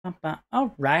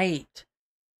All right.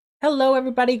 Hello,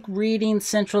 everybody. Greetings,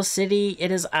 Central City.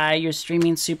 It is I, your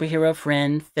streaming superhero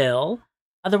friend, Phil,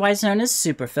 otherwise known as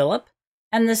Super Philip,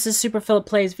 and this is Super Philip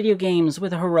Plays Video Games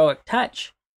with a Heroic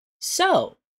Touch.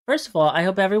 So, first of all, I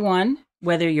hope everyone,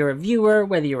 whether you're a viewer,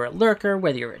 whether you're a lurker,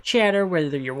 whether you're a chatter,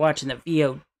 whether you're watching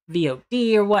the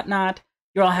VOD or whatnot,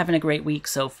 you're all having a great week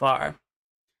so far.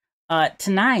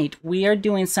 Tonight, we are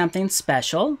doing something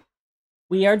special.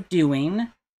 We are doing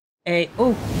it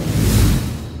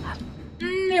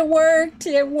worked.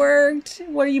 It worked.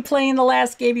 What are you playing the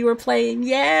last game you were playing?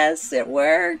 Yes, it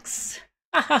works.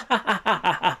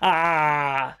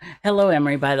 Hello,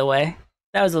 Emery, by the way.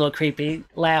 That was a little creepy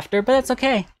laughter, but that's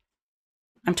okay.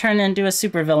 I'm turning into a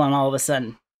supervillain all of a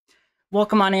sudden.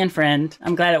 Welcome on in, friend.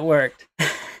 I'm glad it worked.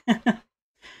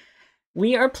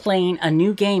 We are playing a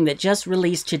new game that just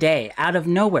released today, out of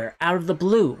nowhere, out of the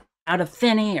blue, out of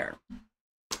thin air.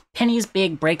 Penny's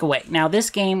Big Breakaway. Now, this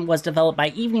game was developed by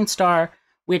Evening Star,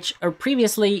 which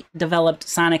previously developed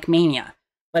Sonic Mania.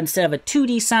 But instead of a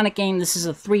 2D Sonic game, this is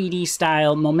a 3D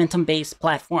style, momentum-based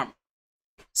platform.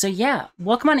 So yeah,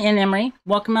 welcome on in, Emery.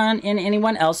 Welcome on in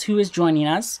anyone else who is joining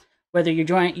us. Whether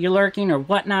you're lurking or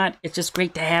whatnot, it's just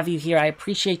great to have you here. I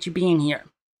appreciate you being here.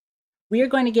 We are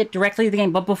going to get directly to the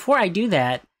game, but before I do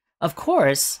that, of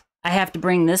course, I have to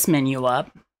bring this menu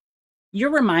up. Your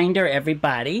reminder,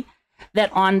 everybody,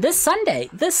 that on this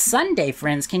Sunday,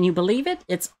 friends, can you believe it?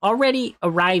 It's already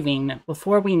arriving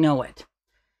before we know it.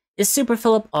 Is Super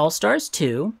Philip All-Stars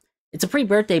 2. It's a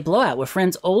pre-birthday blowout with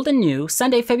friends old and new,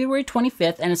 Sunday, February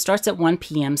 25th, and it starts at 1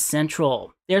 p.m.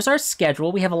 Central. There's our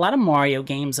schedule. We have a lot of Mario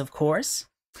games, of course.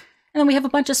 And then we have a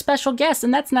bunch of special guests,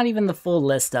 and that's not even the full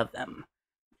list of them.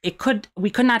 We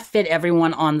could not fit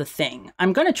everyone on the thing.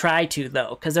 I'm going to try to,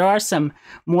 though, because there are some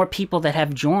more people that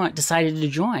have decided to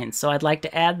join, so I'd like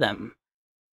to add them.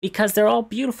 Because they're all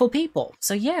beautiful people.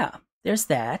 So yeah, there's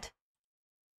that.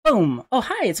 Boom! Oh,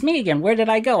 hi, it's me again. Where did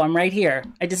I go? I'm right here.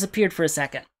 I disappeared for a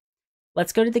second.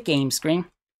 Let's go to the game screen.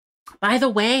 By the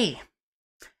way,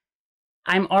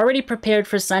 I'm already prepared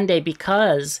for Sunday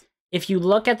because if you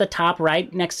look at the top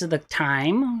right next to the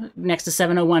time, next to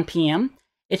 7:01 p.m.,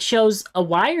 it shows a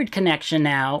wired connection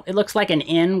now. It looks like an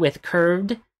N with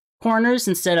curved corners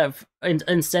instead of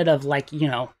like, you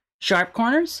know, sharp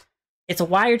corners. It's a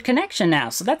wired connection now,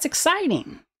 so that's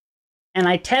exciting. And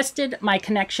I tested my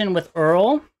connection with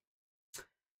Earl,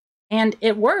 and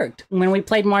it worked. When we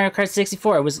played Mario Kart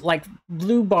 64, it was like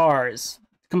blue bars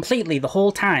completely the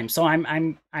whole time. So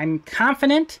I'm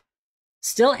confident,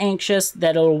 still anxious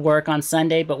that it'll work on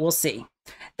Sunday, but we'll see.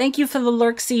 Thank you for the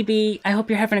lurk, CB. I hope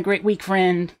you're having a great week,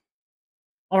 friend.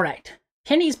 All right,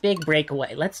 Penny's Big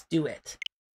Breakaway. Let's do it.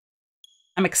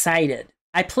 I'm excited.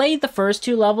 I played the first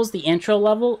two levels, the intro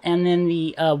level, and then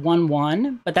the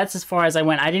 1-1, but that's as far as I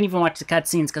went. I didn't even watch the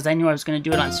cutscenes because I knew I was going to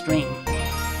do it on stream.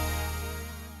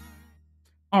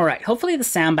 All right, hopefully the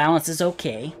sound balance is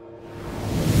okay.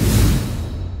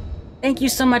 Thank you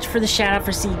so much for the shout out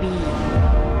for CB.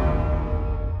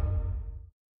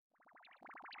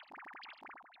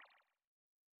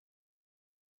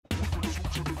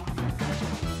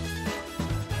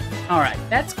 All right,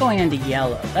 that's going into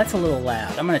yellow. That's a little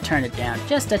loud. I'm going to turn it down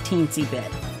just a teensy bit.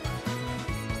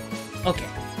 Okay.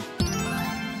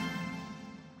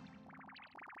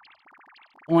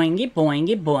 Boingy,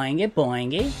 boingy, boingy,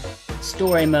 boingy.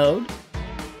 Story mode.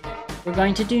 We're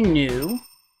going to do new.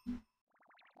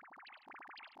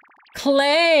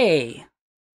 Clay!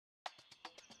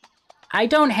 I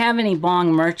don't have any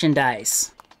bong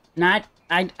merchandise.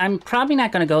 I'm probably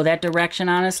not going to go that direction,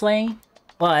 honestly.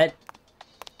 But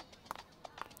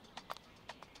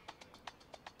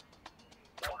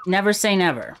never say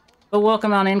never. But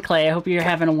welcome on in, Clay. I hope you're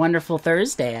having a wonderful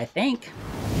Thursday, I think.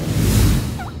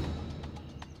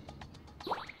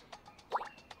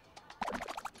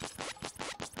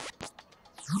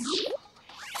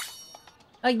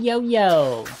 A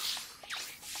yo-yo.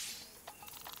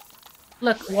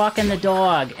 Look, walking the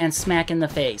dog and smack in the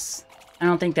face. I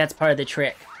don't think that's part of the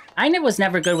trick. I was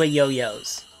never good with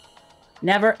yo-yos.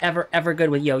 Never, ever, ever good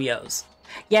with yo-yos.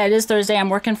 Yeah, it is Thursday. I'm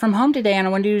working from home today, and I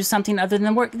want to do something other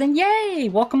than work. Then yay!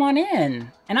 Welcome on in.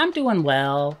 And I'm doing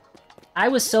well. I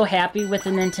was so happy with the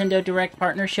Nintendo Direct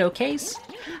Partner Showcase.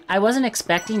 I wasn't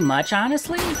expecting much,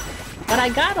 honestly, but I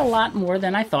got a lot more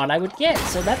than I thought I would get,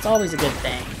 so that's always a good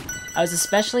thing. I was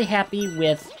especially happy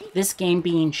with this game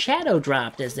being shadow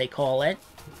dropped, as they call it,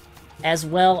 as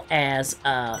well as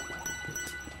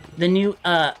the new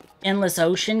Endless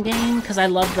Ocean game, because I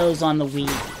love those on the Wii.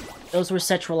 Those were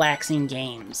such relaxing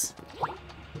games.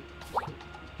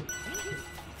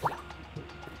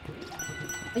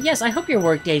 But yes, I hope your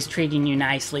workday's treating you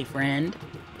nicely, friend.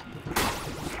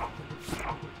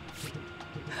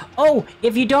 Oh,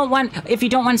 if you don't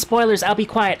want spoilers, I'll be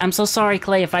quiet. I'm so sorry,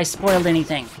 Clay, if I spoiled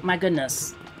anything. My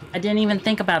goodness. I didn't even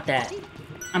think about that.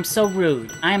 I'm so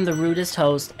rude. I am the rudest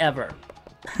host ever.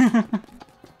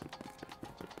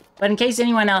 But in case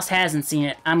anyone else hasn't seen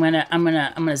it, I'm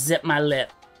gonna zip my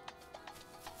lip.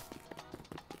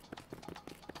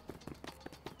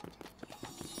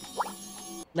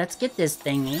 Let's get this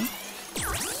thingy.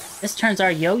 This turns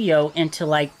our yo-yo into,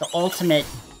 like, the ultimate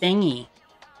thingy.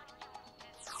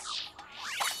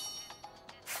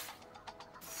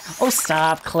 Oh,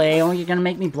 stop, Clay. Oh, you're gonna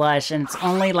make me blush, and it's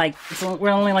only, like,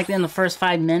 we're only, like, in the first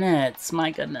 5 minutes.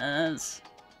 My goodness.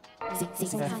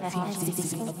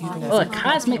 Oh, a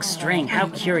cosmic string. How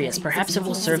curious. Perhaps it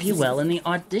will serve you well in the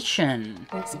audition.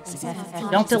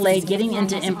 Don't delay. Getting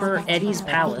into Emperor Eddie's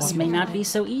palace may not be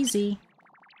so easy.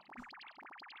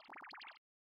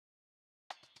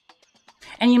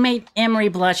 And you made Emery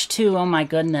blush too, oh my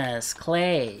goodness.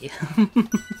 Clay.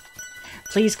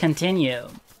 Please continue.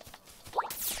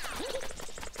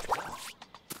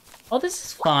 Oh, this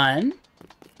is fun.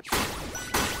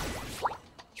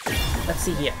 Let's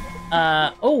see here.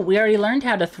 Oh, we already learned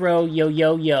how to throw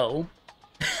yo-yo-yo.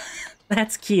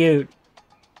 That's cute.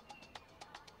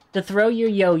 To throw your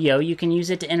yo-yo, you can use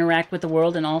it to interact with the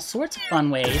world in all sorts of fun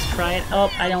ways. Try it.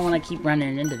 Oh, I don't want to keep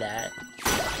running into that.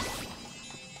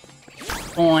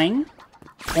 Boing,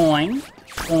 boing,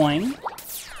 boing.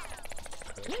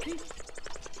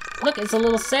 Look, it's a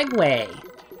little Segway.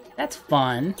 That's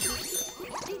fun.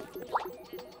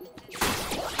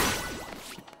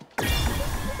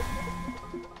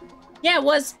 Yeah, it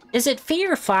was. Is it Fee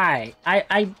or Fi?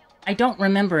 I don't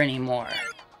remember anymore.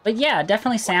 But yeah, it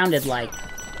definitely sounded like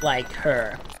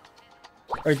her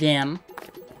or them.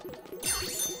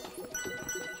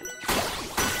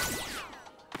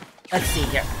 Let's see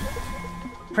here.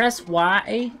 Press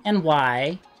Y and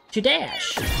Y to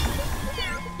dash.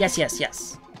 Yes, yes,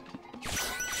 yes.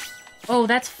 Oh,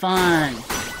 that's fun.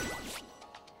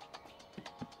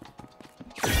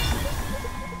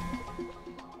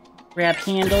 Grab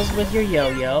handles with your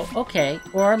yo-yo. Okay,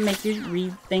 or make you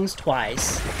read things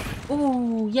twice.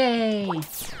 Ooh, yay!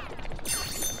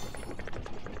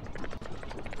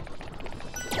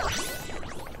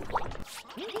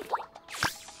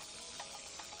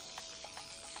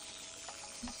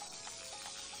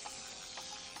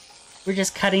 We're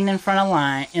just cutting in front of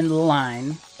the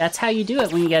line. That's how you do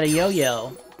it when you get a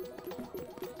yo-yo.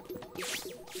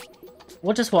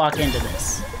 We'll just walk into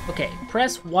this. Okay,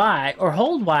 press Y, or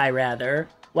hold Y rather,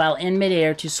 while in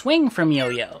midair to swing from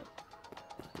yo-yo.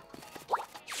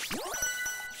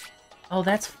 Oh,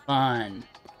 that's fun.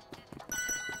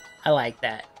 I like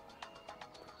that.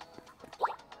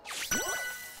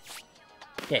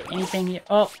 Okay, anything here?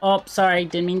 Oh, sorry,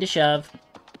 didn't mean to shove.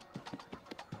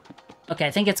 Okay,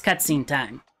 I think it's cutscene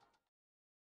time.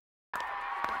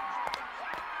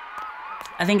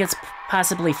 I think it's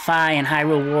possibly Fi and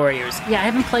Hyrule Warriors. Yeah, I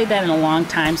haven't played that in a long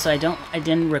time, so I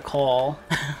didn't recall.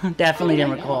 Definitely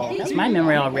didn't recall, because my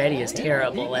memory already is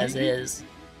terrible as is.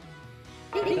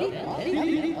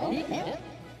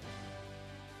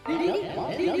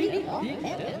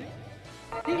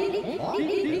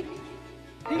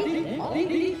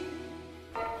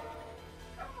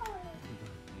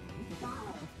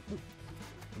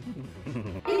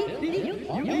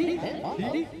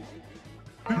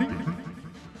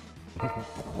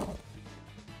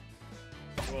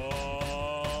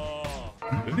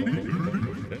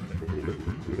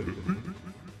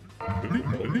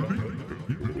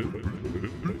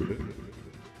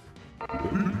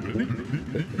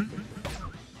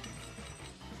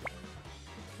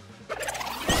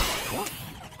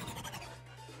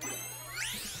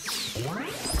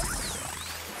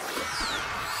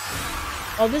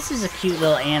 Oh, this is a cute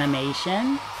little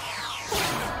animation.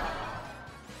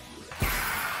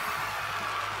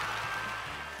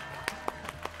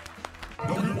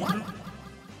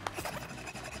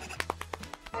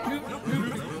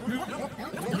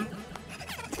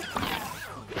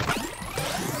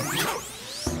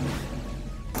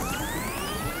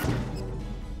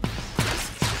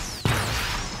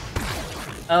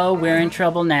 Oh, we're in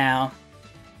trouble now.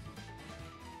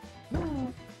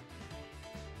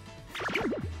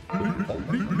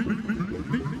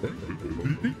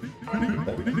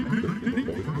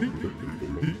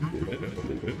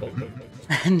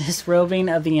 Disrobing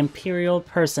of the Imperial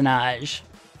personage.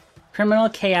 Criminal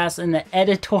chaos in the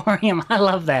editorium. I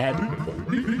love that.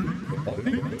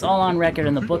 It's all on record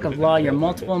in the Book of Law, your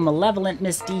multiple malevolent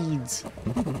misdeeds.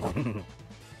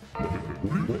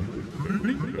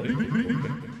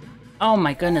 Oh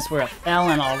my goodness, we're a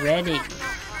felon already.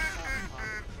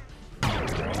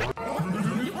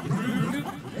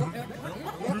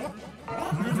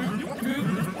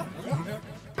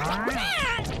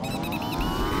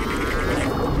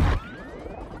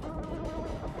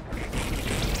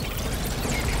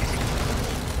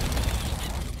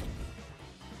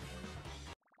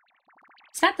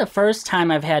 It's not the first time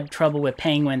I've had trouble with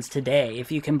penguins today,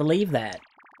 if you can believe that.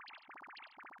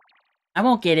 I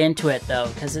won't get into it though,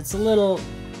 because it's a little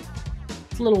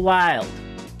wild.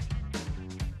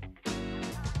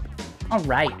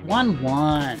 Alright,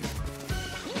 1-1.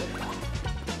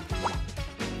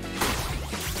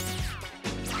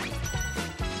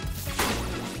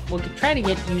 We'll try to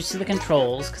get used to the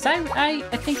controls, because I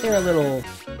think they're a little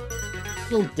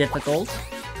difficult.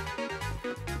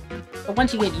 But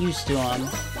once you get used to them,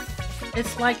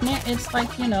 it's like,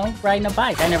 you know, riding a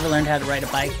bike. I never learned how to ride a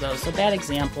bike though, so bad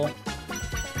example.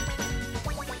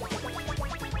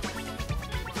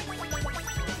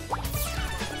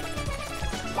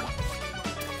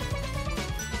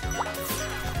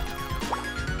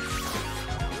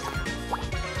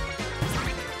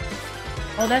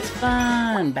 Oh, that's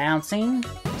fun! Bouncing.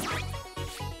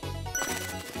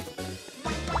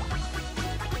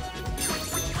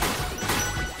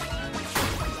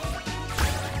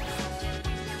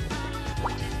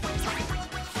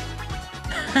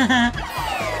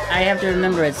 I have to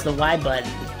remember it's the Y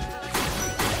button.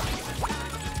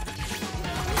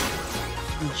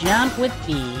 You jump with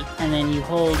B, and then you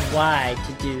hold Y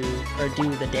to do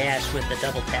the dash with the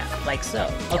double tap, like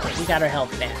so. Okay, we got our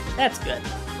health back. That's good.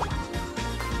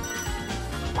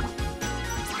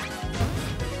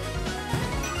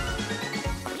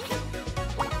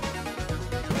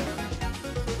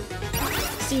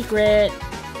 Secret!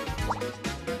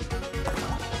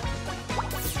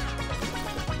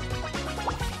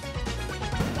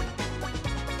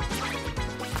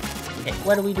 Okay,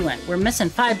 what are we doing? We're missing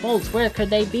 5 bolts. Where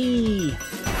could they be?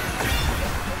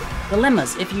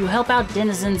 Dilemmas. If you help out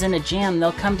denizens in a jam,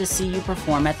 they'll come to see you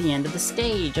perform at the end of the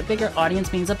stage. A bigger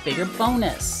audience means a bigger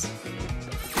bonus.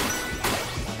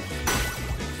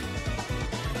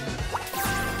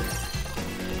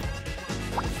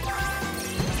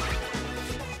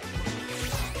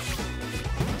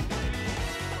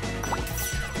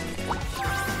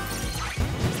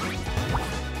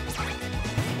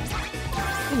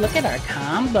 Look at our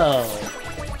combo.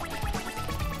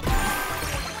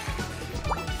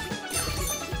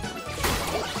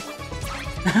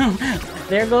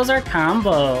 There goes our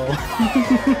combo.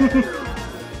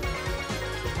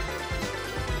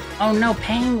 Oh no,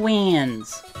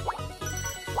 penguins.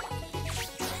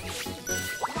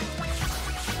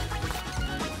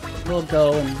 We'll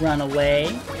go and run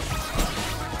away.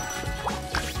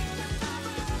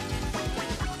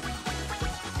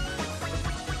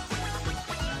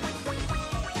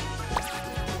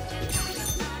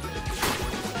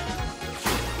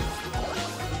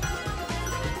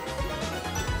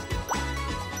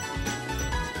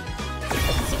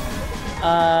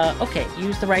 Okay,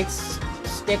 use the right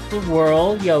stick to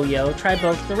whirl, yo-yo, try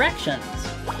both directions.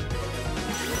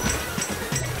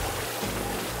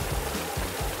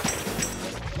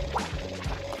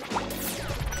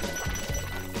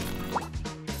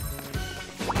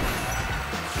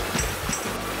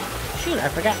 Shoot, I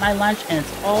forgot my lunch and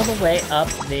it's all the way up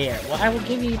there. Well, I will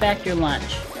give you back your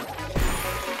lunch.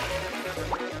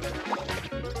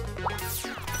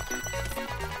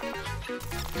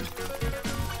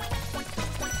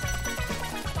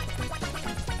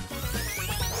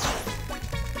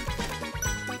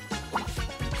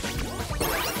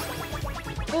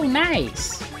 Oh,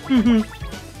 nice! Can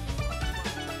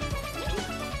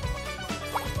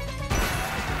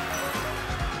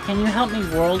you help me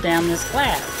whirl down this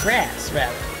grass,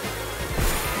 rather?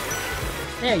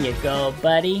 There you go,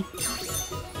 buddy.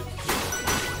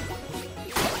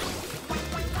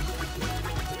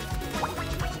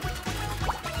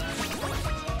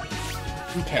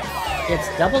 Okay,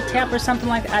 it's double tap or something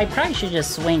like that. I probably should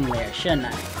just swing there, shouldn't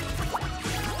I?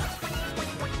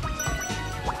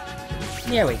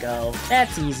 There we go.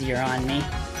 That's easier on me.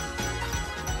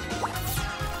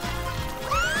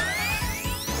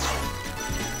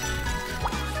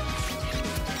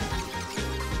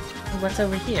 What's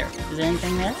over here? Is there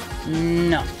anything there?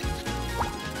 No.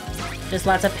 Just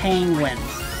lots of penguins.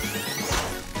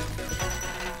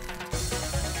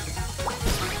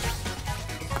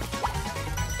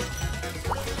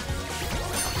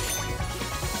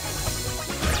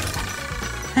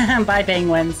 Bye,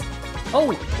 penguins.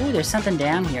 Oh, ooh, there's something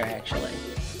down here, actually.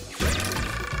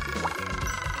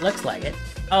 Looks like it.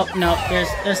 Oh, no,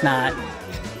 there's not.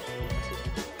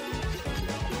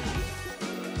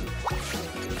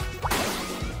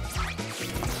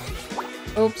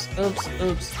 Oops, oops,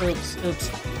 oops, oops, oops.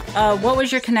 What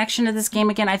was your connection to this game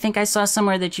again? I think I saw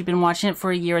somewhere that you've been watching it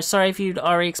for a year. Sorry if you'd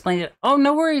already explained it. Oh,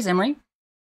 no worries, Emery.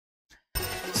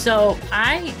 So,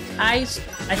 I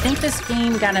think this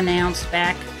game got announced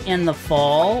back in the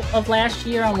fall of last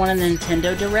year on one of the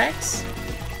Nintendo Directs.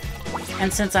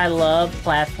 And since I love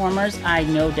platformers, I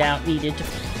no doubt needed to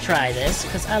try this,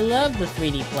 because I love the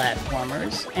 3D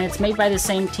platformers. And it's made by the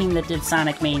same team that did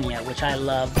Sonic Mania, which I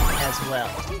love as well.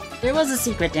 There was a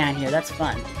secret down here, that's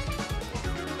fun.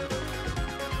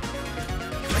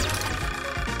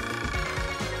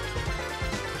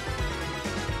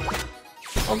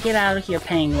 Oh, get out of here,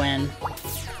 penguin.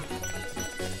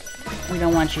 We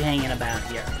don't want you hanging about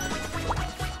here.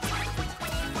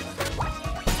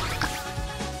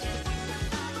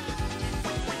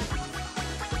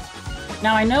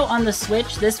 Now I know on the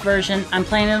Switch, this version, I'm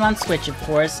playing it on Switch of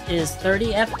course, is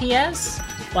 30 FPS,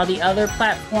 while the other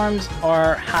platforms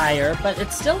are higher, but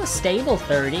it's still a stable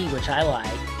 30, which I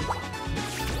like.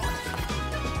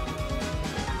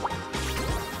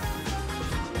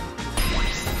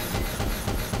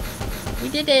 We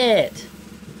did it!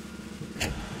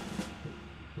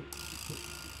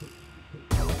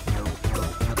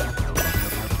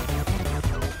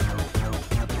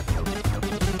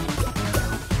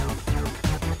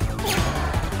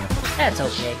 That's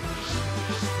okay.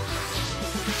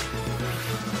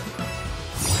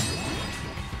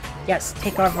 Yes,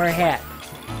 take off our hat.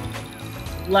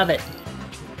 Love it.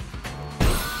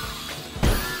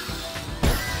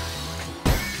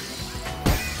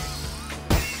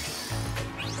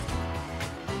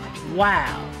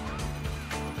 Wow.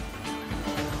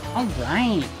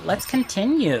 Alright, let's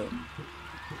continue.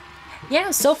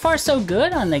 Yeah, so far so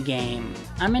good on the game.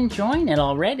 I'm enjoying it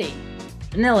already.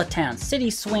 Vanillatown, City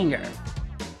Swinger.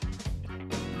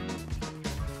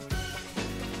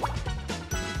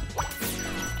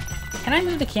 Can I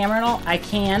move the camera at all? I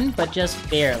can, but just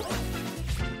barely.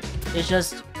 It's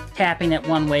just tapping it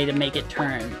one way to make it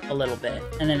turn a little bit,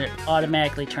 and then it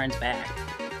automatically turns back.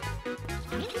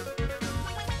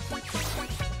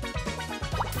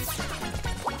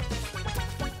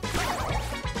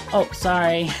 Oh,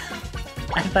 sorry.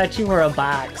 I thought you were a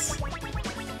box.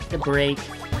 The break.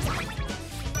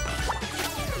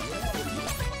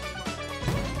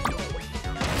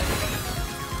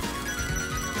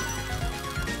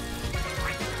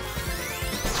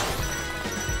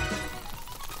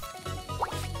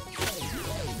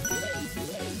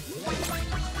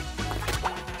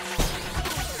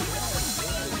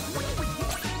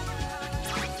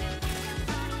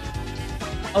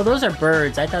 Oh, those are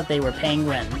birds. I thought they were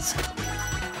penguins.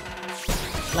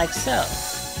 Like so.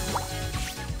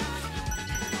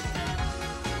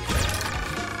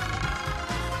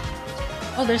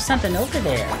 Oh, there's something over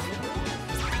there.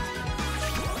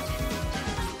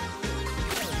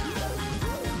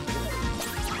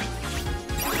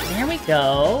 There we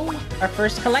go. Our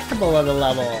first collectible of the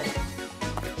level.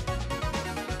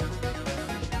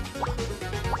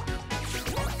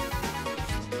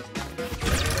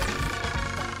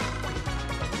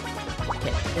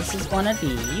 This is one of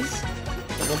these,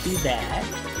 so we'll do that.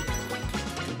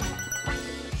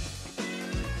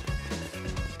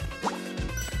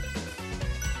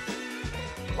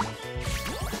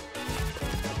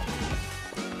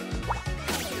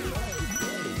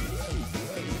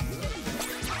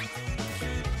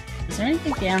 Is there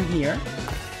anything down here?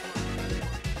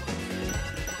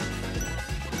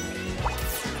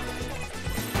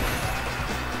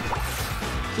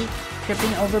 Keep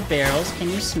tripping over barrels. Can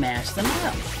you smash them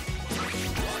up?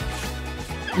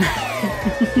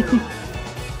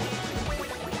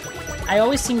 I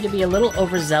always seem to be a little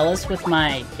overzealous with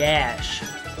my dash.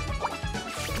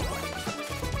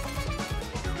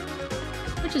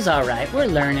 Which is alright, we're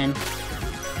learning.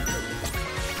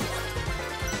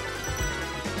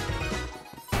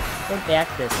 Go back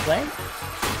this way.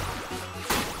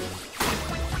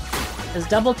 Because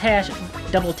double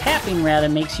tapping rather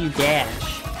makes you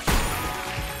dash.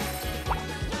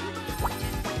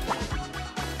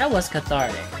 That was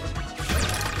cathartic.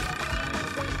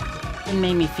 It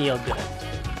made me feel good.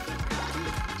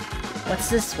 What's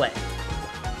this way?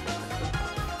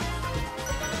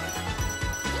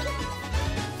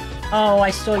 Oh,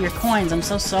 I stole your coins. I'm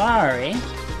so sorry.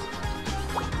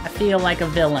 I feel like a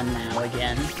villain now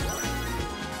again.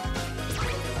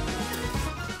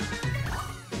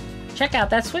 Check out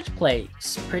that switch plate.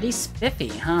 It's pretty spiffy,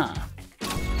 huh?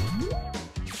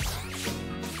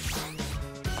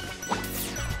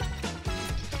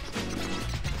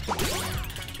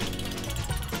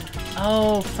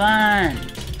 Oh, fun!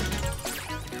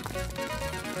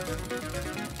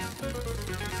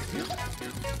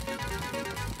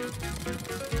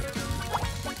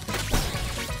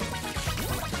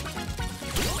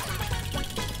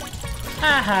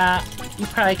 Haha! You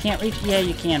probably can't reach- yeah,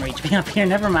 you can reach me up here,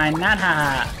 never mind, not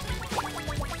haha!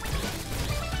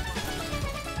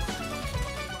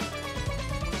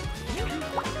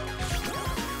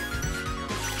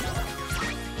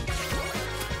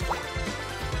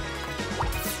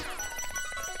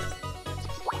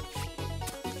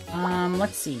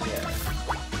 Let's see here.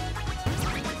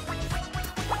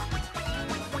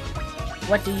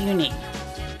 What do you need?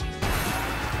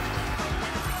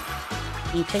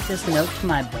 Can you take this note to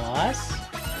my boss?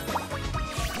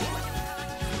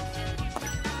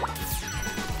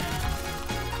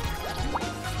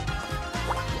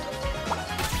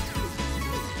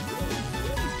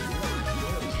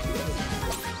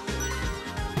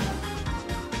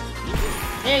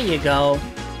 There you go.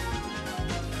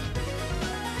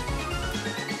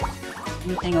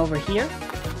 Anything over here?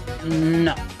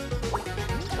 No.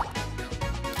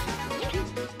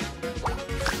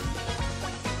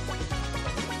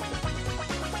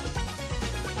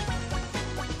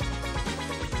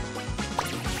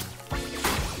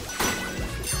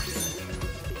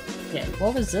 Yeah,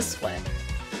 what was this way?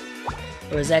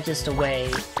 Or is that just a way?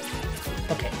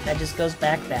 Okay, that just goes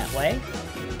back that way.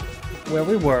 Where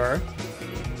we were.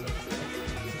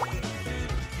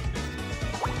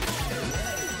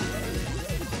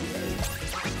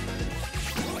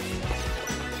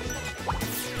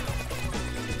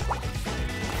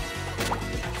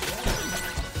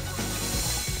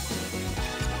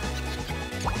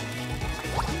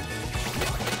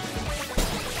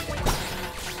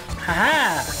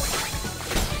 Haha!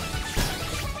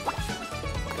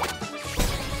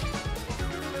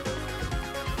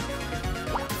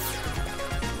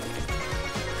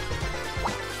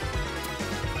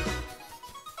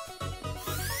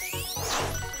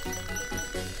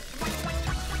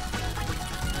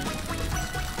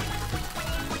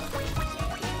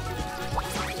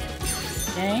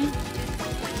 Okay.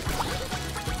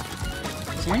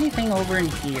 Is there anything over in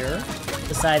here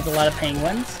besides a lot of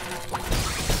penguins?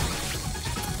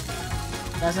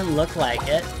 Doesn't look like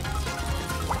it.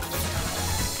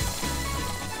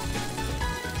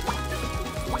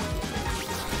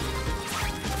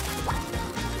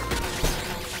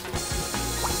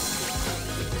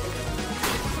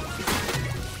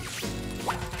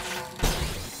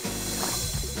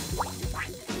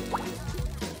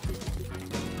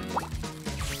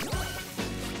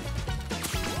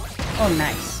 Oh,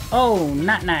 nice. Oh,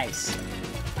 not nice.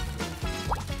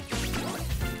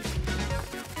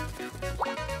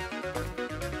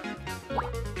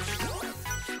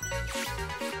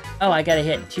 Oh, I gotta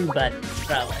hit 2 buttons,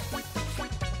 probably.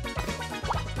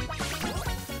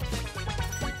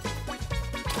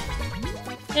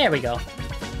 There we go.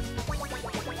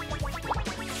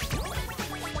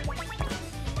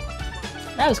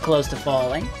 That was close to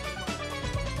falling.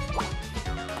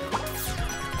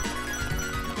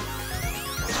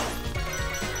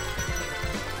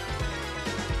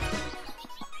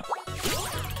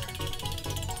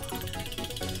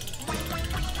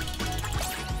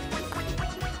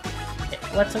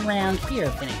 What's around here,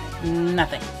 Finny?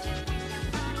 Nothing.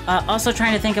 Also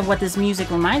trying to think of what this music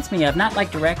reminds me of. Not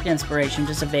like direct inspiration,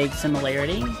 just a vague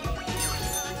similarity.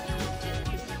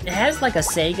 It has like a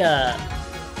Sega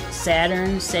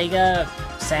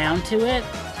sound to it.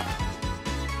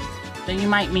 So you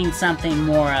might mean something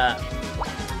more,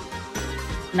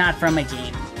 not from a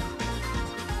game.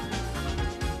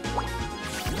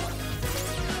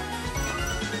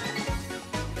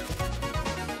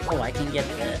 Oh, I can get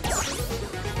this.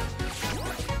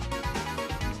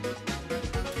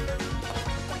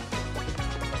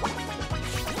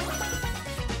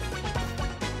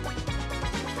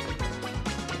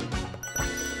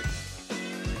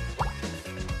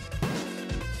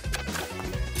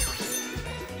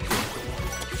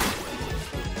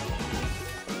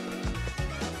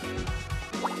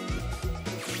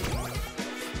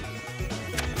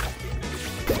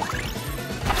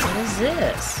 What is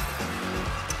this?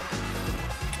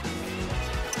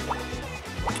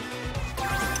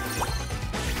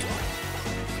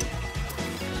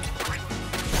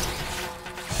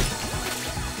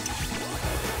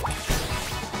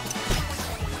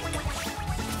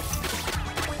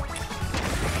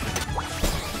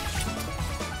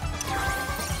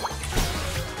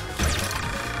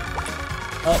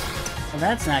 Oh, well,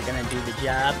 that's not gonna do the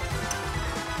job.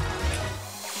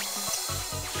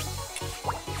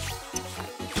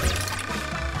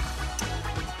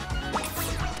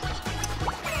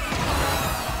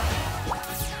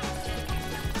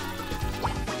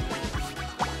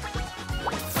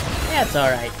 That's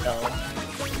alright, though.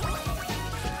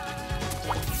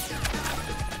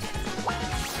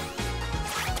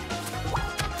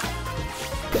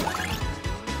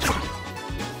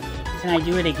 Can I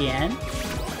do it again?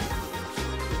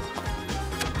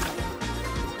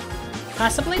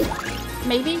 Possibly?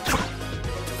 Maybe?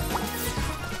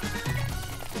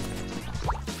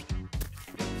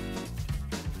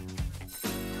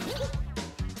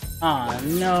 Aw,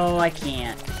 no, I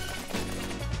can't.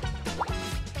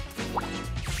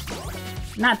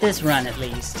 Not this run, at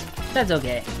least. That's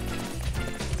okay.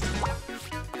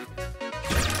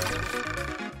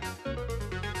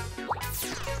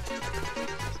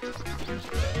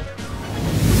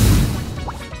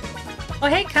 Oh,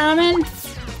 hey, Common!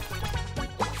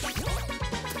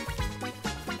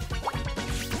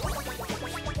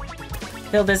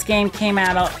 Phil, this game came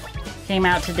out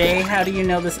today. How do you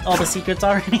know this? All the secrets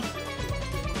already?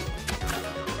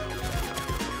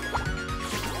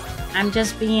 I'm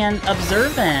just being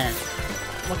observant.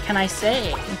 What can I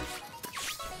say?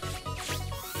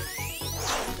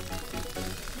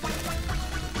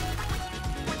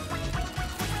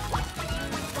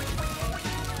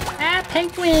 Ah,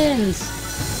 penguins!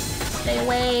 Stay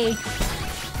away.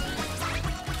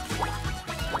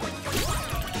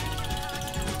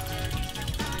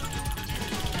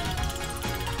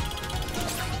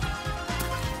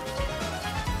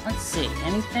 Let's see,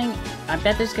 anything? I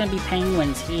bet there's gonna be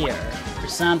penguins here, or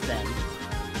something.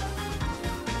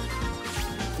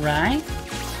 Right?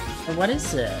 Or what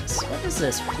is this? What is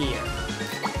this here?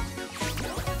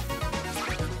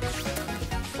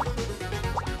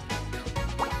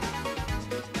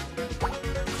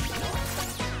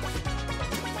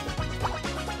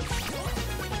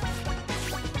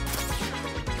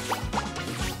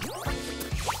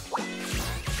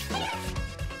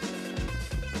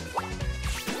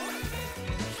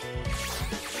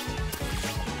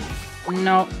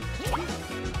 No.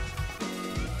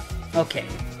 Okay.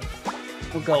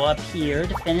 We'll go up here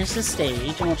to finish the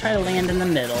stage, and we'll try to land in the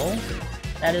middle.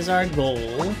 That is our goal.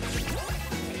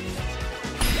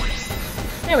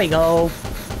 There we go.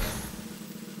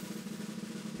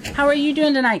 How are you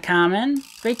doing tonight, Common?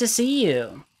 Great to see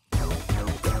you.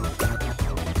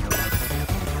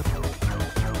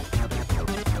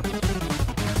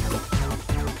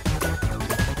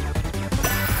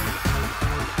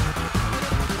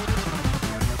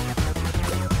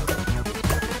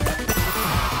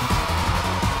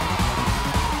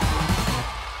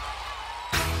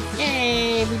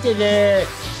 Did it!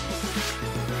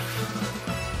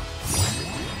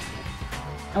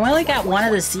 And we only got one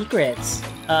of the secrets,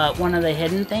 one of the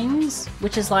hidden things,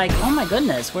 which is like, oh my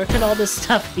goodness, where could all this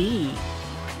stuff be?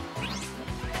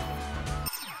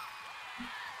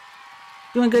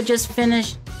 Doing good, just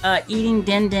finished eating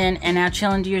Din Din and now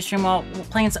chilling to your stream while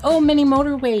playing. Oh, Mini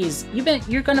Motorways!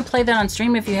 You're gonna play that on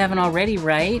stream if you haven't already,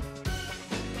 right?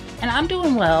 And I'm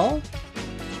doing well.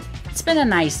 It's been a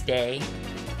nice day.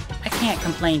 I can't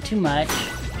complain too much.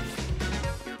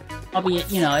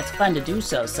 Albeit, you know, it's fun to do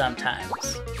so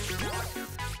sometimes.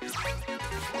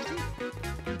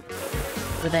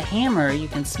 With a hammer, you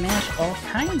can smash all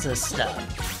kinds of stuff.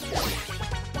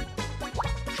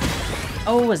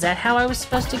 Oh, is that how I was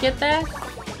supposed to get that?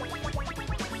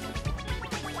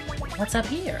 What's up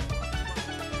here?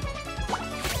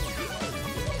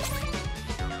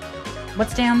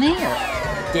 What's down there?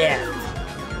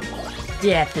 Death.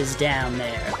 Death is down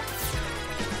there.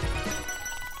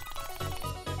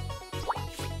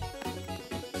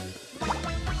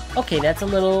 Okay, that's a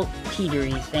little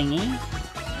teetery thingy.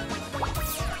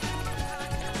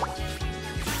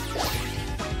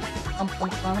 Bum, bum,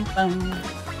 bum, bum.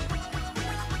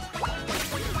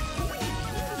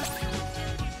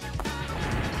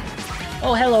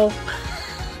 Oh, hello.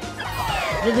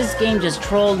 This game just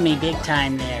trolled me big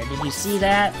time there. Did you see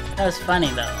that? That was funny,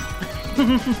 though.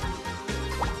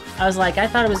 I was like, I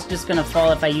thought it was just gonna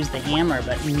fall if I used the hammer,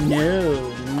 but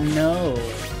no.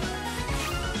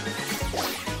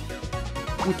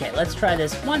 Okay, let's try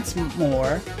this once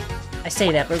more. I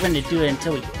say that, but we're gonna do it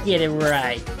until we get it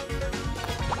right.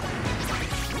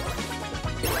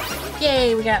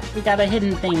 Yay, we got a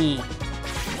hidden thingy.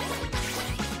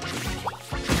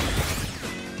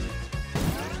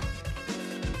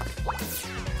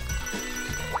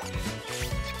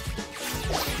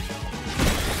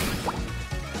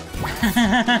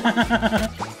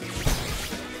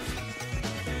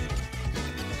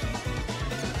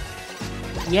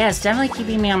 Yeah, it's definitely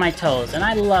keeping me on my toes, and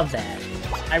I love that.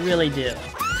 I really do.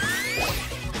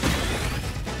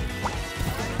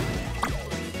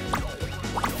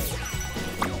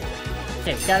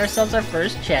 Okay, we got ourselves our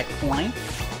first checkpoint.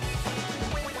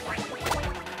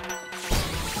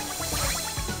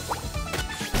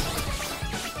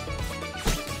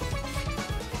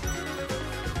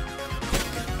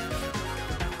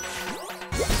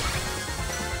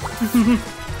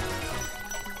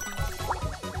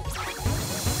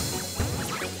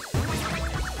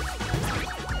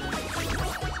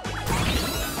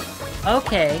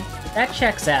 Okay, that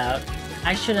checks out.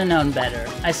 I should have known better.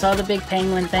 I saw the big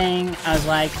penguin thing. I was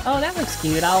like, oh, that looks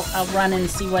cute. I'll run and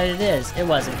see what it is. It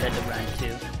wasn't good to run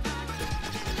to.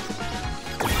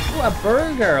 a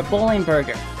burger, a bowling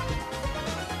burger.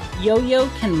 Yo-Yo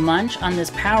can munch on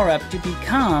this power-up to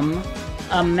become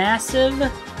a massive...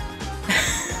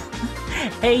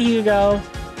 Hey, Hugo.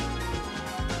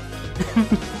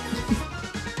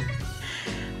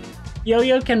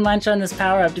 Yo-Yo can munch on this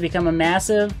power-up to become a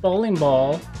massive bowling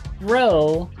ball,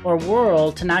 throw, or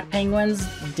whirl to knock penguins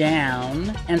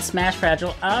down and smash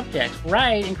fragile objects.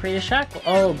 Right, and create a shock.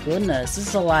 Oh, goodness. This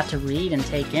is a lot to read and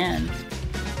take in.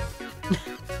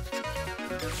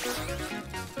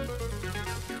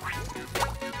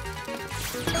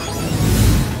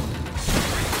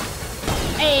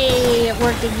 Hey, it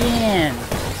worked again.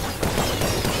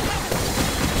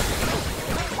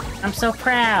 I'm so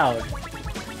proud.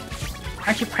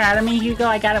 Aren't you proud of me, Hugo?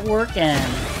 I got it working.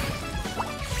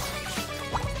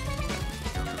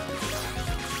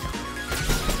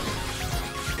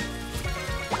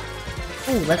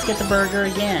 Ooh, let's get the burger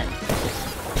again.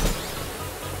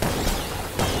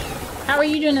 How are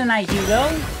you doing tonight, Hugo?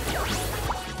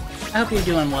 I hope you're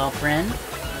doing well, friend.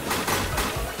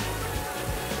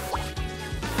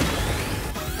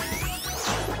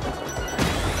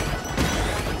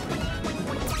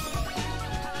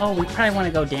 Oh, we probably want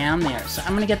to go down there. So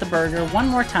I'm gonna get the burger one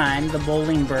more time, the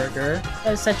bowling burger.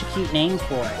 That is such a cute name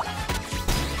for it.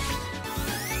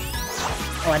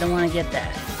 Oh, I don't want to get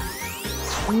that.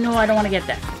 No, I don't want to get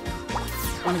that.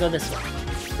 I want to go this way.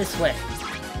 This way.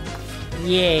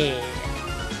 Yeah.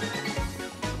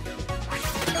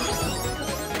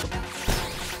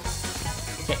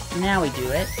 Okay, now we do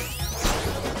it.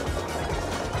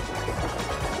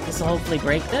 This will hopefully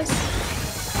break this.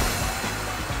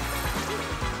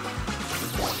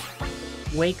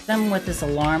 Wake them with this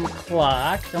alarm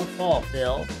clock. Don't fall,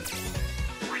 Phil.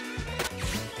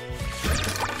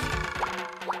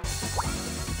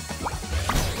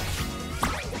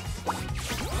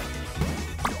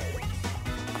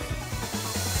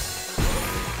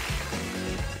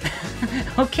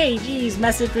 Okay, geez,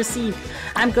 message received.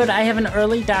 I'm good. I have an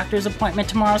early doctor's appointment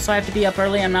tomorrow, so I have to be up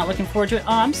early. I'm not looking forward to it.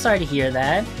 Oh, I'm sorry to hear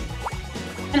that.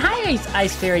 And hi,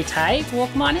 Ice Fairy Type.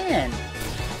 Welcome on in.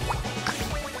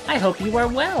 I hope you are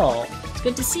well. It's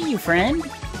good to see you, friend.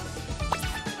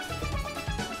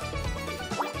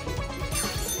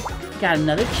 Got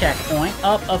another checkpoint.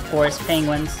 Oh, of course,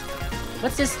 penguins.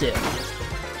 What's this do?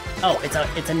 Oh,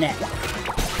 it's a net.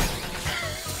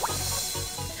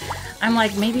 I'm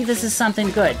like, maybe this is something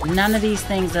good. None of these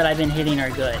things that I've been hitting are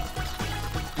good.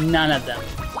 None of them.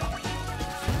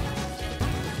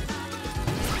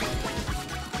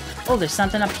 Oh, there's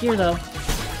something up here, though.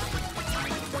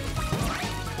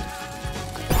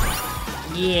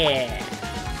 Yeah.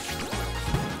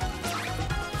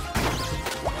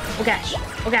 Oh gosh.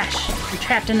 Oh gosh. I'm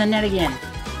trapped in the net again.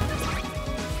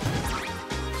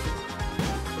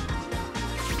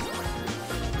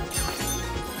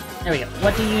 There we go.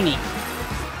 What do you need?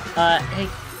 Hey,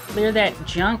 clear that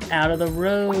junk out of the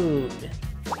road.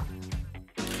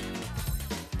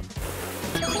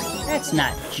 That's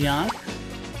not junk.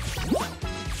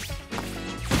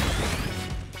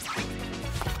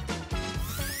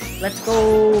 Let's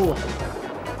go!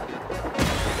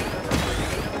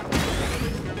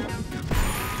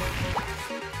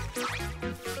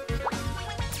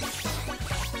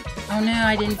 Oh no,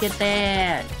 I didn't get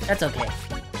that. That's okay.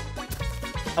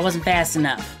 I wasn't fast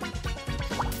enough.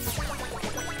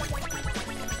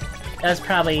 That's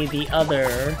probably the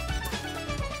other...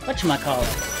 whatchamacallit?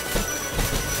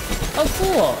 Oh,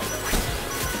 cool!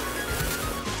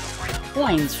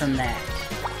 Coins from that.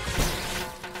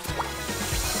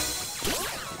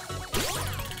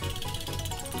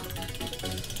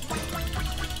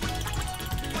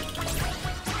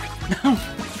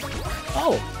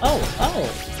 Oh.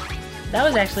 That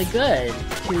was actually good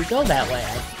to go that way,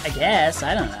 I guess.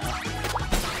 I don't know.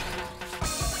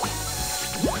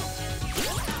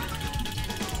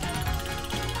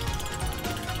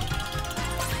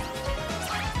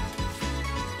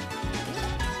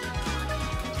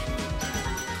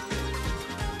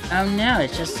 Oh no,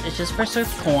 it's just for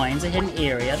certain coins, a hidden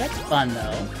area. That's fun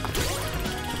though.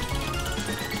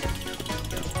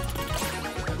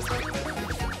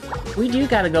 We do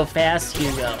gotta go fast,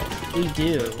 Hugo. We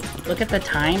do. Look at the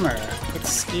timer.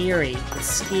 It's scary. It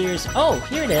scares. Oh,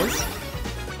 here it is.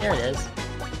 There it is.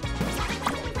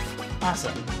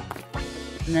 Awesome.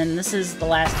 And then this is the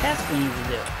last task we need to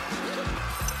do.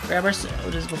 Grab our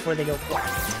sodas before they go flat.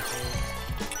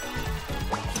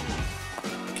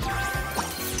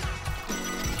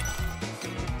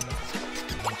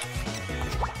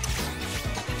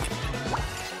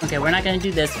 Okay, we're not gonna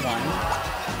do this one.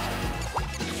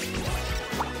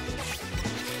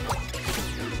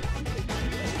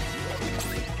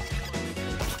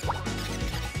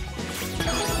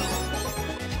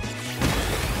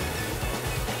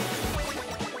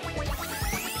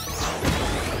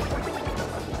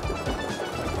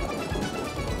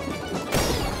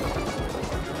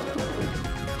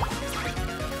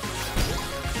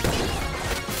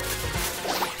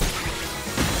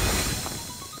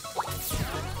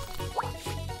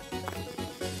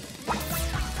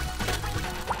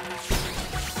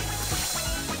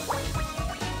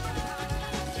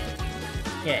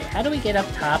 Okay, how do we get up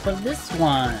top of this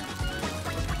one?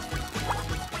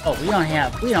 Oh, we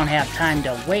don't have time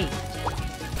to wait.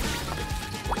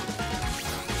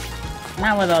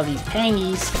 Not with all these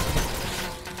pangies.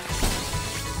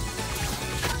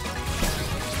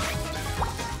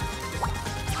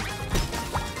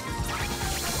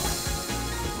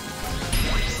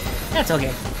 That's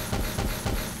okay.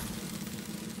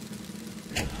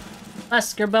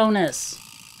 Busker bonus.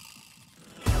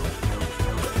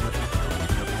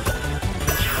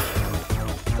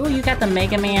 Ooh, you got the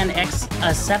Mega Man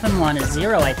X7 one is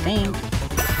 0, I think.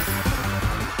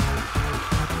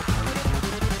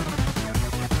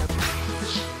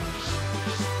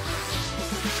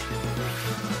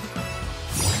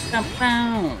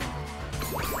 Boom.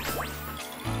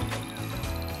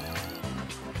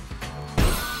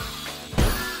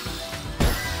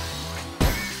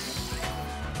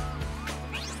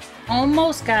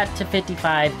 Almost got to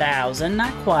 55,000,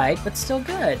 not quite, but still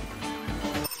good.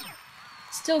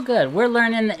 Still good. We're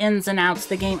learning the ins and outs of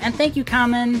the game. And thank you,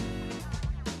 Common.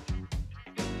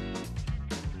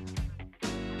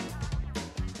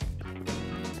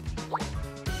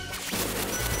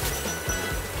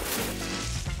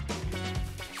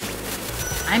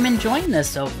 I'm enjoying this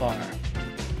so far.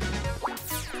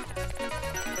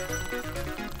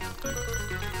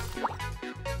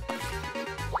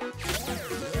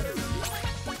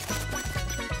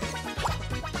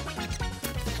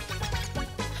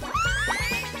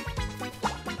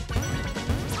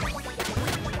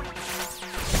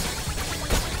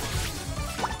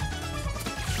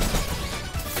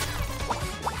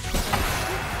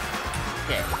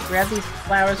 Grab these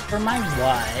flowers for my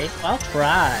wife. I'll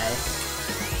try.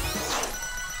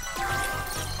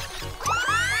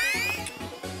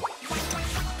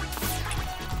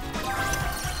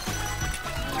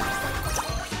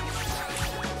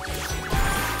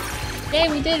 Yay,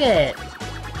 we did it!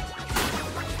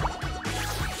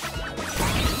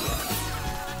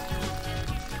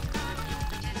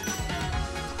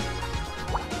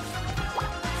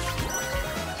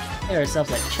 Get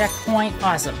ourselves a checkpoint.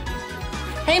 Awesome.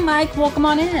 Hey Mike, welcome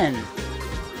on in!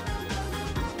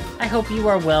 I hope you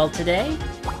are well today.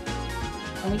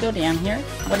 Can we go down here?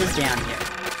 What is down here?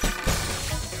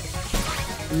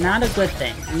 Not a good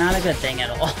thing. Not a good thing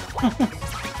at all.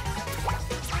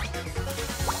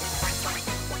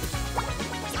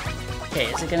 Okay,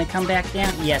 is it gonna come back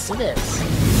down? Yes, it is.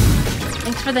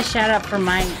 Thanks for the shout out for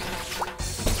my...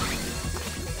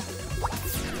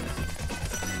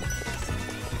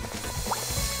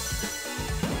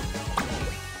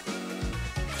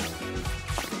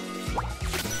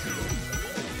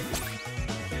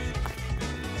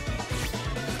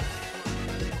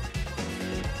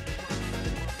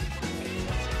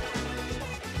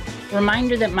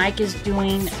 Reminder that Mike is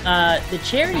doing the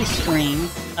charity stream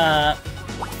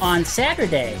on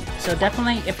Saturday. So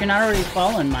definitely, if you're not already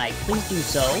following Mike, please do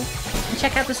so. And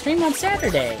check out the stream on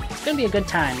Saturday. It's going to be a good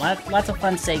time. Lots of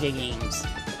fun Sega games.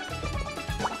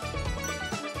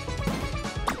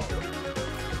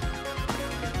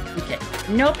 Okay.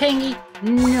 No, Pangy.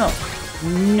 No.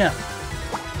 No.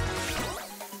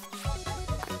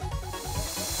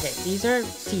 Okay, these are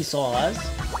seesaws.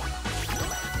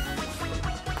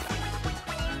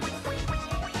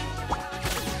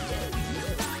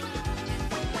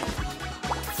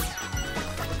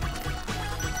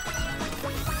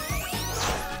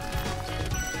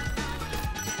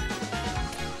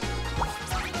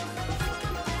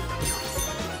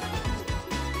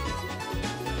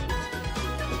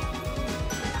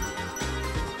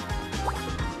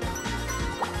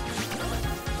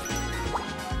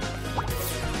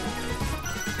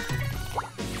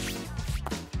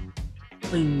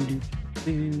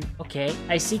 Okay,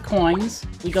 I see coins.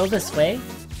 We go this way.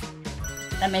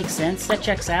 That makes sense. That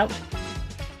checks out.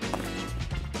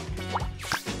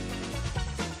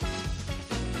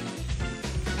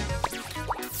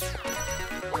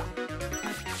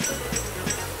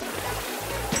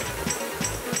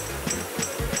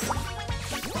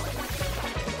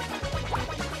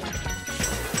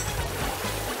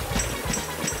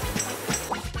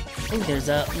 Ooh, there's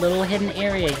a little hidden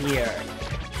area here.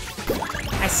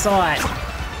 I saw it.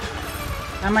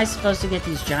 How am I supposed to get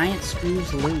these giant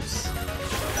screws loose?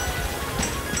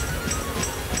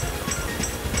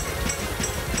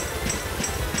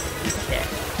 Okay.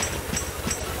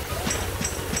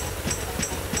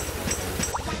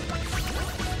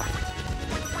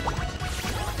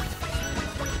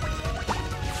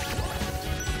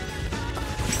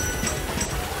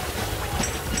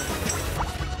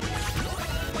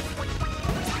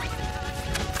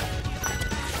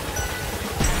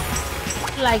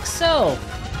 Like so.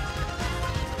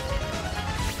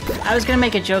 I was gonna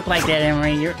make a joke like that,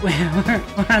 Emery.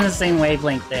 We're on the same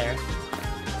wavelength there.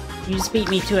 You just beat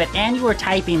me to it, and you were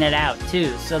typing it out,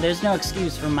 too, so there's no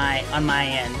excuse on my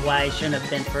end why I shouldn't have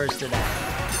been first to that.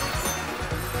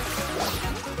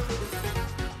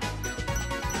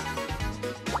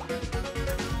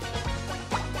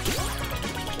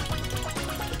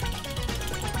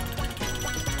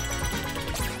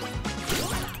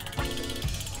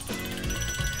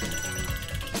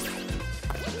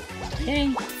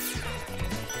 Okay.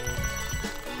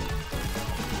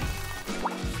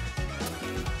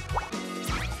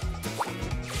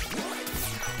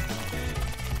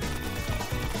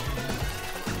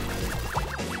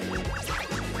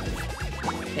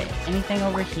 Okay, anything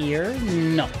over here?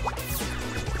 No.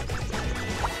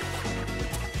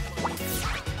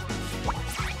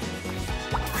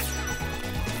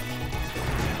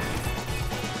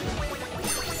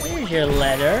 There's your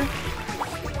letter.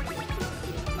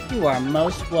 You are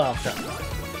most welcome.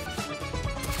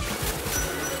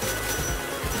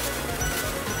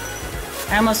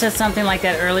 I almost said something like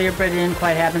that earlier, but it didn't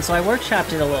quite happen, so I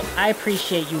workshopped it a little. I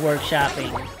appreciate you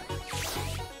workshopping.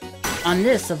 On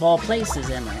this, of all places,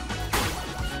 Emery.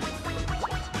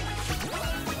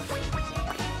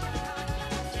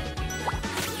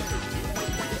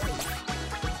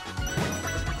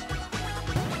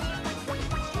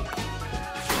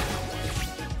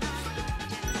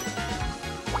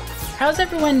 How's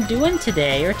everyone doing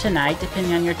today or tonight,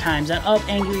 depending on your time zone? Oh,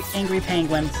 angry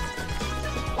penguins.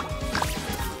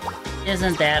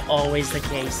 Isn't that always the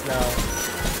case,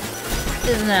 though?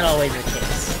 Isn't that always the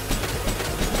case?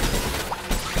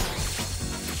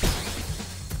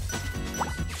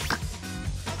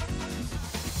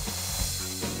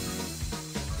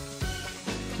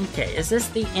 Okay, is this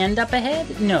the end up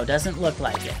ahead? No, doesn't look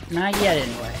like it. Not yet,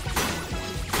 anyway.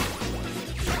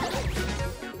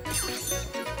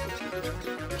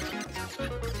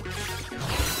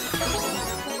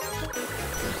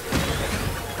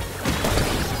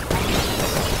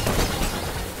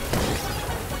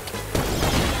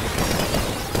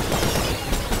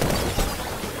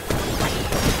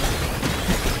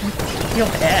 I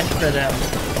feel bad for them.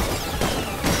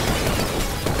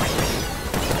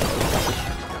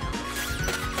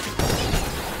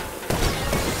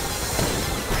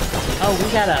 Oh,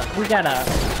 we gotta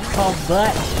call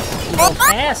butt and go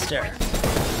faster.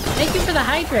 Thank you for the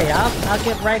hydrate. I'll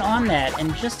get right on that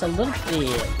in just a little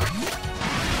bit.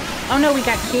 Oh no, we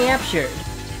got captured.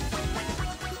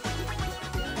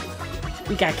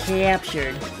 We got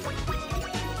captured.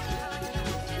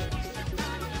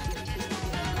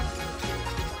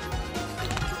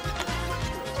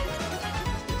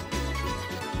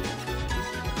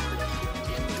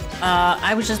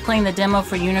 I was just playing the demo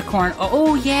for Unicorn.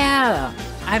 Oh, yeah!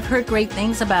 I've heard great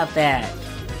things about that.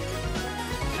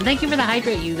 And thank you for the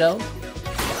hydrate, Hugo.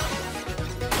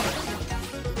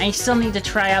 I still need to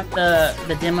try out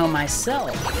the demo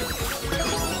myself.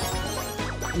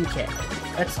 Okay,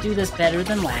 let's do this better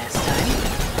than last time.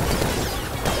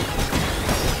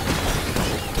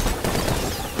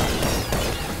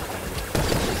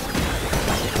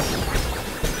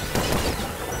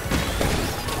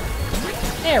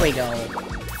 There we go.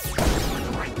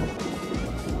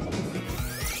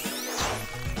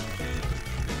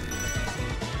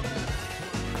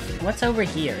 What's over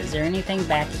here? Is there anything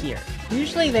back here?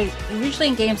 Usually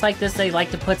in games like this, they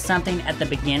like to put something at the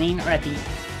beginning or at the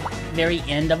very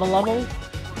end of a level.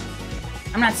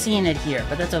 I'm not seeing it here,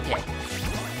 but that's okay.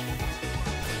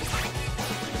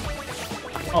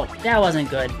 Oh, that wasn't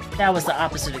good. That was the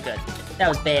opposite of good. That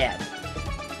was bad.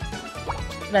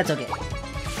 That's okay.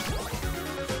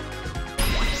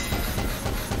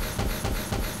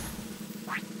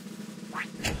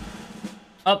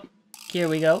 Oh, here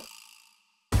we go.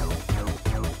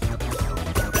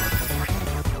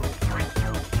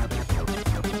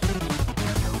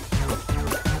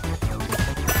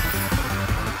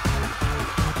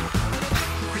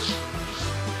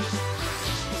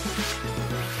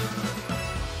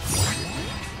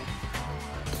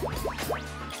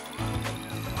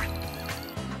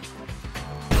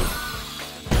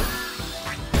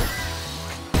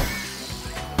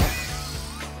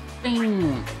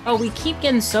 Oh, we keep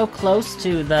getting so close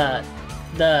to the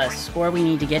score we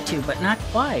need to get to, but not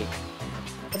quite.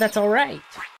 But that's alright.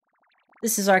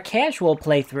 This is our casual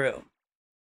playthrough.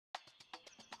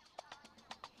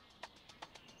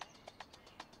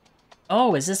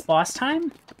 Oh, is this boss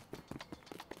time?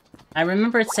 I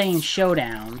remember it saying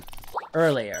Showdown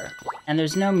earlier, and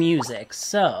there's no music,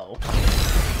 so...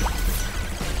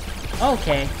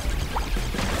 Okay.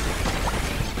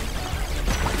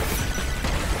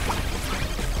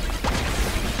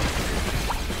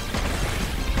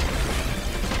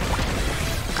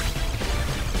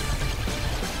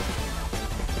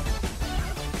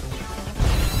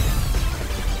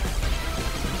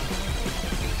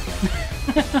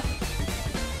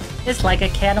 It's like a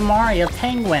Katamari of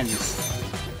penguins.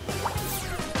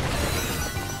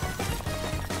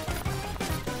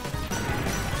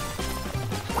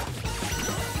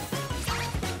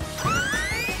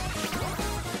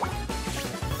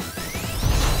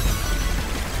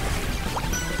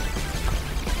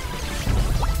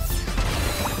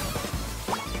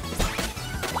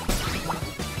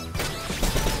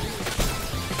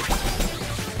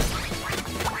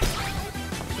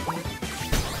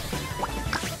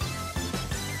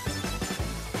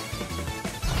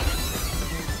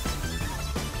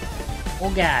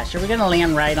 Oh gosh, are we gonna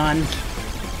land right on?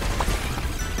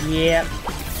 Yep.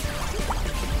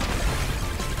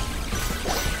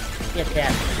 Get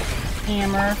that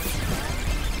hammer.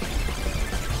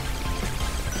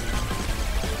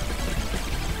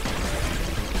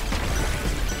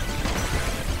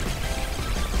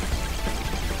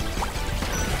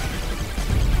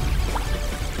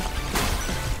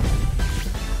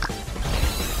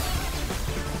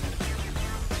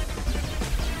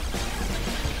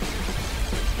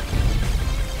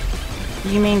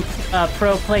 You mean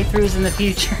pro playthroughs in the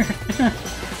future?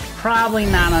 Probably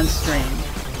not on stream.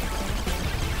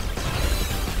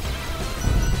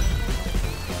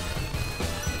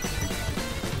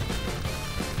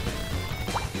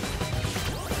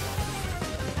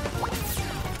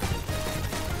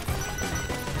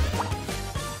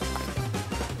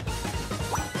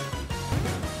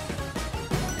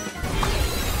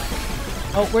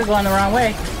 Oh, we're going the wrong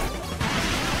way.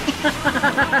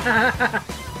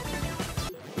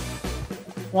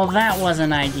 Well, that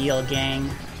wasn't ideal, gang.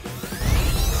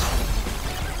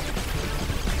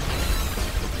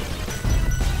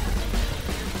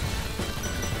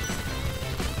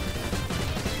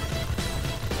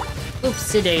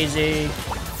 Oopsie daisy.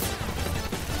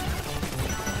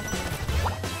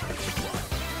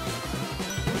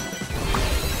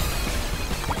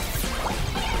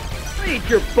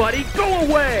 Major buddy, go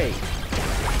away!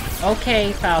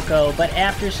 Okay, Falco, but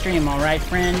after stream, alright,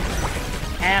 friend?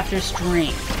 After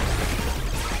stream.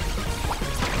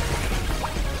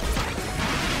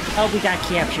 Oh, we got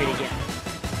captured again.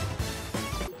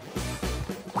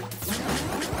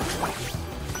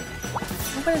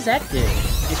 What does that do?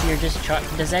 If you're just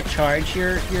does that charge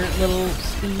your little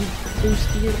speed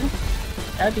boost you?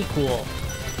 That'd be cool.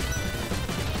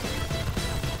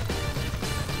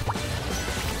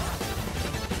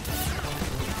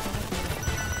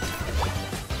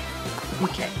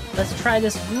 Okay, let's try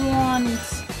this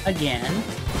once again.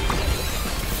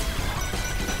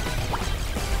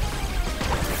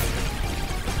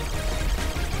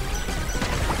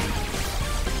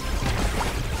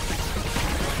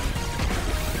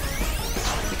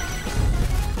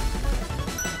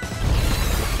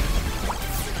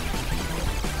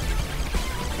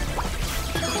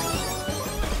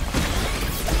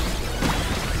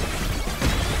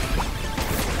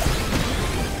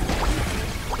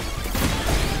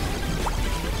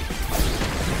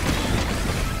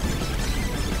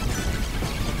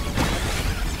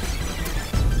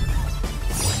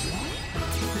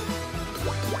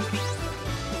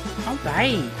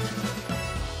 Alright!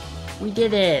 We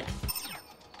did it!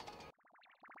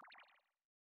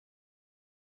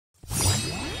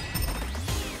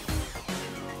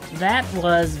 That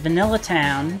was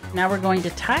Vanillatown. Now we're going to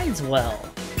Tideswell.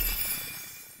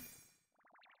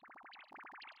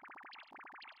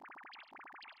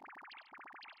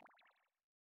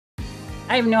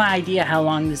 I have no idea how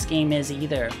long this game is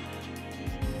either.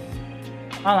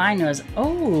 All I know is,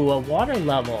 oh, a water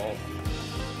level.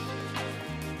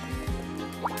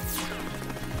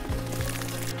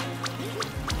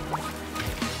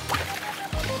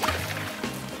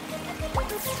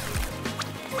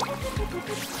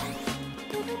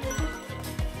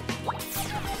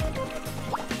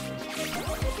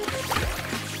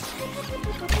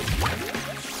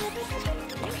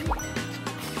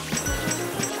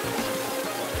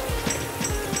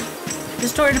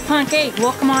 Destroy the Punk 8,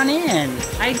 welcome on in.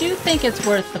 I do think it's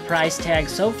worth the price tag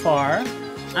so far.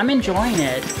 I'm enjoying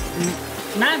it.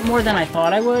 Not more than I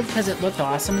thought I would, because it looked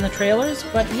awesome in the trailers,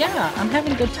 but yeah, I'm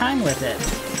having a good time with it.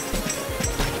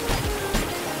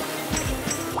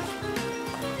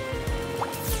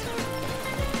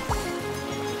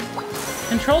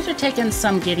 Controls are taking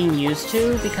some getting used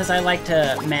to, because I like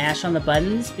to mash on the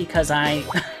buttons, because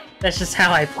that's just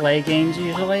how I play games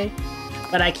usually.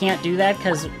 But I can't do that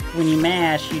because when you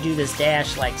mash, you do this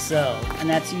dash like so, and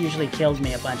that's usually killed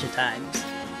me a bunch of times.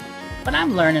 But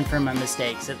I'm learning from my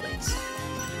mistakes, at least.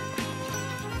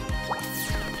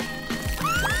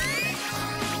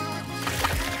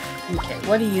 Okay,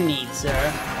 what do you need,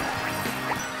 sir?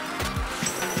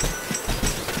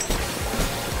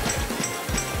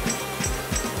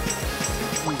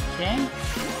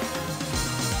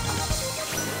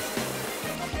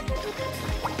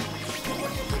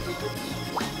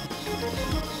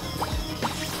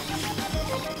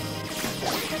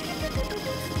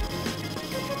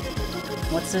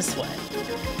 What's this way?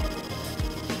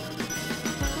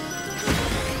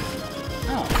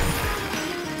 Oh.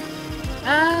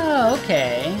 Oh,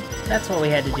 okay. That's what we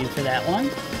had to do for that one.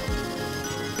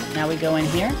 Now we go in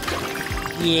here?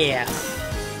 Yeah.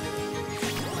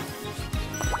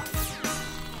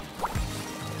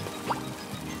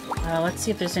 Let's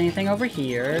see if there's anything over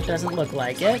here. Doesn't look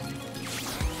like it.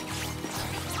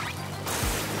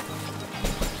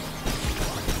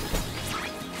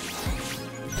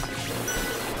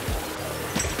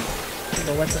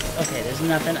 But what's up? Okay, there's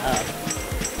nothing up.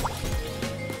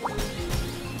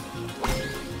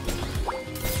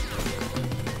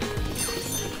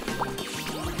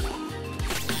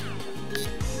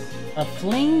 A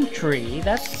fling tree,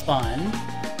 that's fun.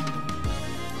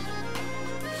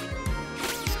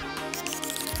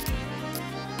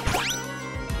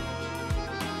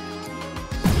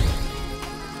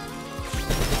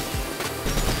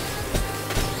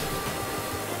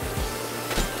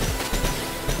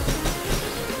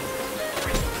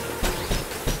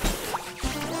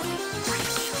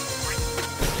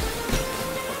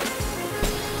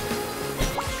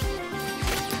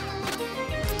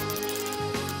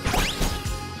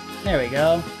 There we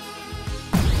go.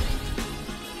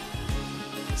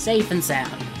 Safe and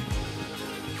sound.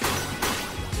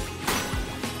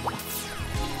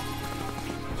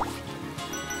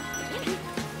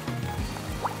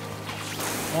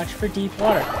 Watch for deep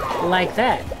water. Like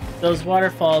that. Those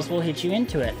waterfalls will hit you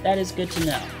into it. That is good to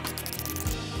know.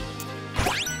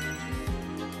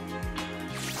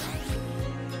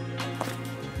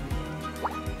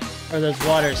 Or those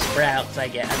water sprouts, I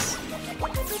guess.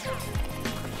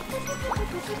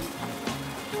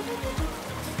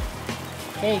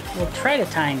 Okay, we'll try to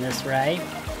time this right.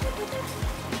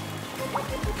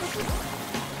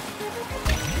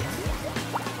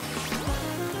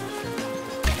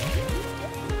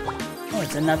 Oh,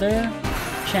 it's another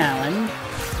challenge.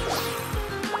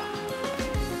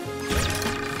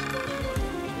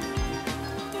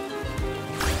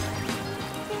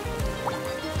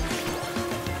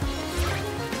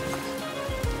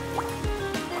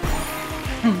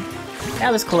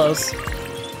 That was close.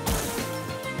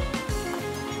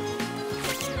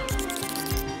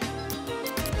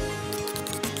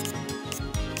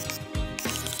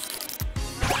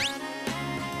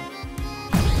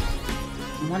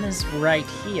 One is right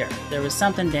here. There was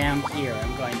something down here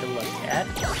I'm going to look at.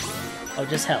 Oh,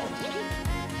 just held.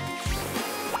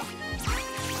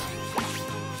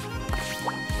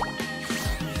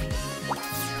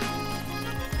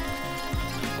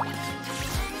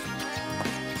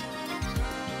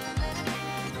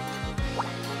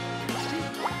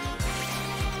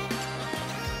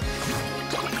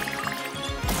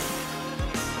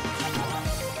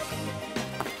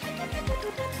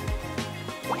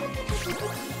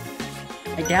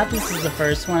 I doubt this is the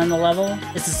first one on the level.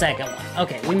 It's the second one.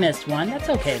 Okay, we missed one. That's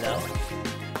okay, though.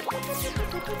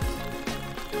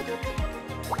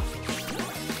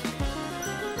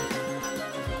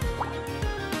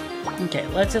 Okay,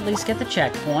 let's at least get the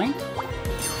checkpoint.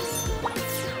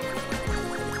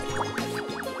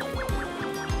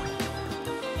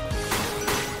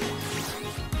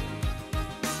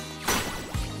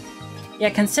 Yeah,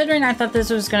 considering I thought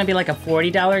this was going to be like a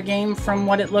 $40 game from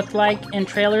what it looked like in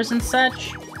trailers and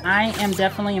such, I am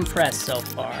definitely impressed so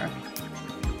far.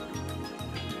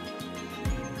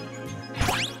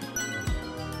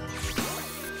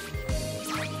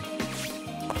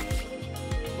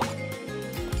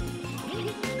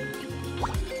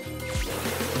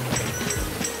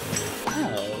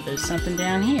 Oh, there's something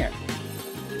down here.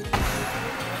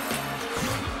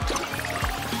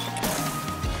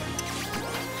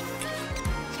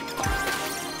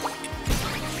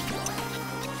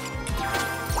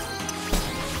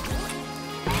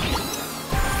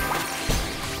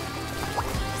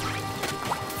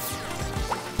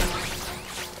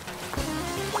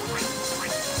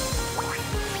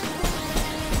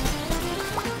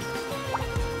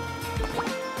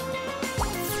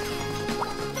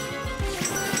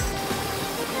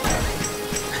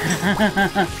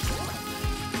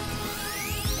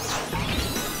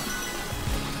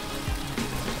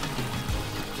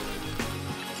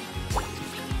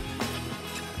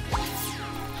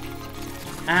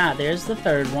 Ah, there's the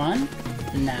third one.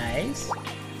 Nice.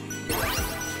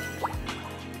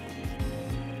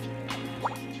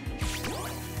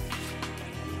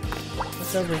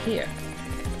 What's over here?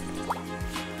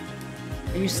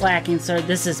 Are you slacking, sir?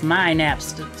 This is my nap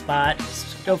spot.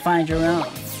 Just go find your own.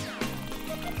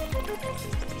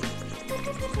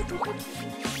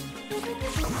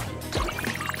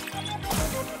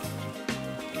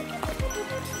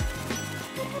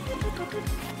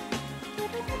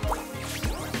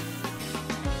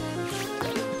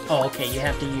 Oh, okay, you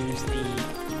have to use the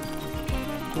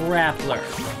grappler.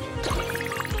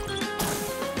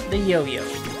 The yo-yo.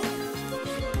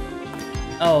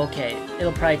 Oh, okay.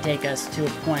 It'll probably take us to a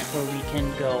point where we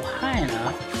can go high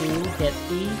enough to hit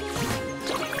the...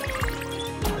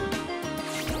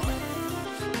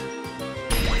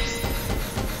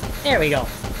 There we go.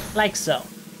 Like so.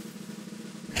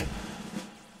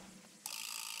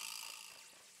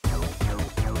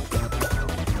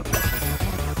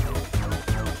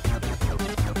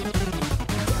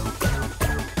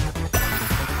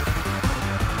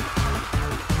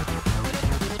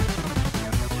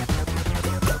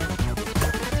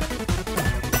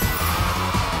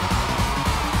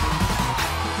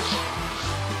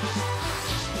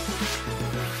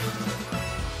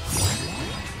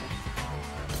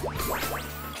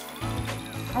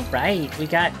 Alright, we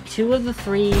got 2 of the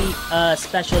 3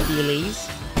 special dealies.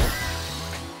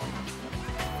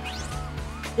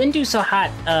 Didn't do so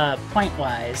hot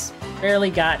point-wise.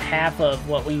 Barely got half of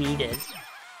what we needed.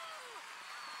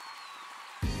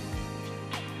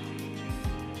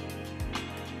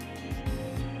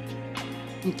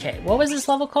 Okay, what was this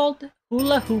level called?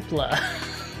 Hula Hoopla.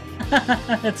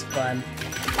 That's fun.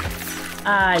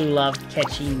 I love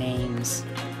catchy names.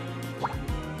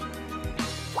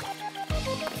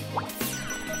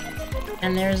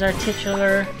 And there's our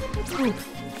titular hoop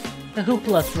to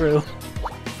Hoopla through.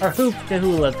 Or hoop to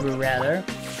Hula through, rather.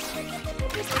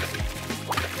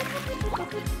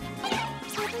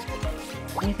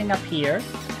 Anything up here?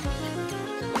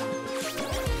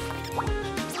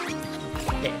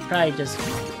 Okay, probably just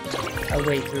our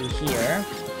way through here.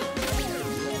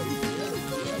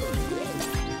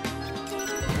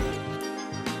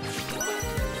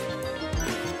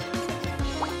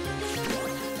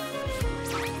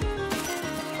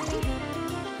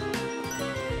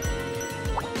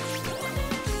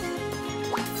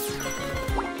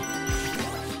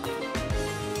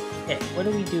 What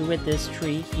do we do with this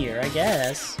tree here? I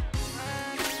guess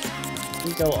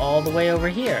we go all the way over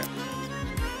here.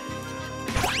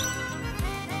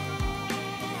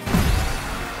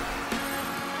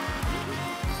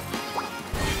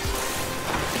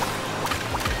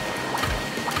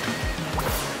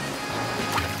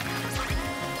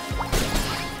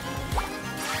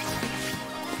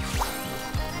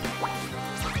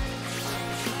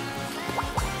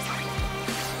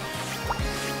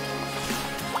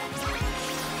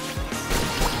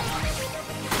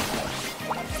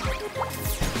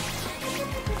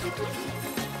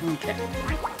 Okay.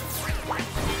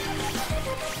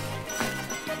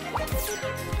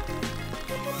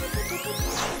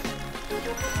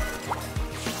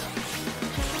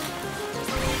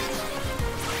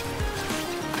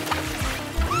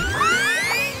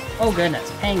 Oh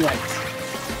goodness, penguins.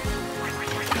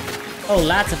 Oh,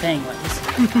 lots of penguins.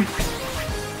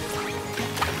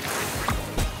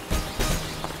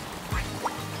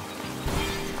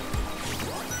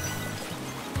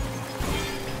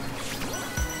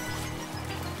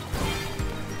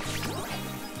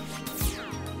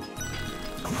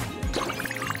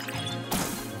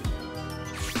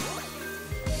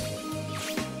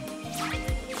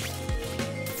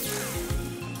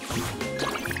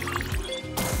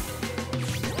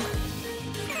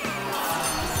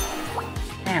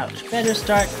 Ouch. Better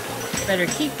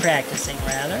keep practicing,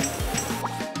 rather. Let's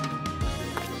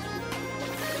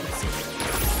see.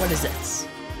 What is this?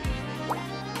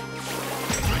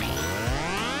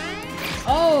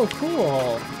 Oh,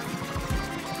 cool.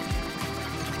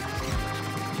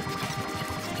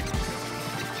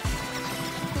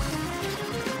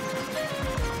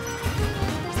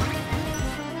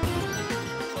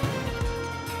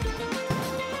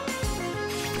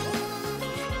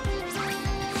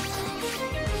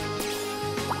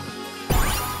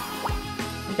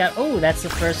 Oh, that's the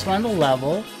first one to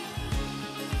level.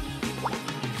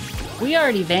 We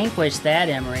already vanquished that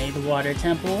Emery, the water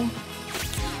temple.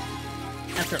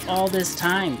 After all this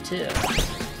time, too.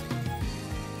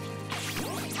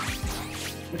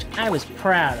 Which I was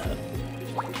proud of.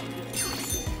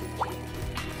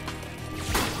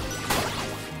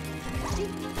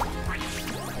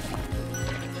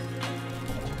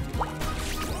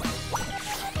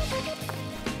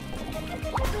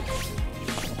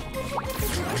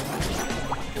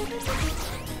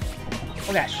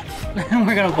 Oh gosh,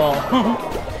 we're gonna fall.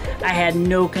 I had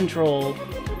no control.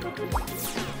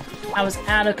 I was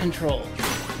out of control.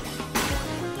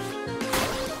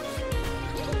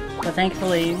 But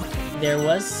thankfully, there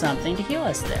was something to heal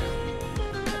us there.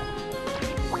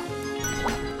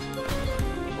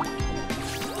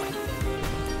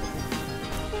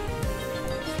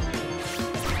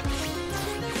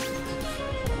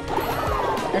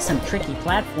 That's some tricky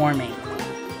platforming.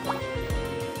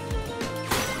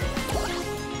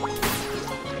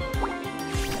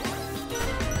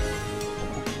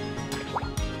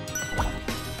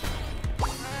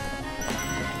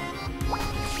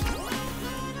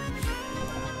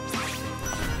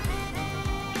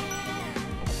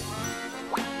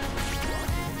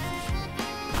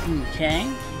 Okay.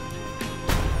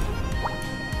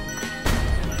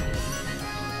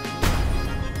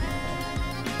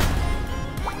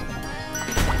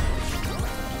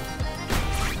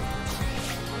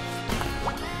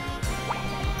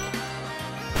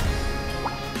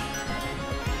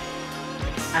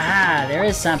 Ah, there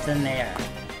is something there.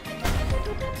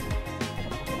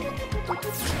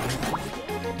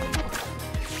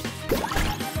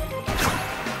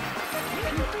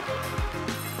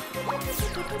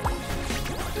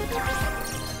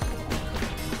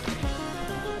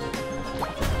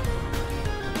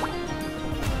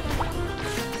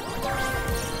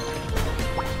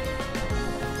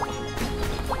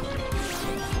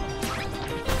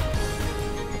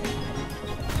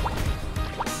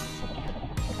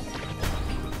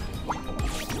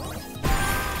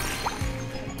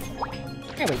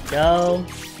 There we go.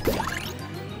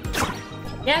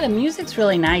 Yeah, the music's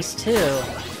really nice too.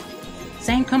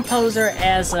 Same composer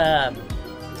as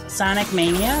Sonic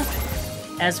Mania,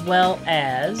 as well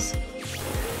as...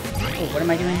 Oh, what am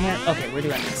I doing here? Okay, we're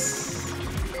doing this.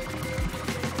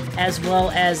 As well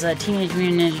as Teenage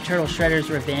Mutant Ninja Turtle Shredder's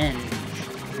Revenge.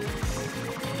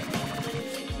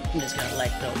 I'm just gonna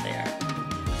let go there.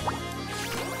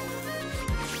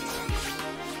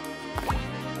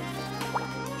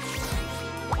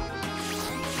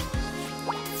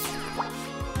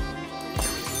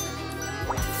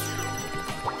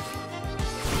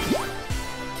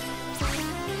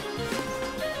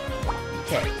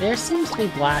 Okay, there seems to be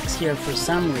blocks here for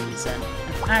some reason.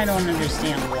 I don't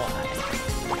understand why.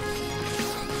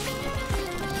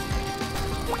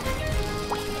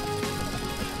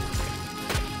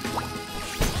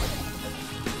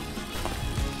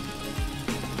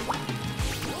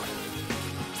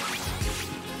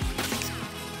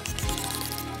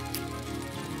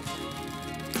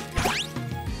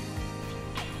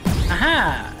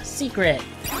 Aha! Secret!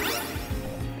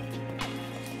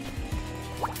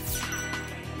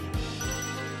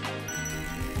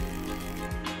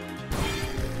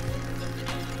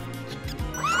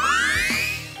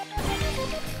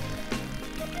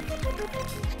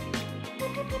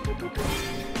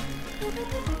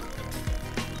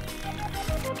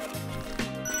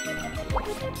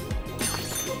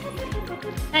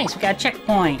 Nice, we got a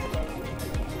checkpoint.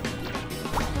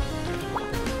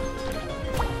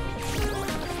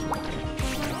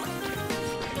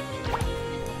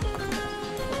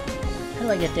 How do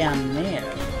I get down there?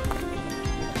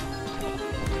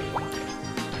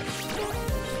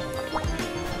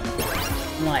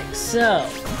 Like so.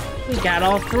 We got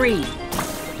all three.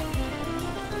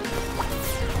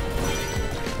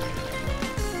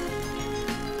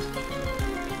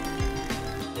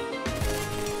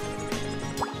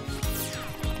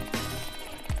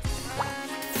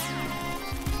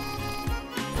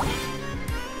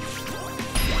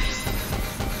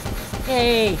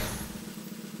 Hey!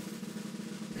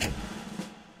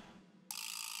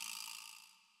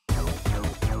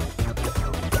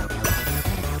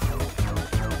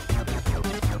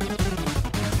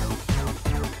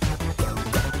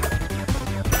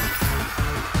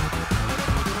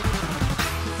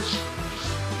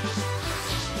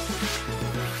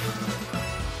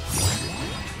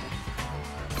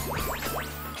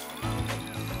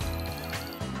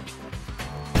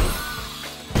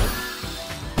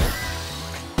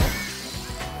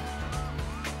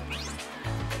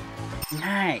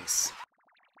 Nice.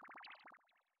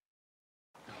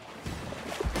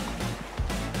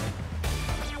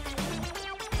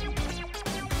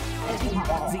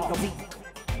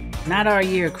 Not our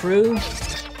year, crew.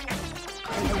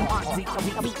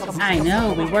 I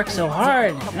know, we worked so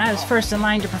hard, and I was first in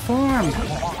line to perform.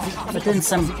 But then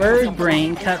some bird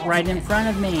brain cut right in front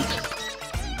of me.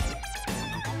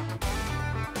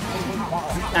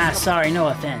 Ah, sorry, no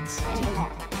offense.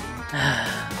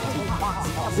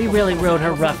 We really rode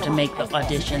her rough to make the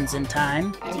auditions in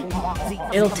time.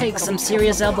 It'll take some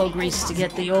serious elbow grease to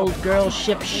get the old girl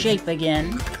ship shape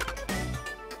again.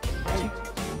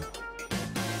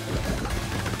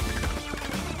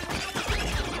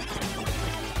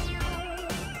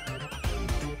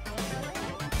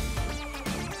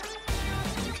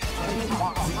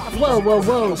 Whoa, whoa,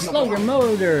 whoa, slow your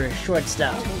motor, short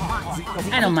stuff.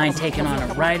 I don't mind taking on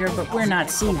a rider, but we're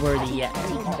not seaworthy yet.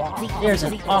 There's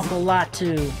an awful lot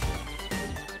to...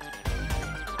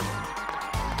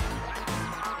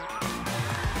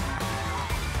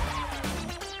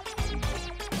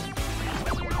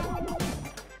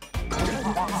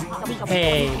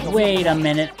 Hey, wait a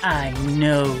minute, I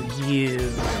know you.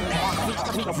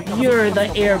 You're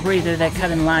the air breather that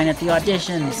cut in line at the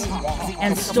auditions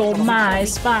and stole my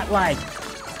spotlight.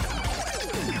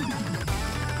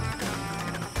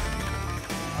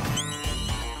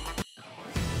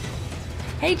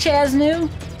 Hey, Chaznu.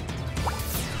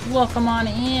 Welcome on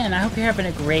in. I hope you're having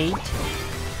a great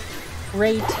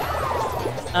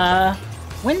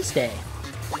Wednesday.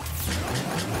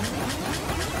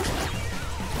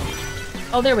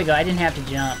 Oh, there we go. I didn't have to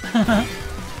jump.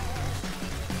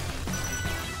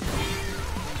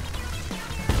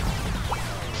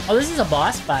 Oh, this is a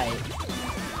boss fight.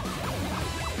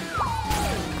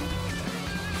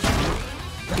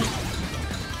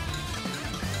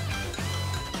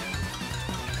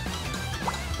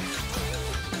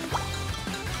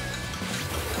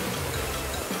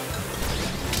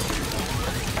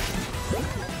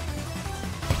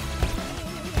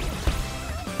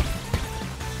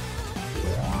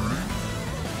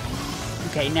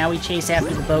 Okay, now we chase after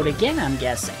the boat again, I'm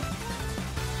guessing.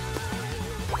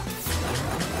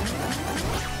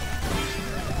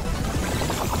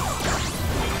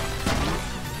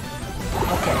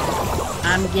 Okay,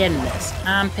 I'm getting this.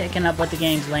 I'm picking up what the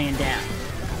game's laying down.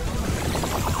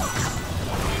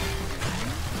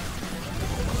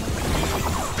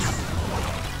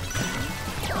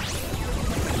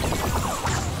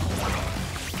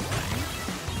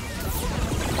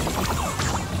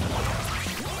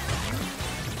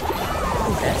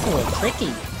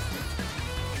 Tricky.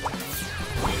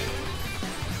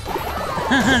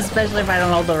 Especially if I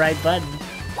don't hold the right button.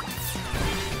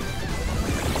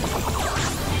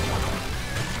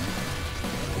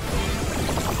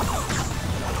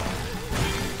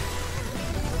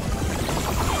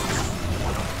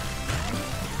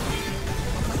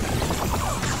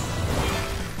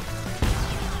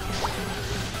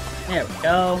 There we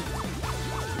go.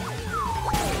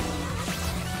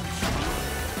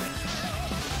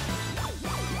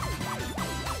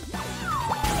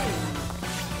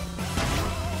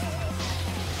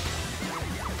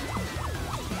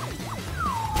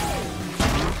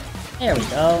 There we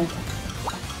go.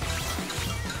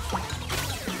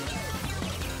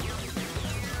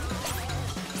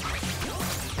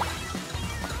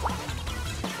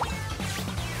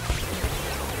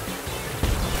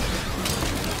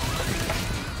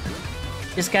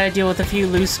 Just gotta deal with a few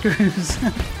loose screws.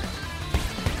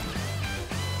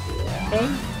 Okay,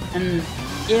 and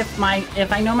if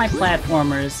I know my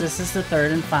platformers, this is the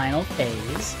third and final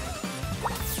phase.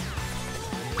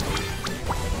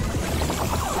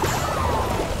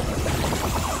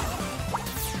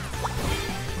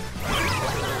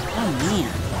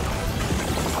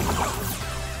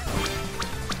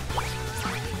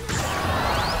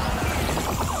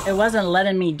 It wasn't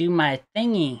letting me do my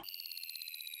thingy.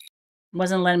 It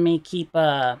wasn't letting me keep,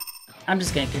 I'm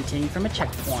just gonna continue from a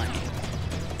checkpoint.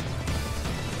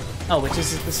 Oh, which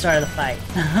is at the start of the fight.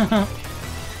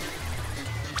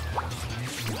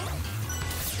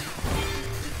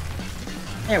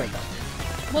 There we go.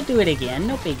 We'll do it again,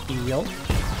 no big deal.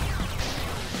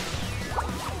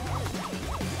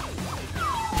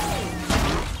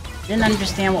 Didn't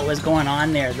understand what was going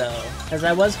on there, though, because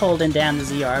I was holding down the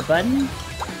ZR button.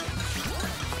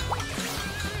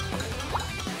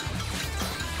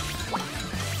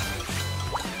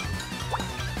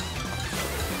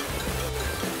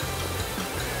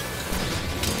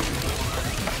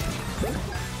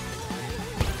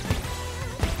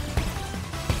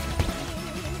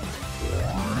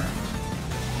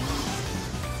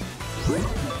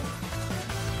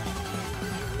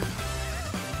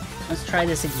 Let's try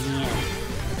this again.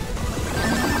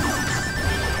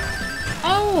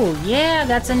 Oh, yeah,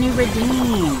 that's a new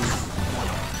redeem.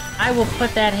 I will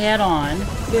put that hat on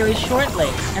very shortly.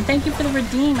 And thank you for the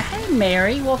redeem. Hey,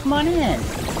 Mary, welcome on in.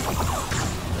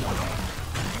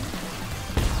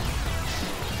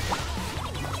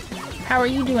 How are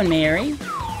you doing, Mary?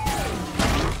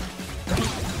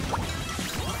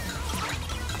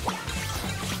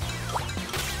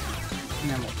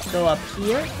 Go up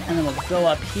here, and then we'll go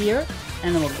up here,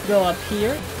 and then we'll go up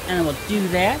here, and then we'll do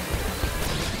that.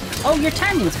 Oh, your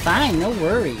timing's fine, no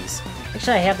worries.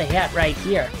 Actually, I have the hat right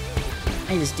here.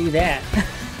 I just do that.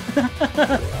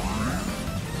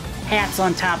 Hats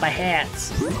on top of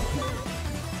hats.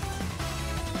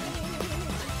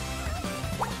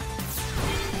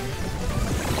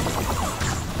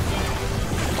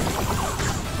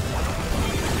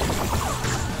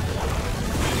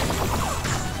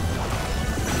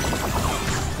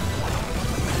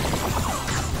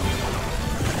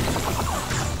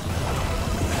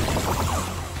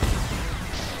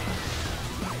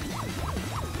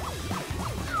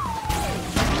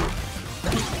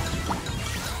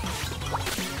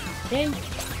 Okay.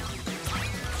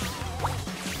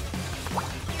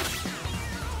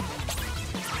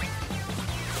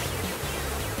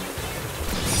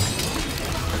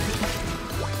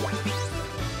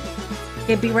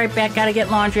 Okay, be right back. Gotta get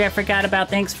laundry. I forgot about.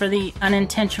 Thanks for the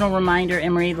unintentional reminder,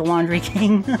 Emery, the Laundry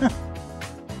King.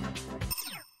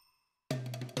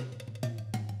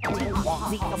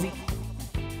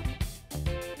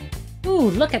 Ooh,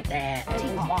 look at that.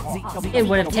 It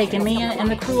would have taken me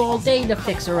and the crew all day to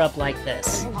fix her up like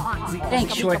this.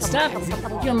 Thanks, Shortstop.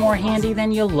 You're more handy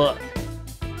than you look.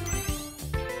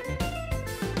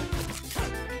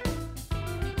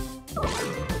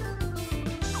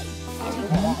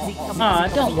 Aw,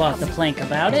 don't walk the plank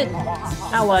about it.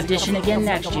 I'll audition again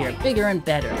next year, bigger and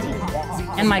better.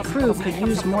 And my crew could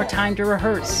use more time to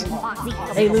rehearse.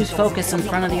 They lose focus in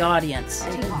front of the audience.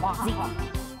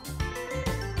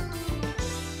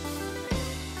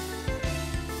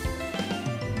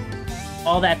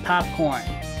 All that popcorn.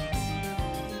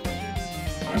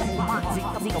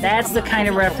 That's the kind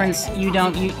of reference you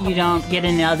don't get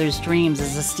in other streams.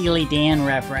 It's a Steely Dan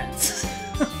reference.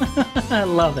 I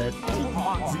love it.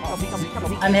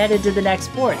 I'm headed to the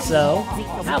next port, so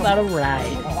how about a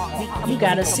ride? You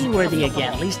got a seaworthy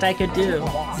again, least I could do.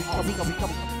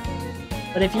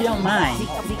 But if you don't mind,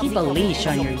 keep a leash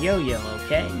on your yo-yo,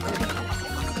 okay?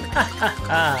 Ha ha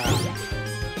ha.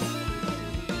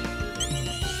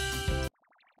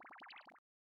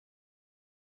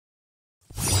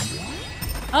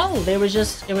 Oh, it was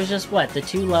just what, the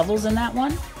 2 levels in that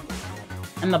one?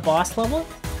 And the boss level?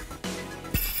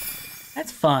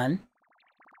 That's fun.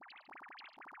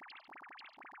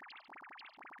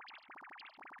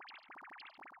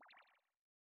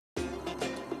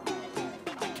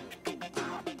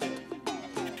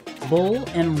 Bull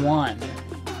and One.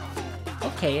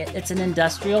 Okay, it's an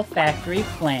industrial factory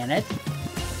planet.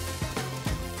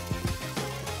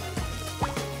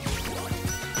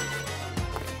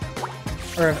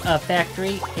 Or a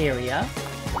factory area.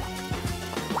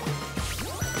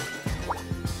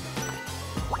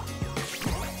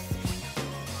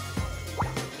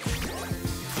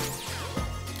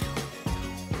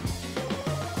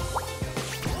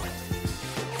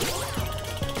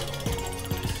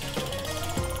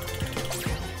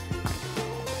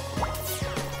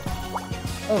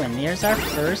 Oh, and there's our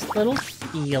first little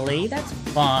Feely. That's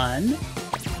fun.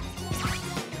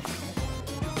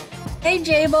 Hey,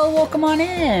 Jabo, welcome on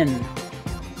in.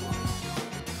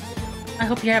 I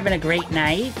hope you're having a great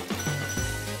night.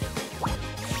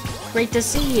 Great to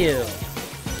see you.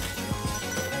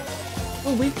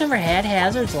 Oh, we've never had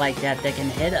hazards like that can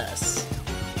hit us.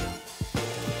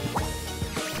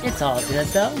 It's all good,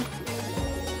 though.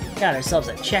 Got ourselves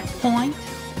a checkpoint.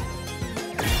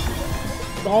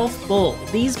 Golf Bull.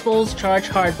 These bulls charge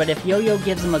hard, but if Yo-Yo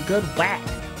gives them a good whack,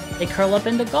 they curl up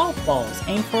into golf balls.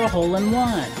 Aim for a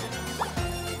hole-in-one.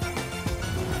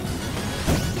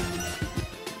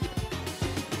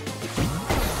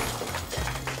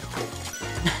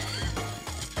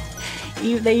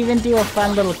 They even do a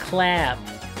fun little clap.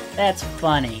 That's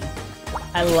funny.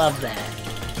 I love that.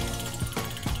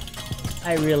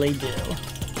 I really do.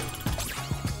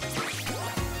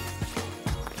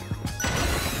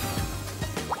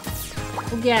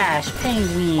 Oh gosh,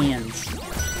 penguins.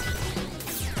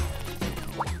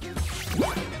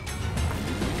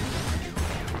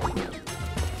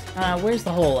 Where's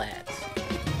the hole at?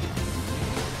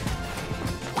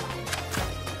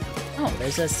 Oh,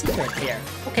 there's a secret here.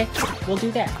 Okay, we'll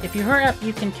do that. If you hurry up,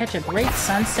 you can catch a great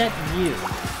sunset view.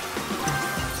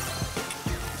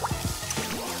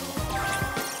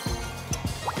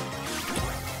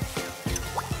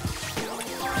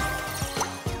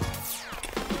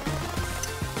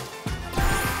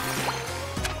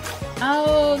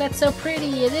 Oh, that's so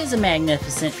pretty. It is a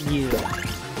magnificent view.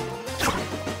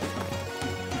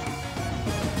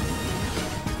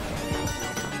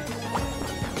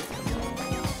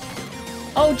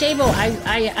 Oh, Jabo,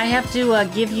 I have to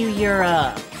give you your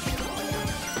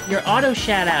auto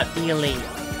shout-out, dealie.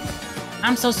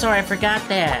 I'm so sorry, I forgot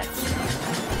that.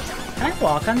 Can I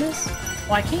walk on this?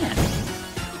 Oh, I can.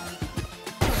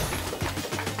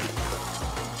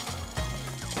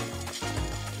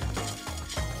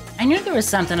 I knew there was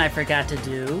something I forgot to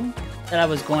do, that I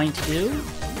was going to do.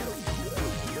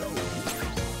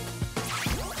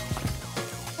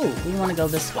 Oh, we want to go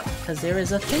this way, because there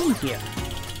is a thing here.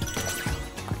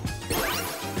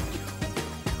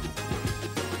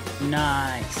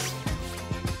 Nice.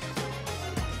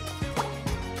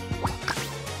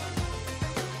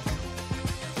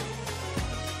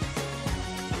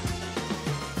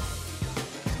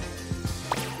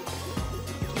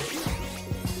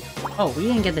 Oh, we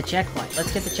didn't get the checkpoint.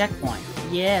 Let's get the checkpoint.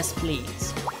 Yes,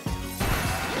 please.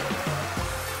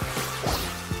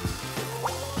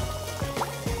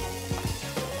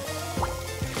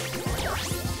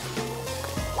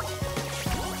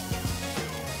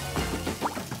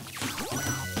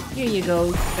 Here you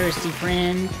go, thirsty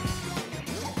friend.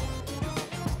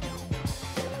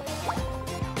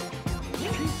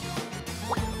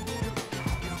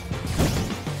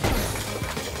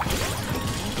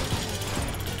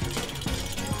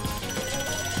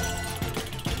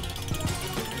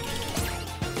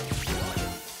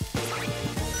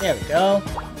 There we go.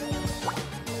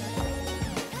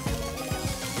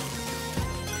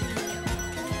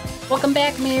 Welcome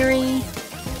back, Mary.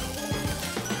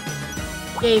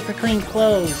 Yay for clean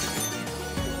clothes.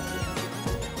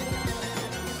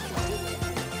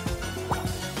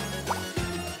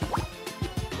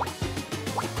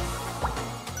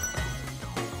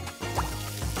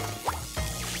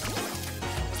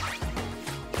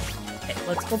 Okay,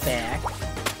 let's go back.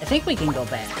 I think we can go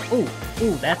back. Ooh,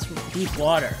 that's deep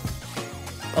water.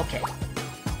 Okay.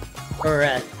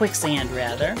 Or, quicksand,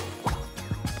 rather.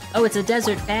 Oh, it's a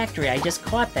desert factory. I just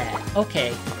caught that.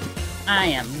 Okay. I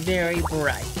am very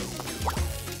bright.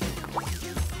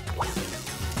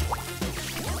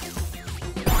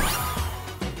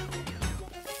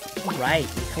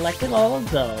 Alright, we collected all of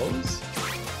those.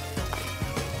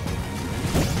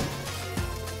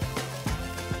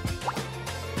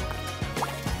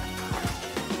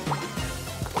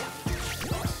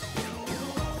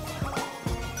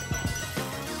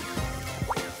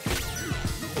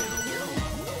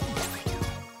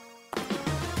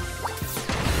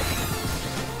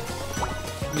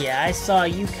 Yeah, I saw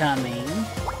you coming.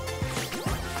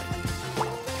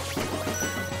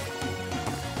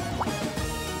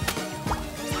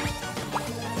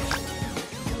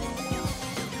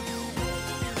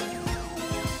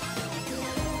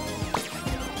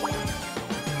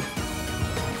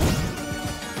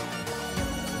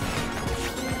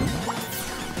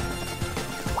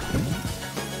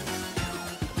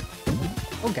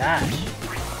 Oh gosh.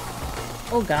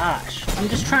 Oh gosh. I'm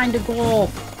just trying to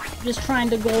golf. Just trying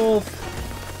to golf.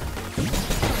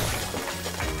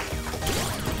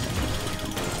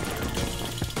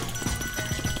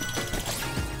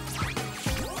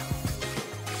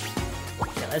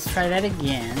 Okay, let's try that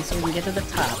again so we can get to the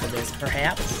top of this,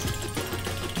 perhaps.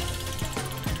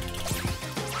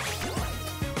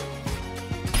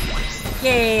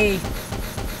 Yay!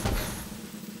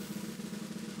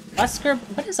 Busker?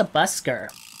 What is a busker?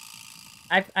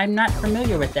 I'm not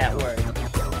familiar with that word.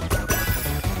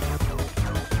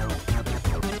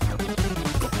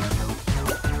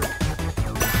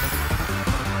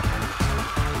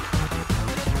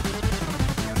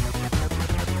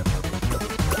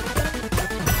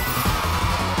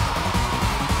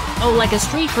 Oh, like a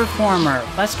street performer.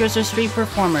 Buskers are street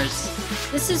performers.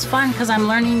 This is fun because I'm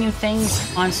learning new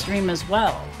things on stream as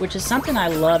well, which is something I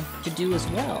love to do as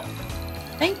well.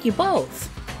 Thank you both.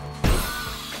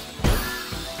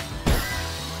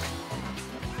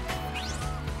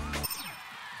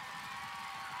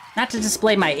 Not to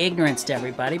display my ignorance to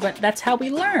everybody, but that's how we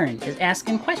learn, is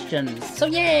asking questions. So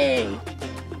yay!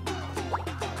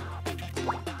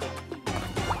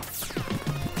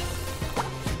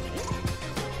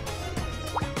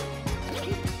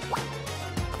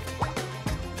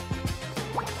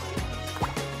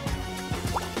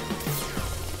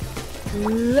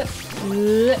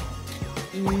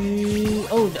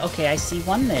 Oh, okay, I see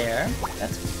one there.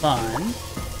 That's fun.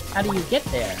 How do you get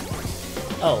there?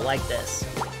 Oh, like this.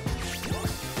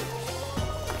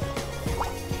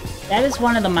 That is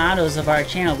one of the mottos of our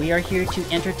channel. We are here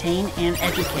to entertain and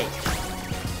educate.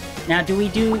 Now, do we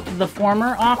do the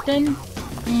former often?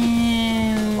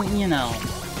 You know.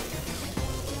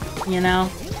 You know?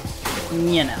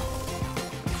 You know.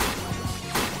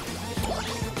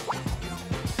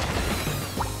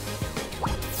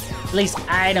 At least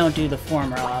I don't do the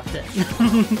former often.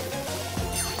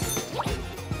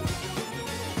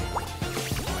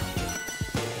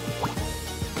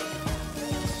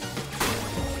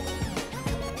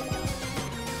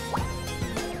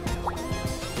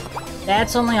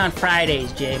 That's only on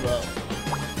Fridays, J-Bo.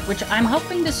 Which I'm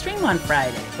hoping to stream on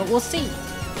Friday, but we'll see.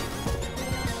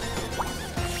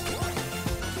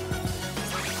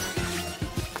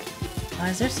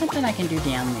 Is there something I can do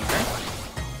down there?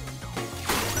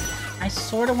 I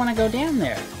sort of want to go down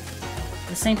there. At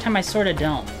the same time, I sort of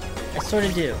don't. I sort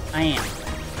of do. I am.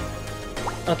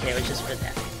 Okay, it was just for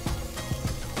that.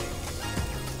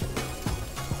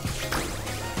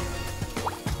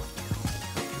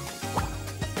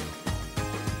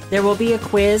 There will be a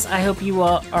quiz. I hope you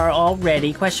all are all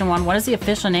ready. Question 1. What is the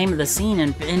official name of the scene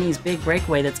in Penny's Big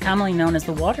Breakaway that's commonly known as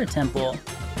the Water Temple?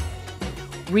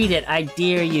 Read it, I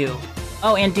dare you.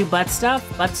 Oh, and do butt stuff?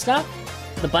 Butt stuff?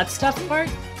 The butt stuff part?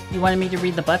 You wanted me to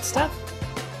read the butt stuff?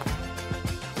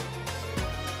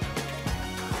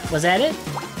 Was that it?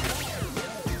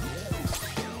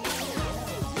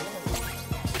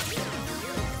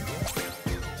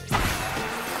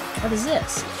 What is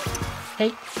this?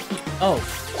 Hey, oh,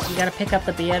 you gotta pick up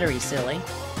the battery, silly.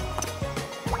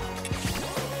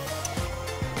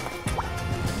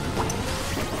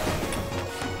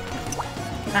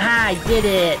 Haha, I did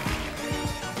it!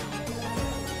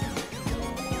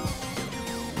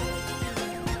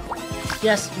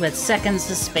 Just with seconds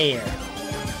to spare.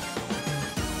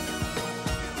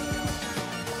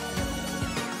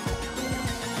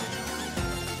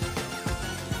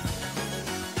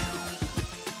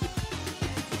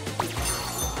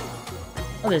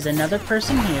 Oh, there's another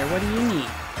person here. What do you need?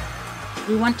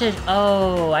 We want to...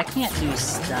 Oh, I can't do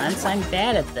stunts. I'm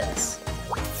bad at this.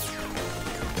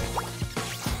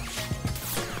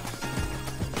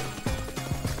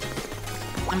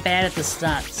 I'm bad at the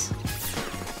stunts.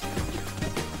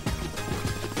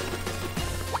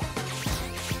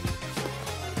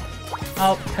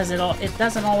 Oh, because it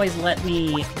doesn't always let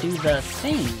me do the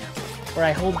thing where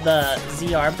I hold the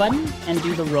ZR button and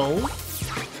do the roll.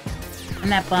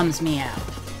 And that bums me out.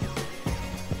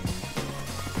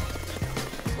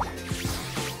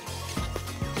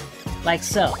 Like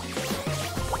so.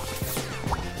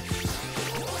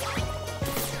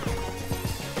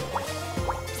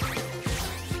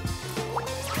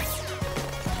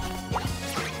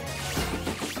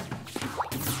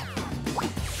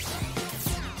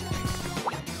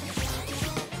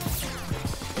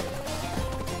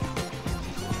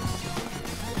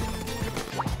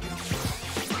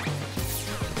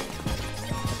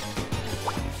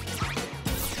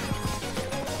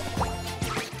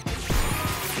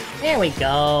 There we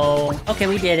go. Okay,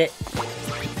 we did it.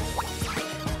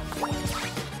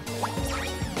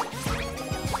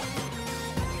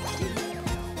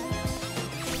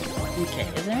 Okay,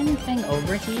 is there anything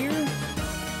over here?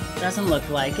 Doesn't look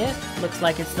like it. Looks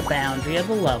like it's the boundary of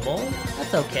the level.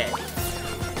 That's okay.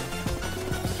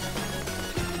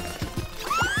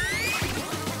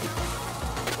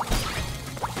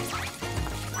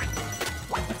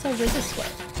 What's over this way?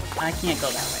 I can't go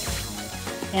that way.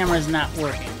 Camera's not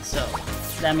working, so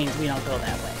that means we don't go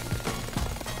that way.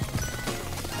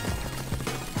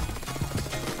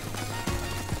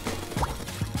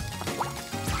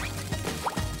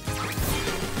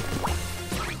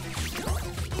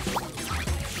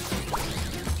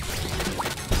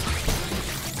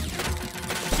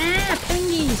 Ah,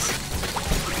 pingies!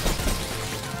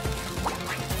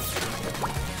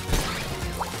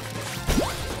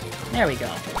 There we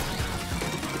go.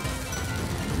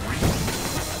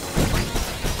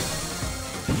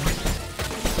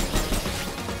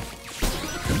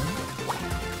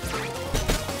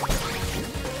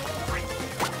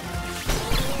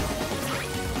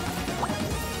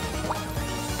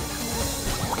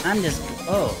 I'm just...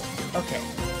 Oh, okay.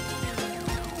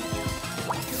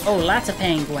 Oh, lots of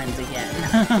penguins again.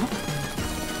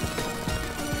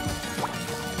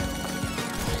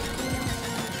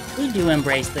 We do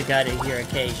embrace the gutter here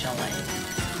occasionally.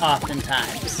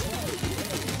 Oftentimes.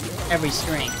 Every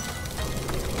stream.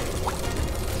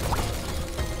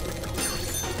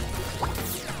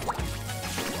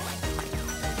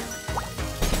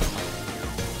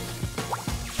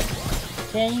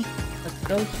 Okay. Let's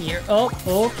go here. Oh,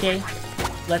 okay.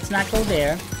 Let's not go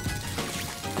there.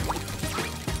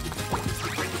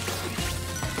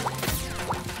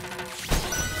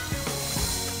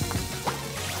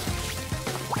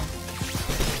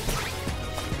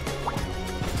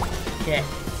 Okay.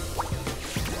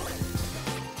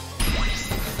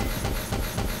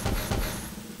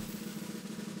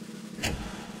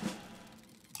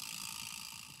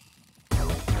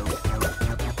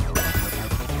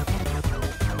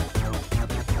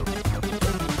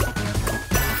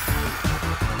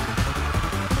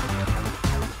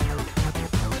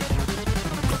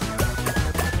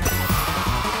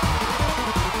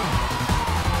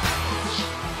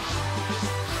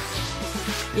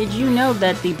 Did you know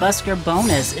that the busker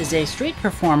bonus is a street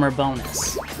performer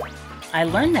bonus? I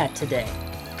learned that today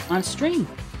on stream.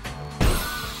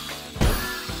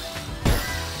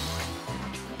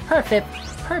 Perfect,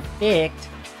 perfect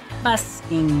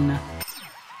busking.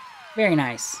 Very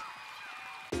nice.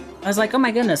 I was like, oh my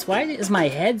goodness, why is my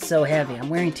head so heavy? I'm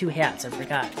wearing two hats, I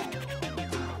forgot.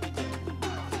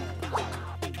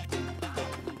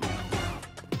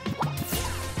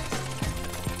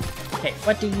 Okay,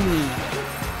 what do you need?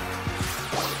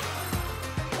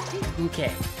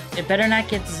 Okay. It better not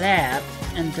get zapped,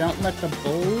 and don't let the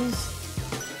bulls...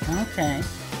 Okay.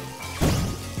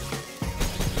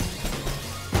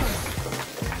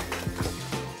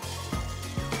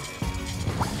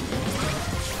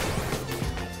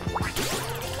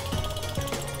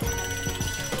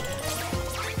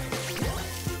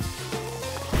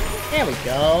 There we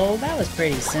go. That was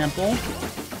pretty simple.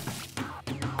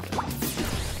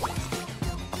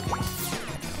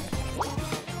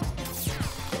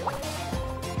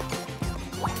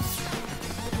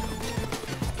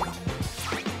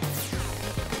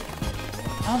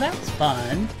 Oh, that was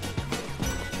fun.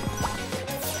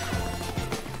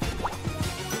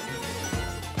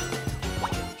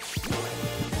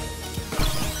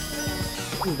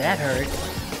 Ooh, that hurt.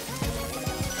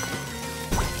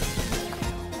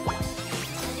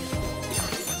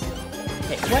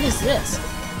 What is this?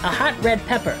 A hot red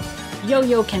pepper.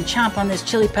 Yo-Yo can chomp on this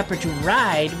chili pepper to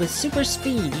ride with super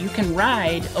speed. You can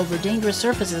ride over dangerous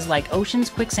surfaces like oceans,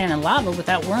 quicksand, and lava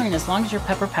without worrying as long as your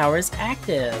pepper power is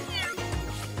active.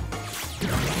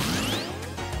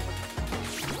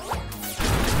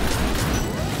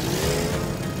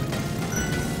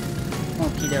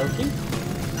 Okie dokie.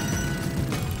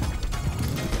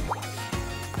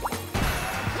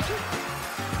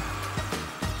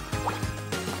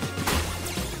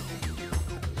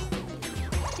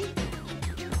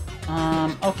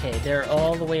 Okay, they're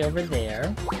all the way over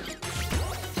there.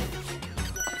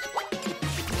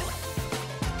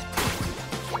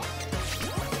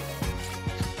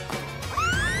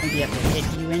 Maybe you have to hit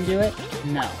you into it?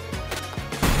 No.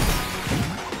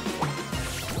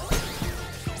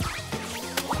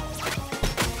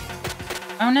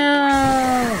 Oh no!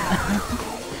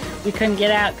 We couldn't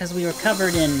get out because we were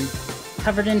covered in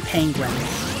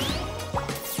penguins.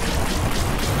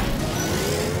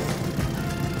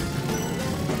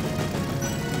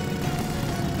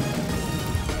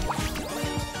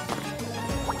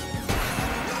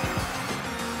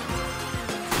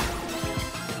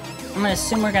 I'm gonna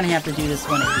assume we're gonna have to do this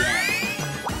one again.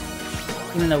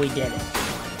 Even though we did it.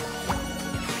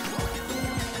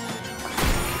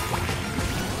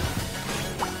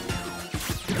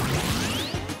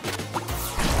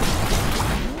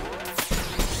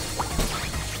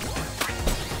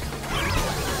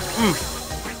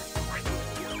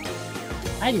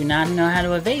 I do not know how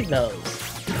to evade those.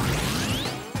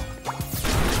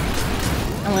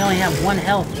 And we only have 1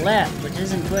 health left, which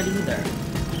isn't good either.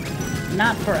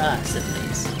 Not for us, at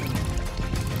least.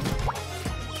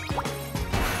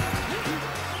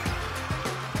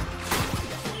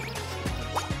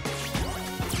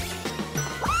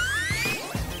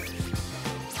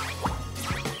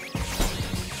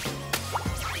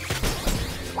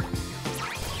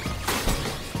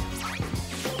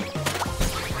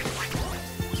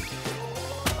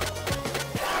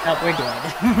 Oh, we're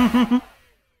dead.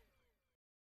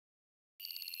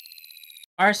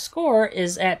 Our score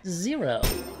is at 0.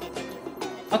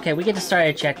 Okay, we get to start at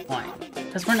a checkpoint.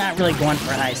 Because we're not really going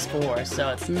for a high score, so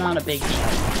it's not a big deal.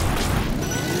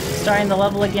 Starting the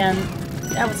level again,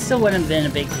 that still wouldn't have been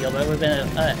a big deal, but it would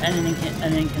have been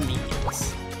an inconvenience.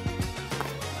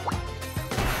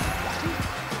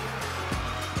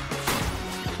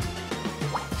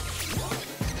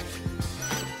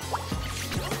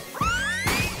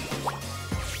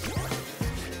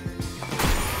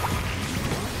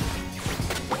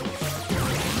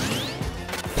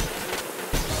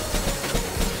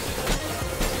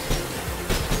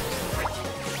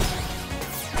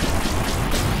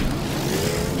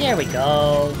 There we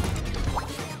go.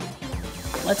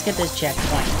 Let's get this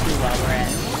checkpoint too while we're at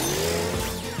it.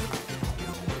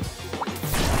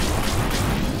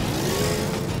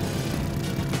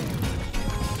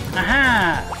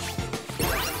 Aha!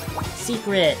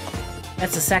 Secret.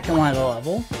 That's the second one of the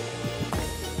level.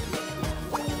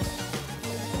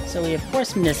 So we of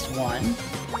course missed one.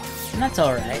 And that's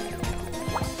alright.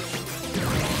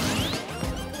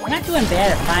 We're not doing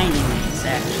bad at finding these,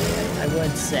 actually, I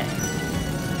would say.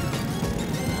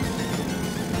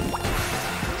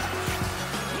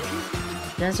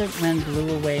 Desert wind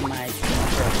blew away my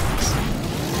purpose.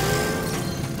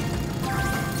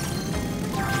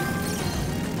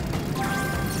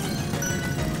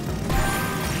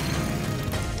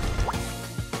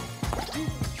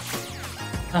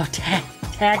 Oh,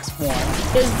 tax forms.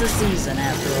 'Tis the season,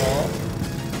 after all.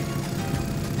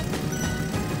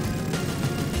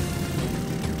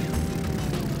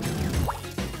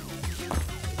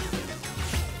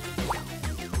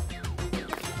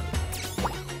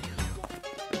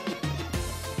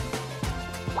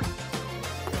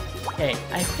 Okay,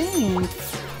 I think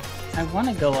I want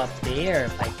to go up there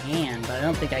if I can, but I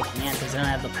don't think I can because I don't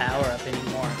have the power up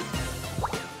anymore.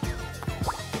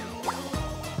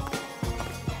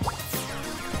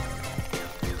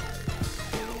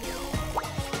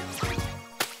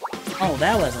 Oh,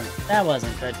 that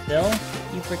wasn't good, Phil.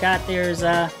 You forgot there's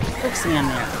quicksand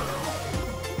there.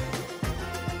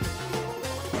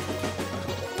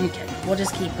 Okay, we'll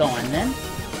just keep going then.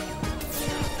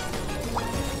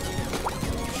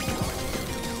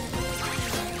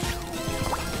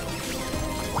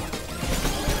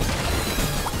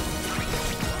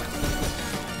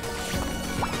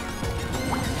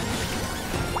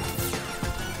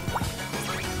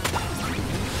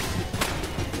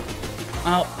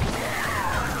 Oh.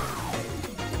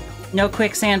 No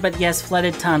quicksand, but yes,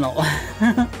 flooded tunnel.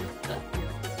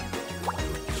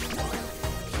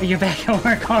 You're back at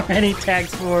work already,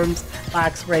 tax forms,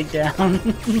 box breakdown.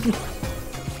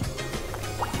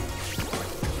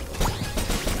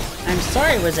 I'm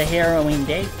sorry it was a harrowing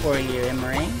day for you,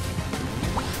 Emery.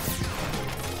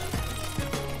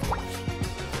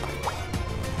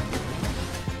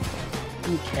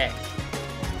 Okay.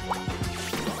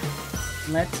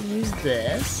 Let's use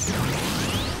this.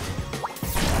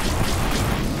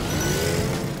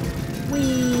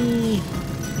 Whee!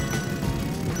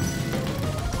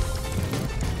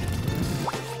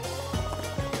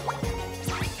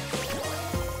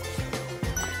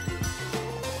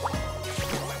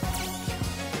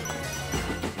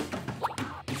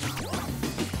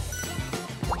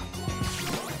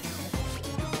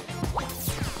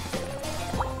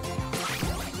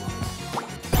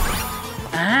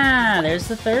 Ah, there's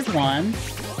the third one.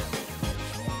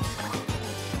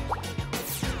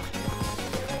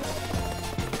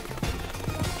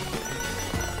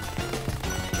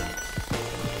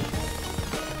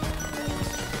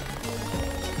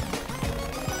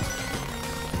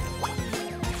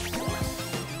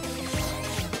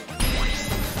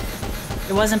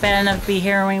 It wasn't bad enough to be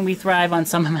harrowing, we thrive on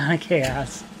some amount of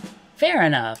chaos. Fair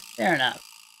enough, fair enough.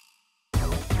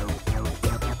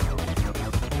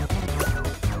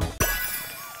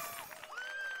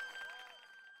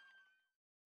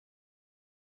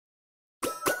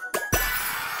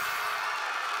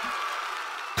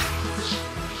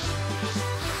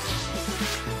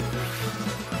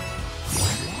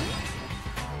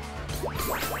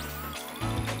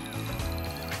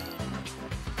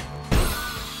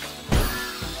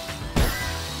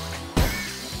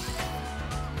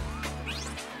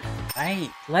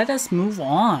 Right, let us move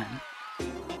on.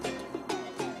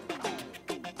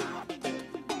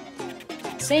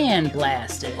 Sand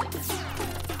blasted.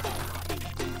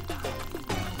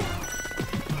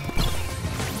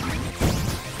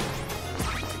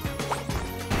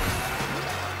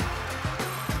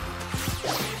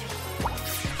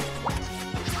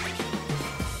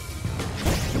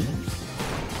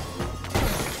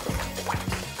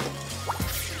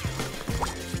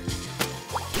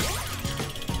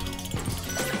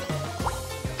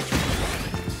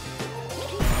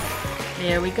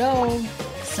 There we go.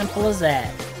 Simple as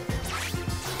that.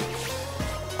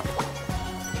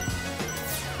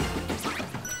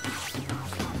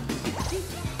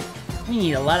 We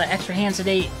need a lot of extra hands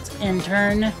today in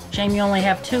turn. Shame you only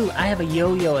have two. I have a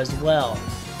yo-yo as well.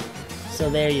 So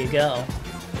there you go.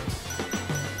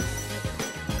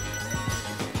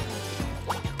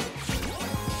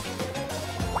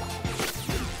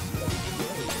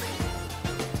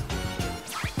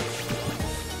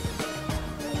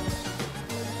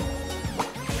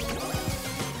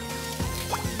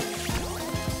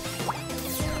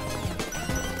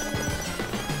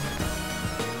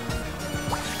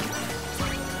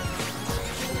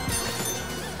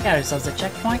 Got ourselves a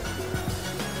checkpoint.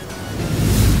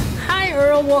 Hi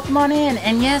Earl, welcome on in.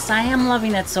 And yes, I am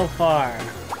loving it so far.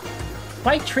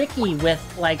 Quite tricky with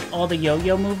like all the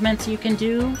yo-yo movements you can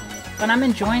do, but I'm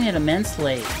enjoying it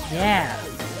immensely. Yeah.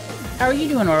 How are you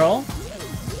doing, Earl?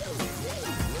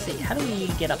 Let's see, how do we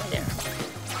get up there?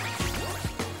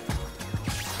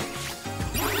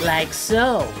 Like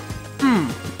so.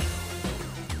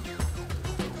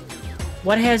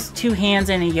 What has two hands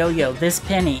and a yo-yo? This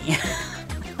penny.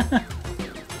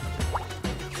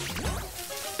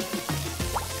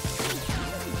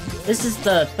 This is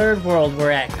the third world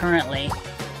we're at currently.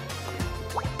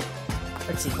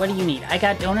 Let's see, what do you need? I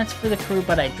got donuts for the crew,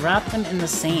 but I dropped them in the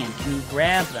sand. Can you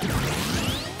grab them?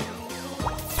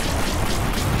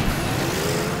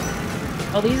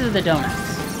 Oh, these are the donuts.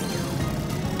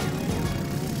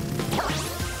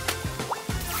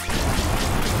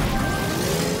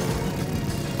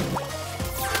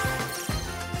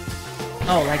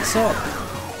 Oh, like so.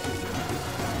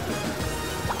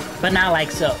 But not like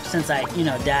so, since I, you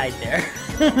know, died there.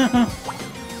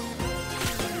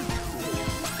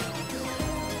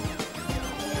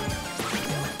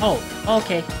 Oh,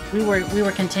 okay. We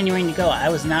were continuing to go. I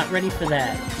was not ready for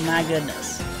that. My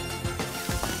goodness.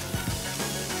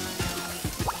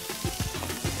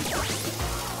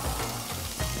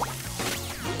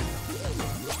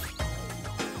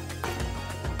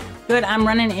 Good, I'm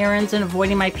running errands and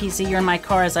avoiding my PC or my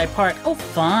car as I park. Oh,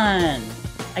 fun!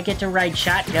 I get to ride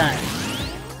shotgun.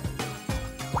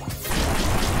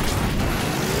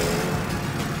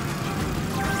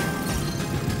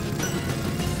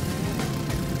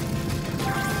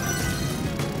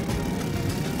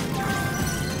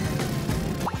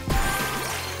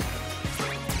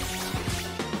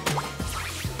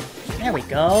 There we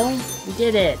go. We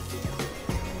did it.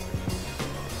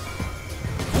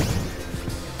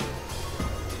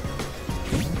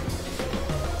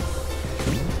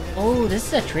 Oh, this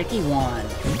is a tricky one.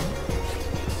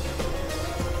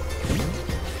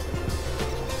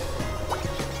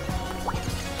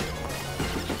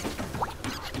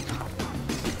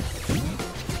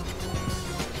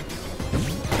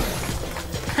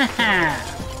 Haha!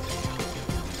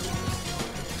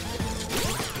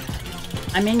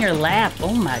 I'm in your lap.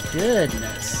 Oh my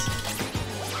goodness.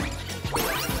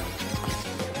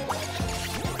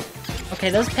 Okay,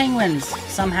 those penguins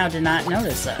somehow did not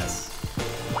notice us.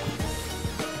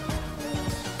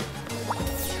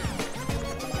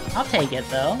 I'll take it,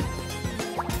 though.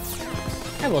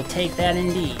 I will take that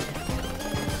indeed.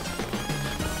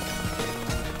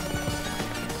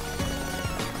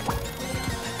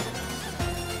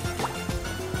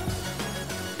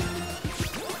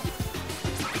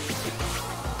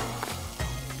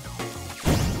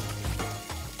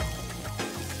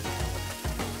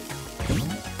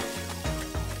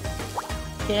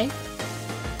 Okay.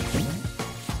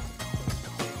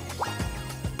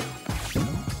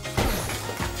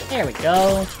 There we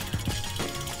go.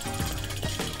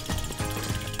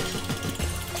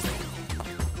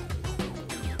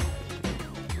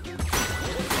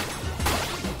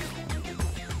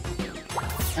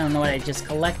 I don't know what I just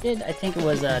collected. I think it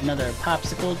was another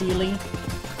popsicle dealie.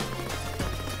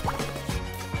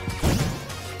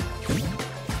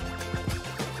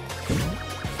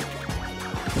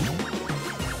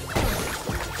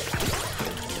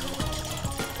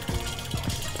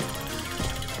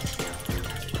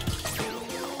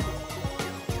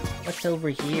 Over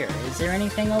here. Is there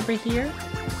anything over here?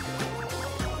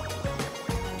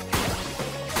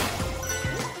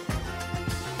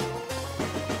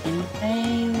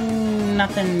 Anything?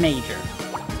 Nothing major.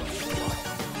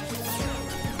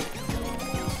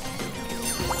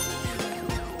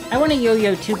 I want to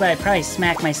yo-yo too, but I'd probably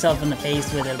smack myself in the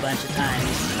face with it a bunch of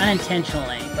times.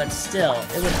 Unintentionally, but still,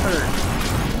 it would hurt.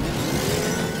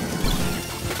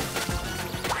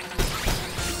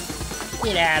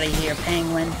 Get out of here,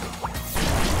 penguin.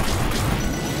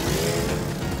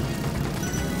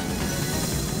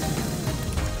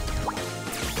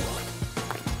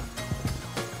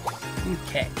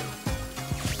 Okay.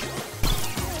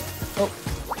 Oh.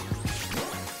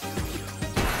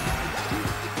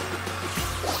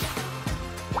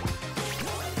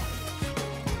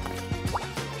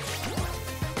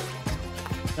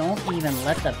 Don't even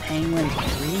let the penguin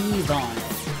breathe on it.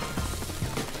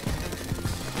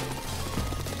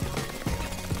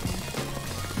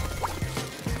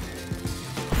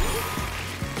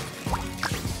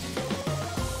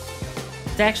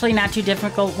 It's actually not too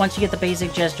difficult. Once you get the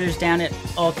basic gestures down, it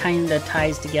all kind of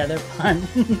ties together. Fun.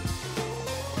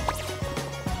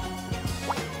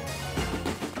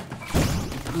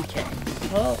 Okay.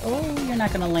 Oh, you're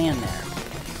not gonna land there.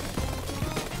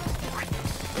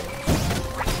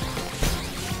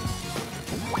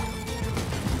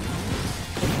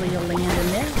 Hopefully you'll land in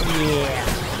there. Yeah.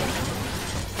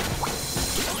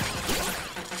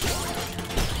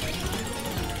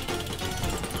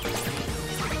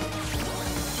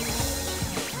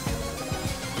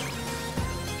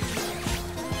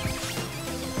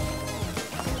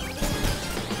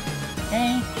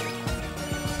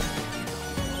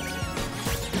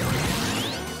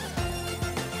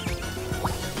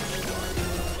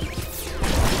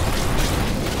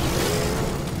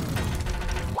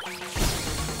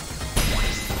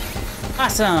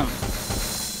 Awesome!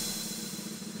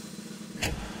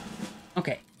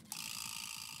 Okay.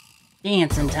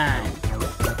 Dancing time.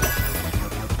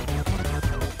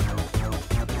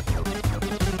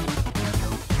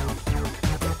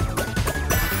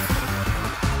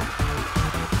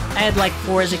 I had like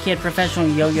 4 as a kid. Professional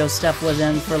yo-yo stuff was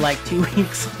in for like 2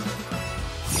 weeks.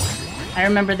 I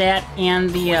remember that and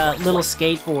the little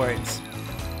skateboards.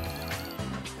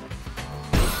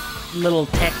 Little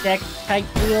tech deck type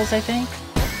wheels, I think.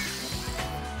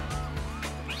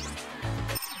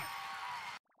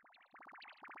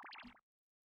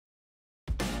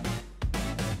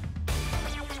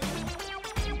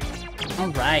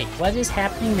 Alright, what is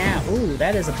happening now? Ooh,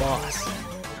 that is a boss.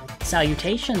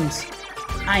 Salutations.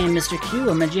 I am Mr. Q,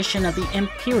 a magician of the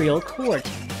Imperial Court.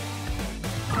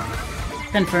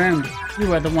 Confirmed.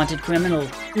 You are the wanted criminal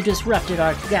who disrupted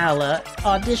our gala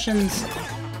auditions.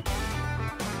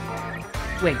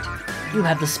 Wait, you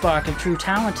have the spark of true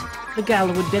talent. The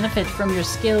gala would benefit from your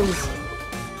skills.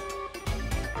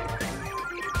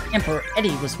 Emperor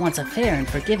Eddie was once a fair and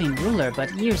forgiving ruler,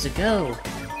 but years ago,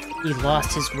 he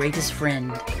lost his greatest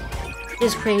friend.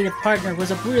 His creative partner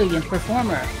was a brilliant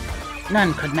performer.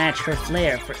 None could match her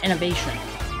flair for innovation.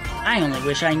 I only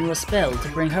wish I knew a spell to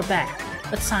bring her back,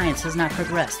 but science has not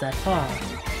progressed that far.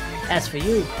 As for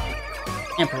you,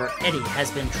 Emperor Eddie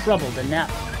has been troubled enough.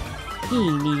 He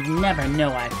need never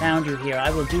know I found you here.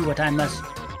 I will do what I must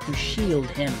to shield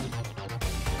him.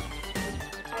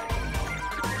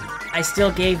 I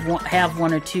still have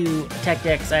one or two tech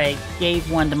decks. I gave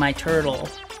one to my turtle.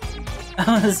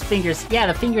 Oh, his fingers. Yeah,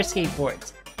 the finger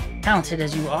skateboards. Talented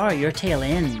as you are, your tale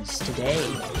ends today.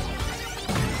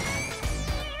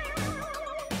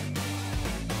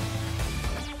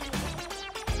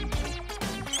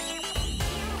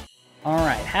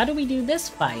 Alright, how do we do this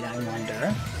fight, I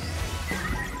wonder?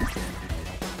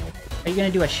 Are you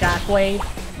gonna do a shockwave?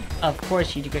 Of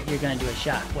course you're gonna do a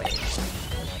shockwave.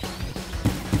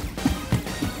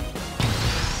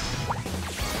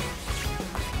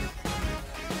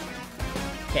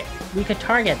 Okay, we could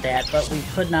target that, but we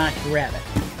could not grab it.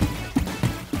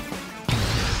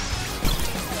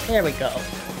 There we go.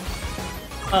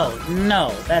 Oh,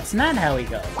 no, that's not how we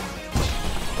go.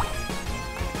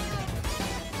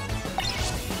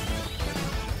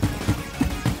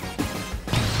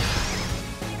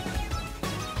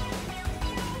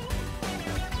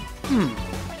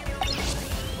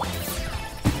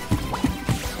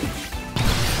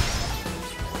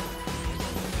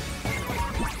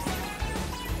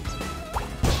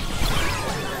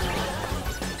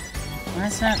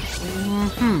 What's that?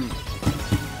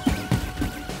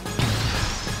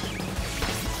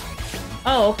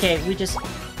 Oh, okay, we just...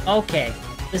 Okay.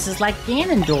 This is like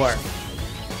Ganondorf.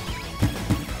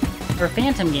 Or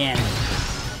Phantom Ganon.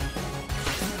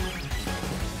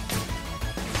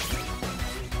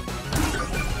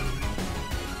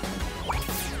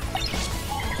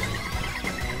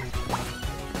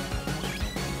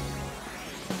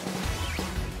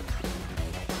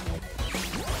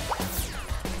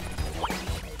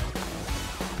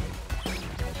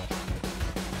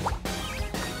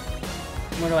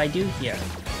 What do I do here?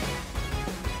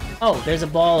 Oh, there's a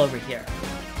ball over here.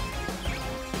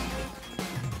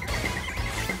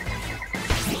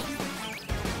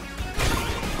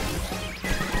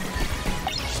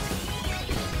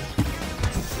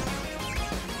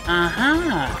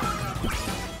 Uh-huh.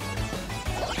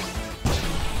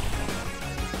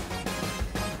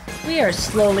 We are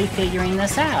slowly figuring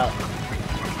this out.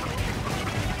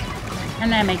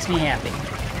 And that makes me happy.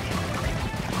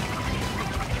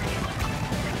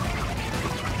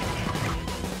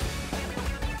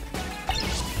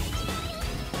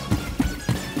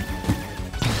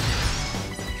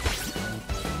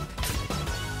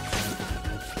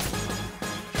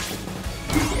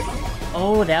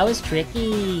 Oh, that was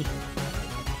tricky.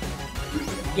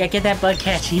 Yeah, get that bug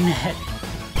catching net.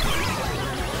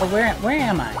 Oh, where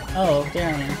am I? Oh, there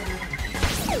I am.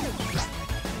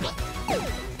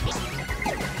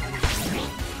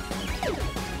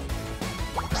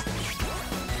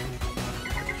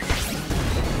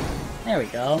 There we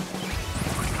go.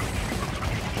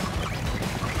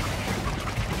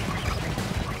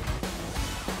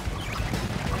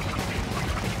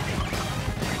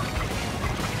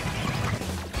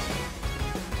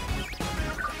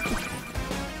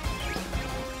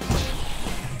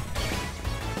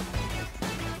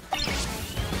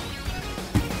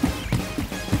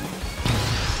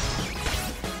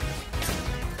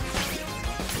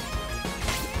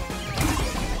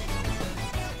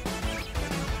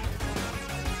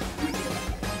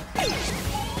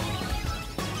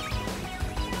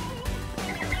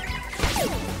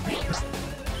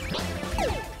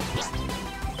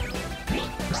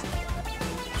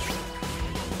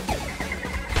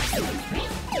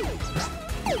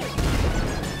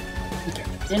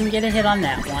 Didn't get a hit on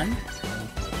that one.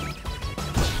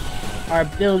 Our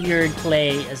billiard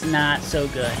play is not so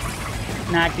good.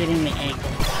 Not getting the ankle.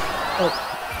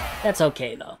 Oh, that's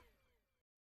okay though.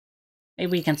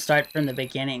 Maybe we can start from the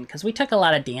beginning, because we took a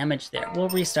lot of damage there. We'll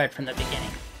restart from the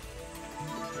beginning.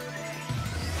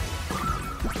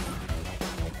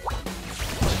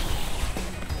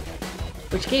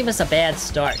 Which gave us a bad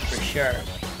start, for sure.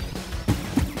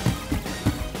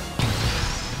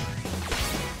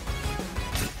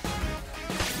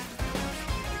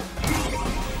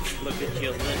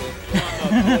 you little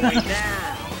plumber boy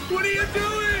now. What are you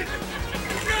doing?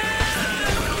 No!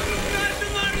 Not the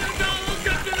 $100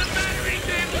 come to the battery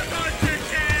table torture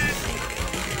tent!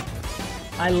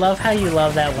 I love how you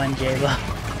love that one, J-Lo.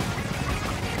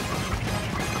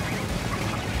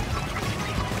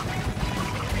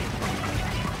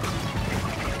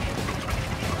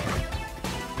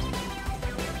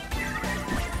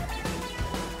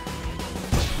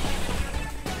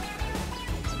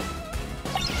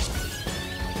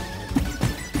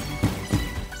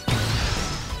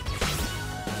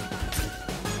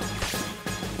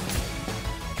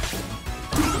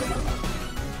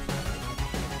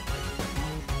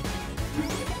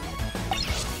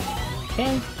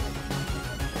 Okay.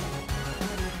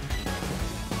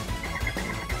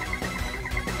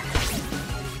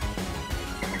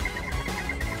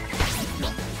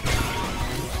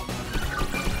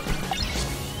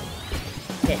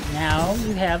 Okay, now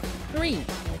you have 3.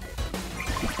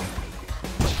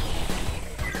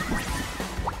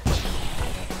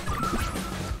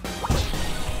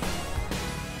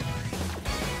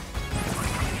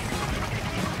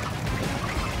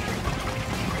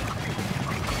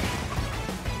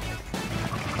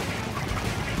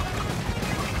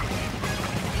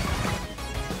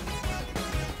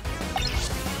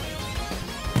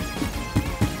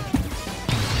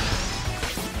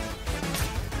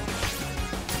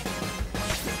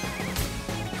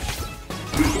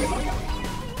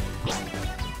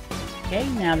 Okay,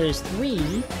 now there's 3.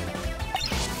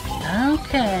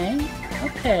 Okay,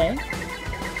 okay.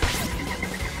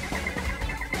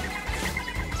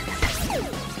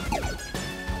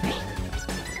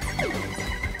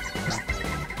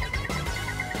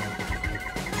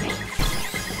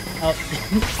 Oh,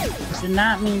 did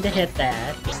not mean to hit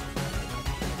that.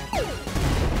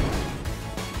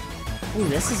 Ooh,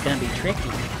 this is gonna be tricky.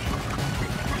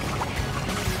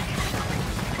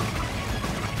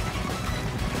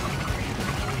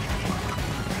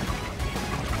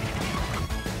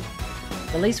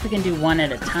 At least we can do one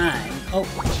at a time. Oh,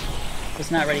 was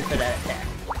not ready for that attack.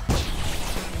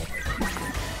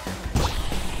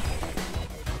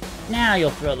 Now you'll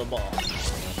throw the ball.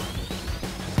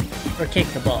 Or kick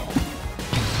the ball.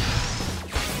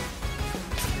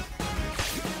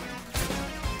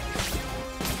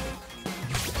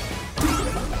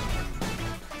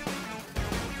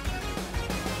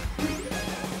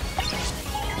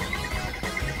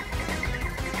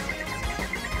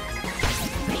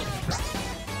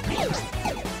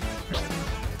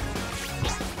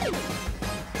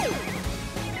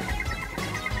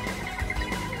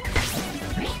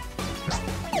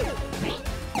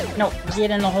 No, get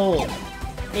in the hole.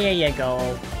 There you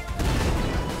go.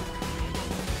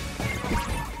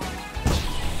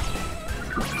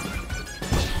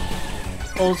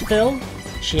 Holes filled?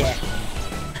 Shit.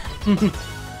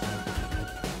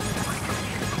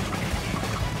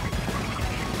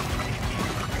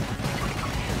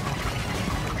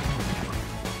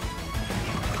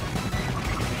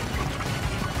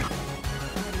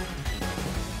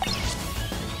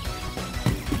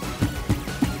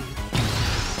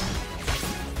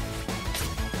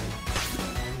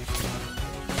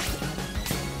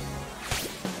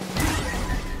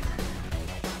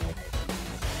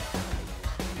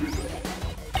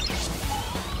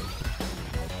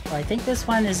 Well, I think this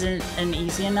one isn't an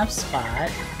easy enough spot.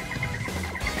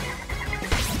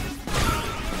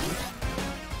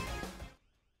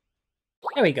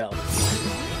 There we go.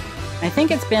 I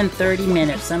think it's been 30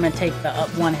 minutes, so I'm gonna take the up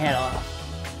one head off.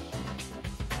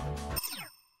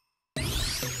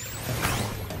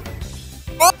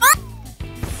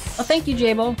 Oh, thank you,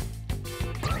 Jabo.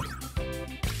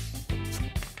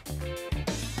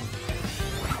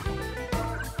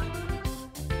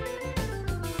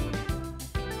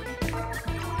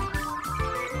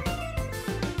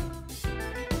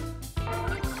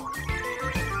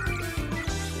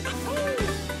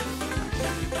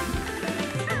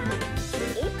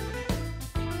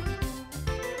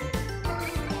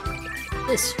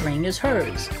 This string is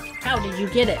hers. How did you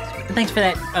get it? Thanks for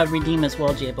that redeem as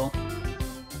well, Jable.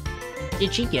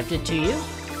 Did she gift it to you?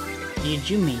 Did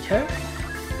you meet her?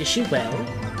 Is she well?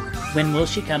 When will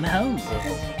she come home?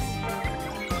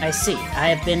 I see. I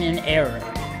have been in error.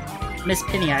 Miss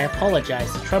Penny, I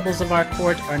apologize. The troubles of our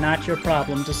court are not your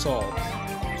problem to solve.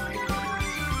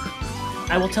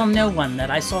 I will tell no one that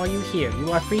I saw you here.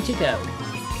 You are free to go.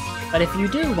 But if you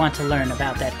do want to learn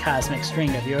about that cosmic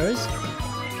string of yours,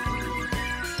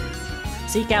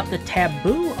 seek out the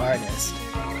taboo artist.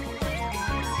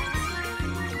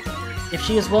 If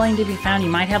she is willing to be found, you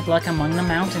might have luck among the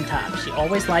mountaintops. She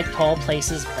always liked tall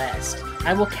places best.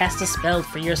 I will cast a spell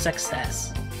for your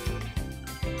success.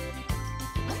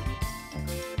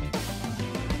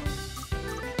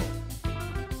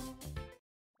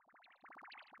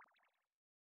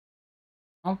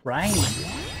 Alright.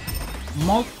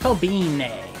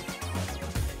 Moltobene.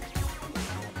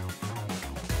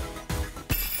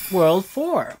 World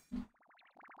 4.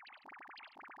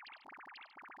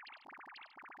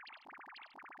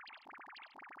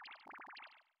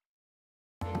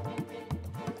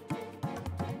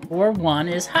 Or 1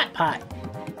 is Hot Pot.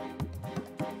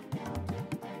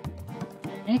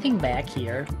 Anything back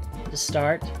here to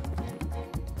start?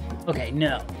 Okay,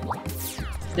 no.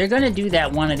 They're gonna do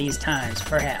that one of these times,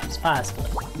 perhaps,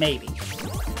 possibly, maybe.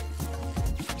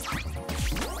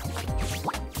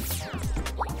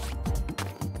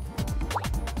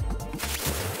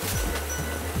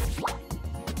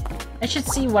 I should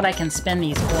see what I can spend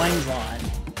these coins on.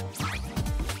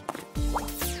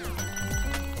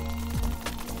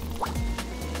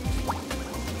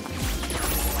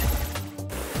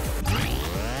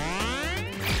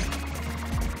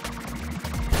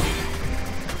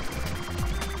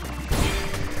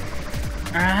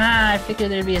 Aha, I figured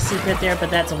there'd be a secret there,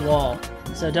 but that's a wall.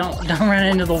 So don't run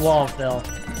into the wall, Phil.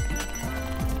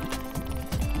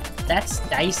 That's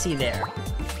dicey there.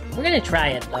 We're gonna try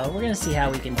it though. We're gonna see how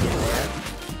we can do there.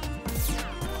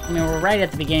 I mean, we're right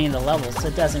at the beginning of the level, so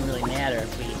it doesn't really matter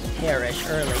if we perish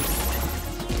early.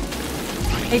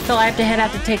 Hey Phil, I have to head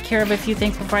out to take care of a few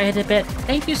things before I hit a bit.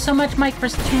 Thank you so much, Mike, for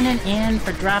tuning in,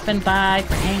 for dropping by,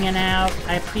 for hanging out.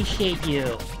 I appreciate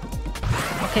you.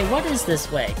 Okay, what is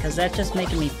this way? Because that's just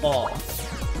making me fall.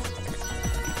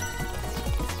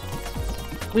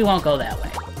 We won't go that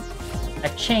way.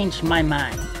 I've changed my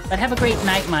mind. But have a great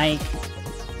night, Mike.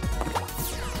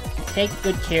 Take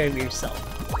good care of yourself.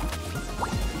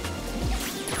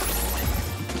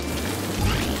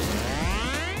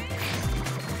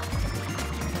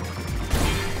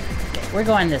 Okay, we're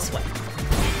going this way.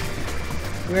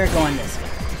 We're going this way.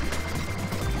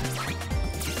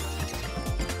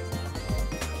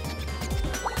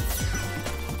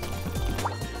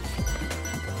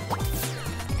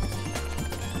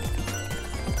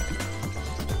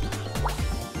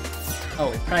 Oh,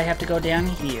 we probably have to go down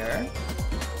here.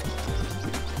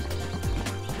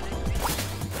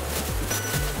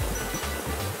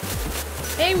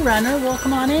 Hey Runner,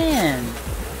 welcome on in.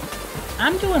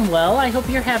 I'm doing well. I hope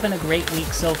you're having a great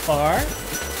week so far.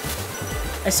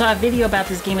 I saw a video about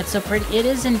this game. It's so pretty. It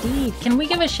is indeed. Can we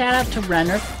give a shout out to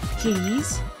Runner,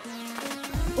 please?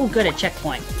 Oh, good, a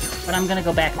checkpoint. But I'm gonna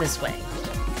go back this way.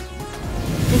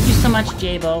 Thank you so much,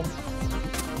 Jabo.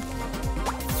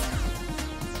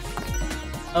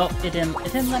 Oh, it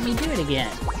didn't let me do it again.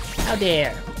 How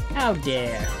dare. How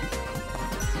dare.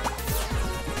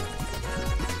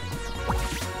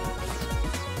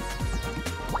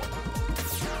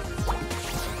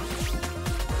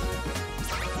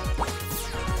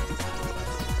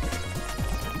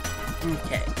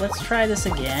 Okay, let's try this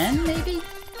again, maybe?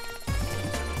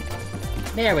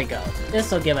 There we go.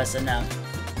 This'll give us enough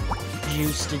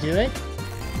juice to do it.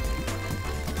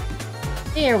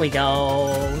 Here we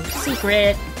go.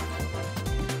 Secret.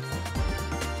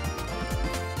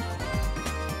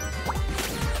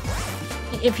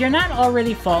 If you're not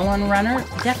already following Runner,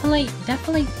 definitely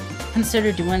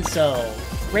consider doing so.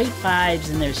 Great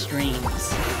vibes in their streams.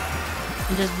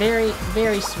 And just very,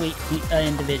 very sweet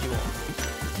individual.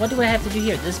 What do I have to do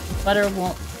here? This butter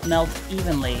won't melt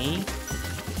evenly.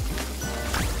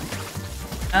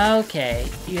 Okay,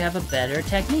 you have a better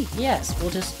technique. Yes,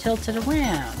 we'll just tilt it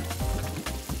around.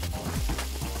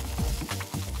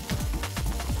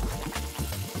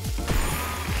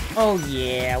 Oh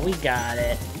yeah, we got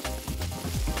it.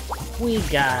 We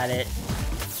got it.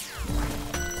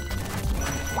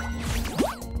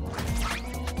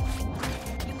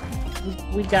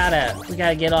 We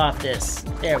gotta get off this.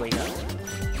 There we go.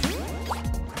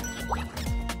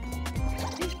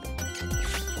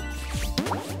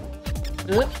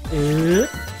 Oop, oop.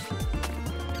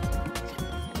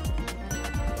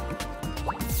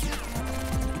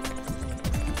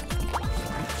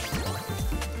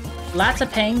 Lots of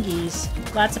pengies.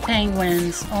 Lots of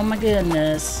penguins. Oh my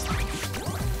goodness.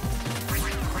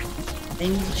 They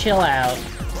need to chill out.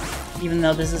 Even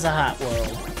though this is a hot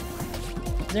world.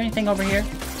 Is there anything over here?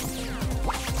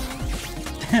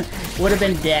 Would have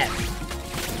been death.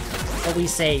 But we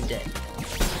saved it.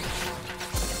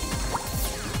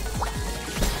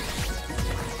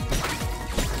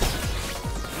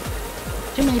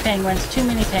 Too many penguins. Too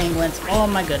many penguins. Oh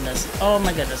my goodness. Oh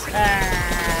my goodness. Ah!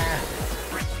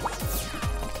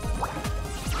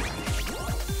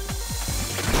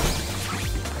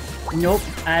 Nope,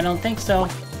 I don't think so.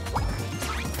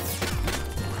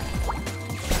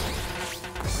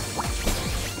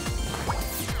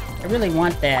 I really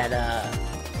want that,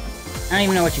 I don't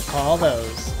even know what you call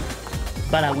those,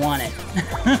 but I want it.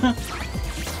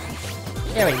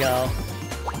 There we go.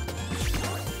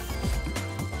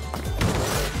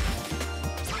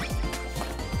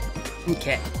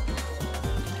 Okay.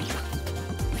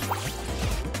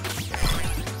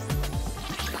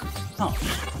 Oh.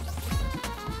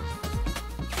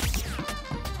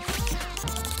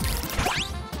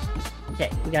 Okay,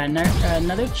 we got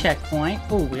another checkpoint.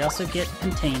 Oh, we also get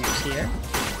containers here.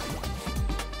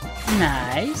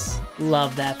 Nice.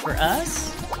 Love that for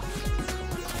us.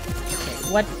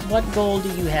 Okay, what goal do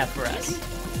you have for us?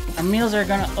 Our meals are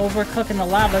gonna overcook in the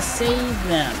lava. Save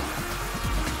them.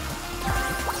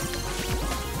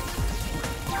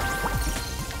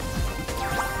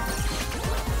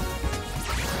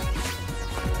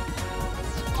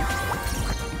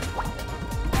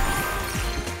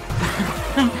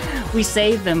 We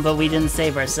saved them, but we didn't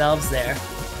save ourselves there.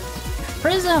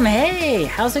 Prism, hey!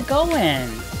 How's it going?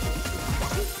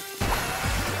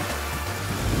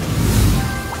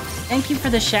 Thank you for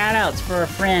the shoutouts for our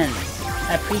friends.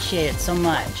 I appreciate it so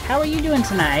much. How are you doing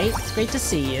tonight? It's great to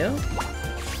see you.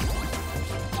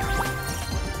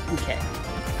 Okay.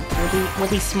 We'll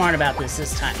be smart about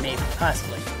this time, maybe.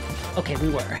 Possibly. Okay, we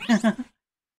were.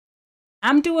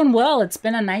 I'm doing well. It's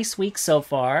been a nice week so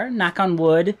far. Knock on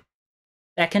wood.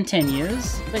 That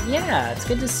continues. But yeah, it's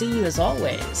good to see you as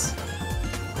always.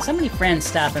 So many friends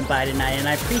stopping by tonight, and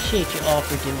I appreciate you all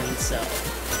for doing so.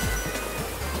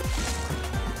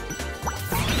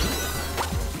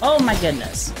 Oh my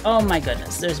goodness. Oh my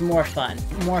goodness. There's more fun.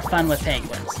 More fun with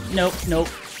penguins. Nope, nope,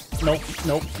 nope,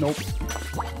 nope, nope.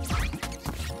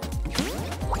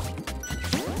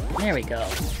 There we go.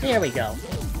 There we go.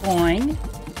 Boing.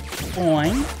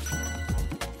 Boing.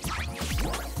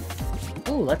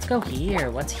 Ooh, let's go here.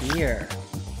 What's here?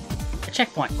 A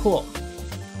checkpoint. Cool.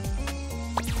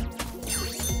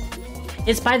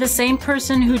 It's by the same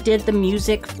person who did the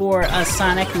music for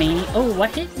Sonic Mania. Oh,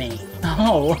 what hit me?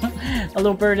 Oh, a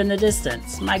little bird in the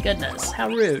distance. My goodness, how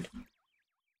rude.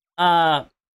 By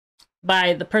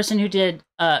the person who did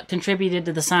contributed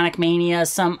to the Sonic Mania,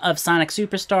 some of Sonic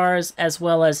Superstars, as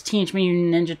well as Teenage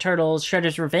Mutant Ninja Turtles: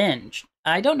 Shredder's Revenge.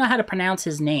 I don't know how to pronounce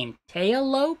his name. Teo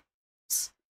Lopez?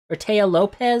 Or Teo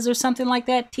Lopez or something like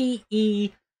that?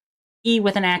 T-E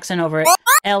with an accent over it.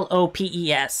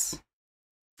 L-O-P-E-S.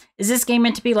 Is this game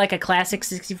meant to be like a classic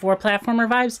 64 platformer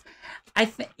vibes?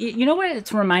 You know what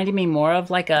it's reminding me more of?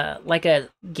 Like a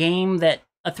game that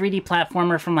a 3D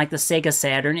platformer from like the Sega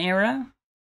Saturn era.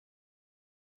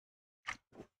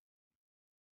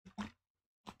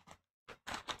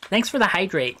 Thanks for the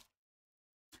hydrate.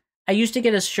 I used to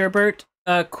get a sherbet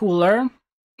cooler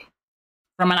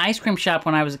from an ice cream shop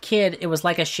when I was a kid. It was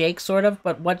like a shake sort of,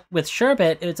 but with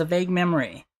sherbet, it's a vague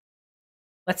memory.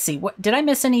 Let's see. What did I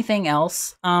miss anything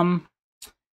else? I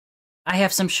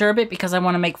have some sherbet because I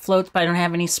want to make floats, but I don't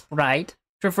have any Sprite.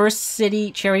 Traverse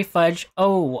City Cherry Fudge.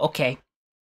 Oh, okay.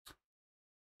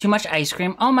 Too much ice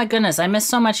cream. Oh my goodness, I missed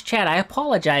so much chat. I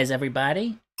apologize,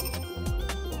 everybody.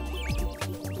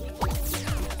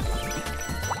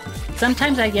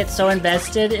 Sometimes I get so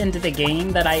invested into the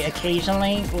game that I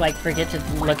occasionally, like, forget to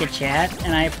look at chat,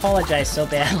 and I apologize so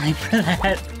badly for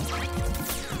that.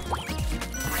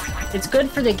 It's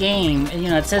good for the game, you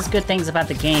know, it says good things about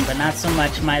the game, but not so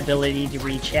much my ability to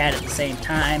read chat at the same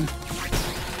time.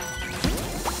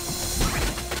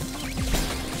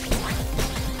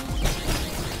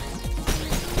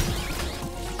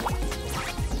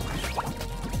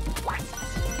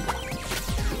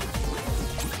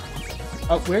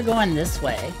 Oh, we're going this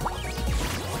way.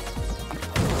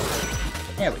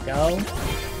 There we go.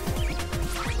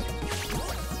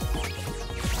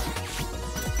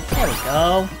 There we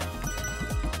go.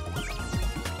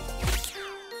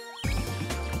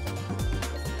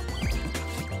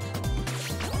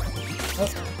 Oh,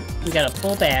 we gotta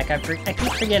pull back. I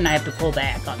keep forgetting I have to pull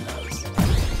back on those.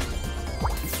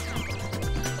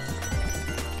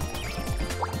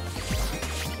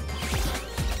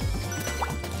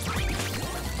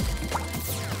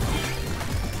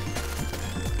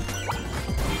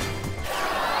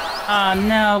 Oh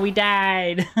no, we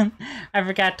died. I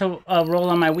forgot to roll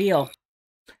on my wheel.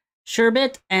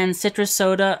 Sherbet and citrus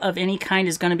soda of any kind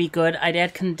is going to be good. I'd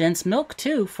add condensed milk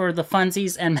too for the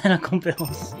funsies and medical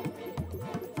bills.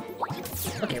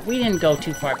 Okay, we didn't go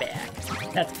too far back.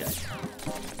 That's good.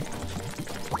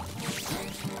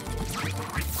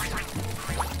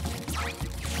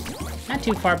 Not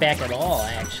too far back at all,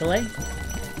 actually.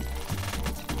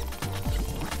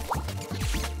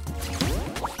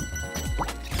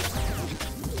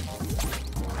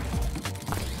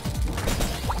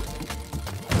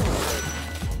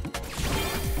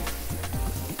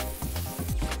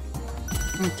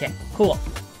 Okay, cool.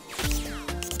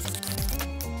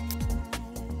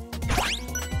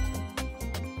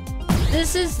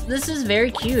 this is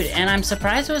very cute, and I'm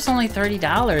surprised it was only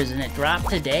 $30 and it dropped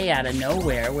today out of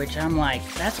nowhere, which I'm like,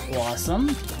 that's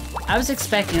awesome. I was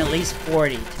expecting at least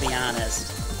 40, to be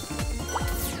honest.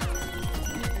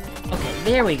 Okay,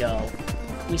 there we go.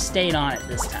 We stayed on it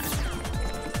this time.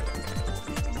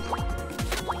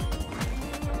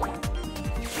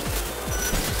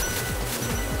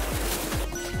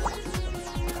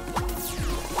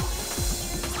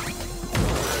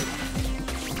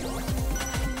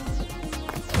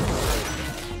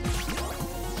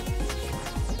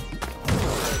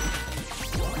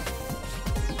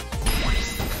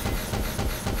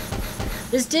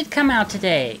 This did come out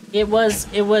today. It was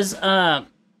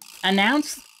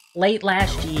announced late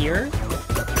last year,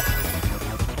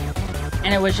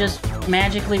 and it was just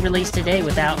magically released today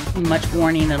without much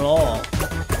warning at all.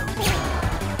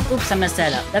 Oops, I messed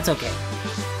that up. That's okay.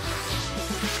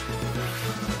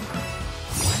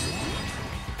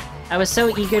 I was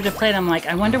so eager to play it, I'm like,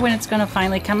 I wonder when it's gonna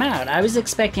finally come out. I was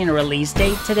expecting a release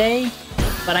date today,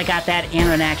 but I got that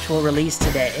and an actual release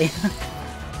today.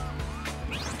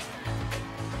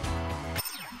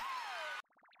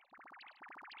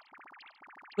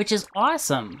 Which is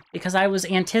awesome, because I was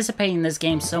anticipating this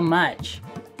game so much.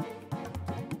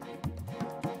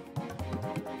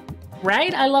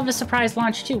 Right? I love a surprise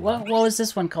launch too. What was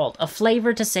this one called? A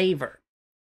Flavor to Savor.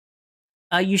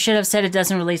 You should have said it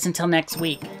doesn't release until next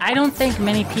week. I don't think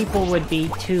many people would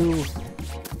be too...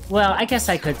 Well, I guess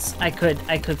I could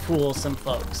fool some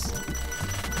folks.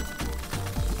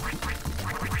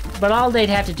 But all they'd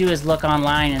have to do is look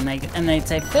online and they'd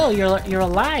say, Phil, you're a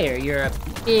liar. You're a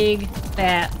big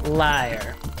fat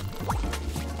liar.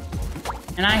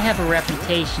 And I have a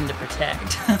reputation to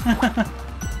protect.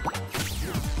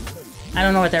 I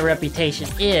don't know what that reputation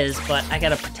is, but I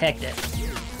gotta protect it.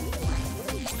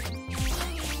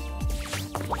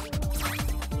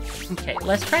 Okay,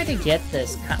 let's try to get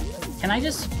this. Can I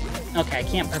just... Okay, I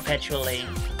can't perpetually...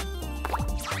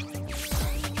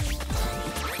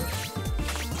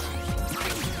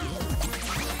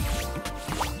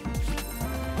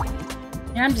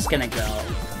 Yeah, I'm just gonna go.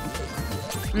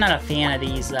 I'm not a fan of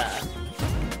these,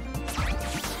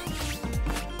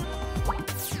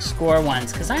 score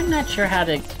ones, because I'm not sure how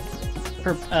to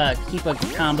keep a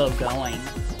combo going.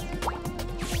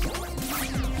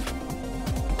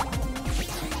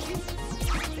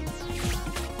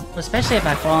 Especially if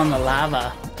I fall in the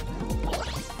lava.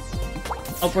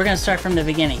 Oh, we're gonna start from the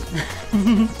beginning.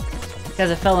 Because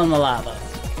I fell in the lava.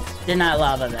 Did not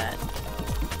lava that.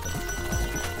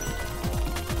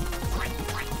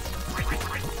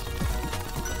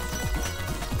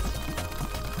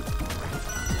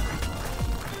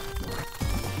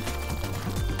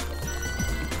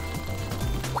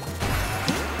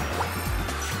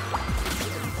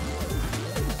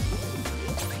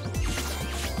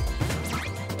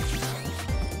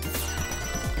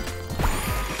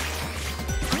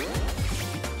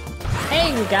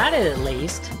 Got it at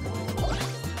least.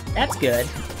 That's good.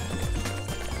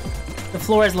 The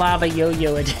floor is lava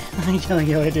yo-yo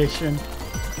edition.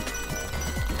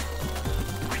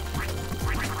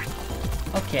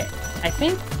 Okay, I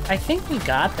think we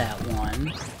got that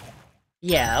one.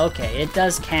 Yeah, okay, it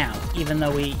does count, even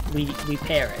though we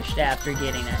perished after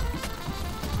getting it.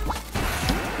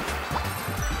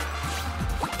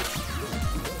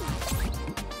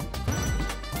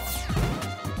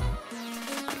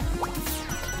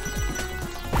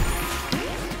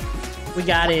 We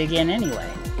got it again anyway.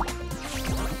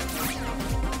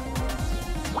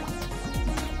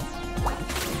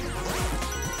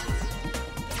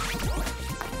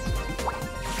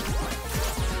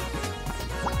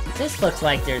 This looks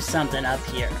like there's something up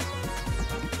here.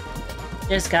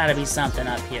 There's gotta be something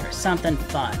up here. Something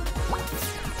fun.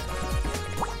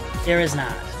 There is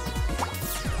not.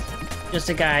 Just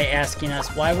a guy asking us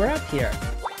why we're up here.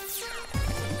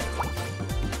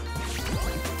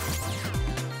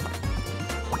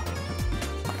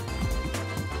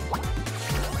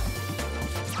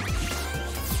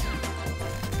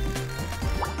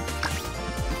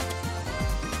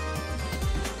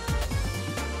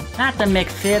 Not the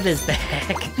McFib is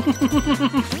back.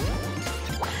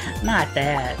 Not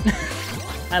that.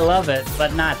 I love it,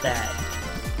 but not that.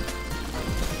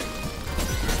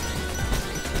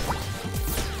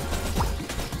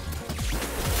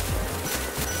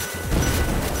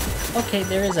 Okay,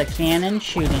 there is a cannon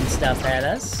shooting stuff at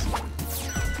us.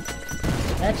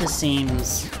 That just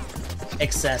seems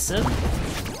excessive.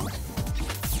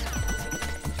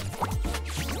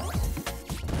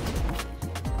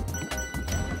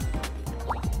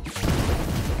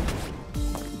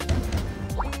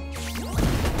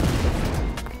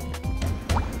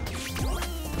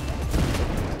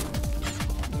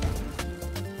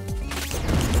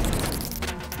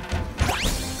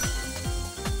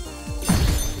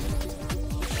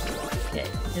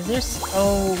 There's...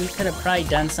 Oh, we could have probably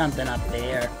done something up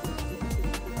there.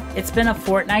 It's been a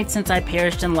fortnight since I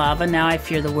perished in lava. Now I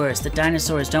fear the worst. The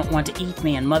dinosaurs don't want to eat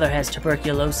me, and Mother has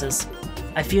tuberculosis.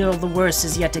 I feel the worst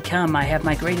is yet to come. I have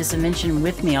my greatest invention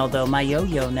with me, although my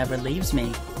yo-yo never leaves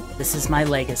me. This is my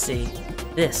legacy.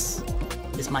 This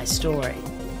is my story.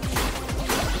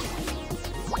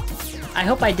 I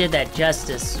hope I did that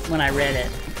justice when I read it.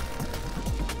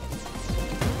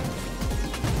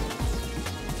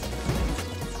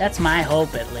 That's my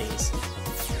hope, at least.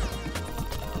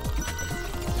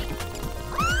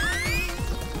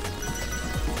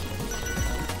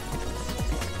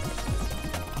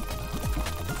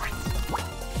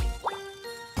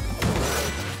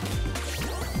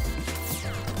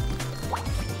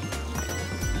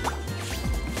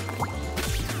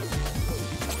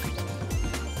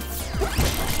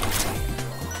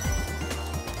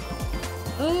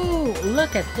 Ooh,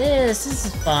 look at this. This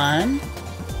is fun.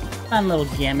 Fun little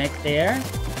gimmick there.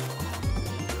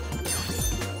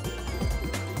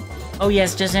 Oh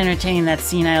yes, just entertaining that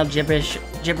senile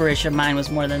gibberish of mine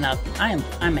was more than enough.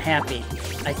 I'm happy.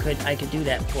 I could do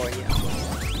that for you.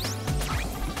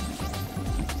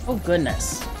 Oh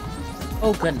goodness.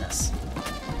 Oh goodness.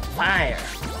 Fire.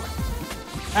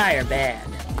 Fire bad.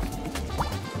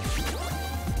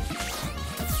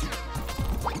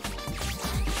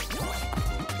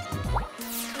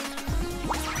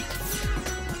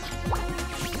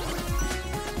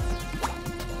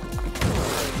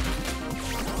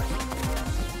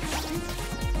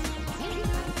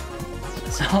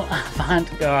 So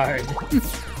avant-garde.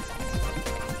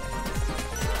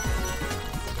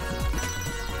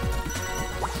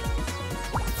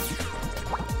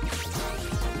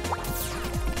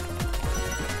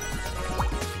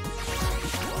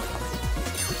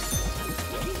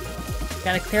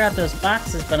 Gotta clear out those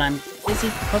boxes, but I'm busy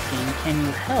cooking. Can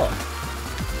you help?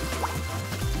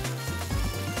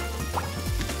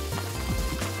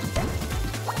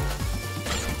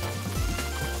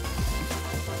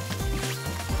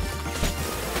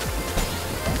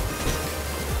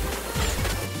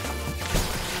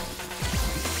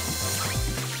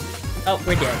 Oh,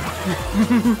 we're dead.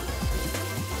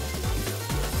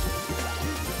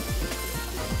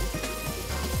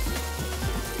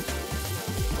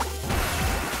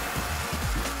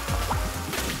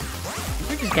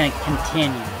 We're just gonna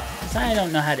continue, because I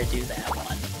don't know how to do that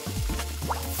one.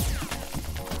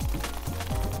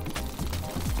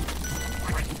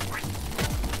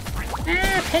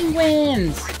 Ah,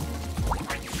 penguins!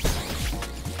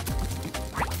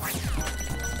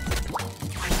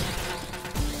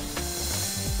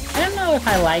 If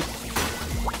I like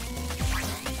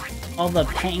all the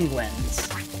penguins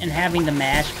and having to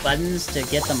mash buttons to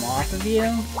get them off of you.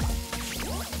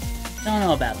 Don't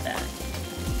know about that.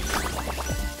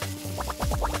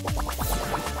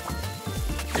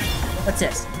 What's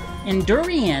this? In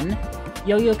Durian,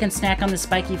 Yo-Yo can snack on the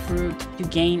spiky fruit to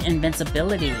gain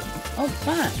invincibility. Oh,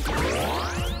 fun.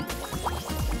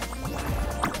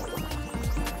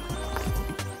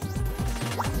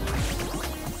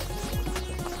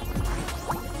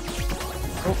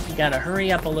 Gotta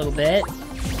hurry up a little bit.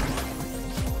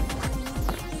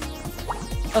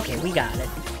 Okay, we got it.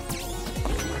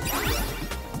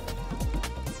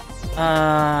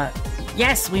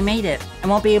 Yes, we made it. I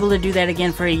won't be able to do that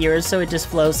again for a year or so. It just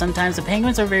flows. Sometimes the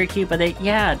penguins are very cute, but they,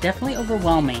 yeah, definitely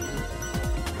overwhelming.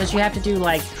 Because you have to do,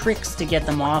 like, tricks to get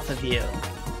them off of you.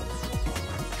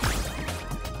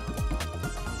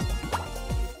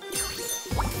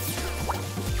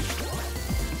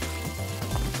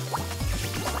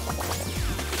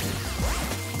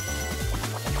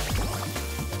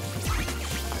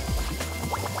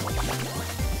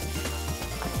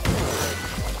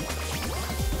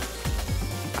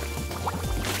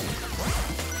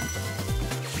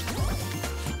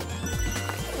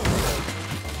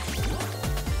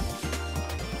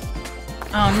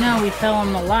 Oh no, we fell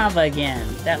in the lava again.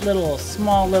 That little,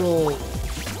 small little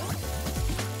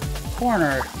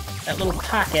corner, that little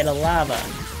pocket of lava.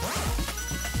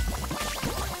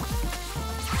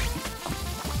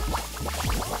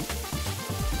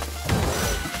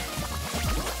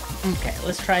 Okay,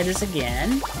 let's try this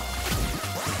again.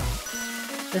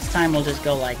 This time we'll just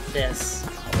go like this.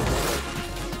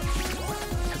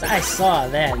 Because I saw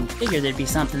that and figured there'd be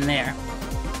something there.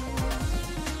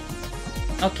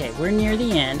 Okay, we're near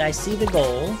the end. I see the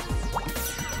goal.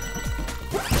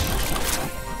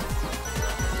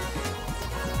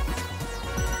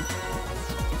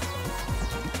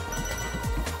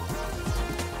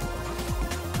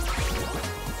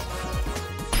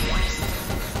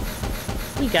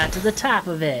 We got to the top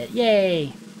of it.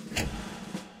 Yay!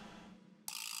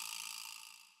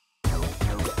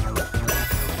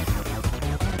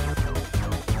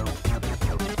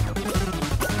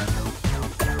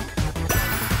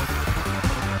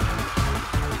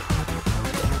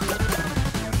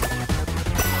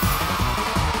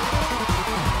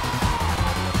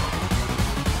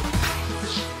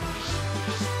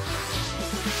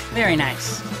 Very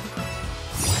nice.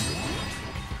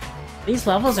 These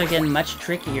levels are getting much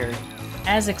trickier,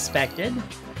 as expected.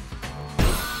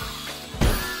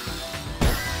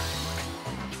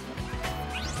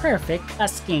 Perfect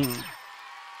busking.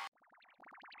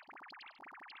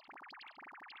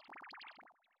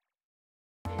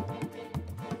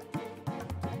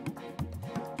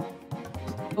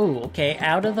 Ooh, okay,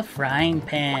 out of the frying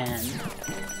pan.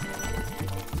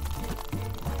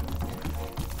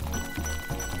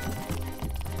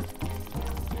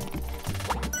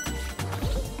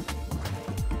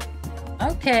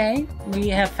 Okay, we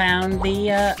have found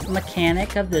the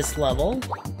mechanic of this level.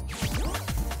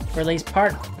 Or at least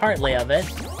partly of it.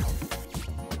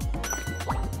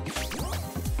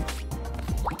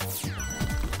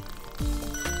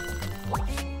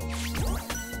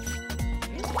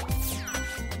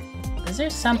 Is there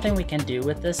something we can do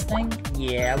with this thing?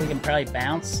 Yeah, we can probably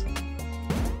bounce.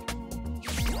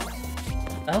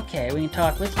 Okay, we can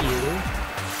talk with you.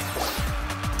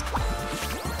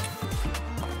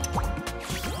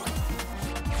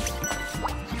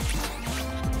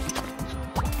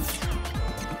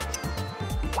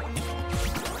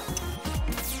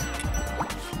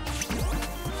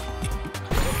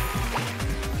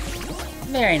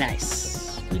 Very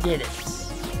nice. We did it.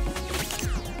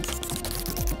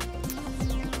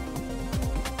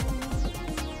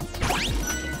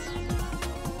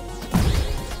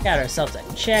 Got ourselves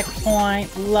a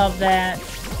checkpoint. Love that.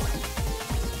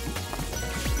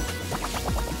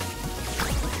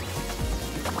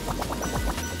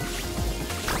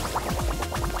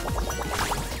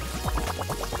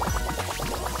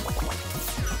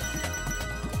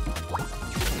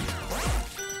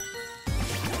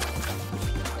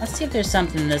 Let's see if there's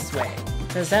something this way,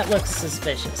 because that looks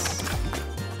suspicious.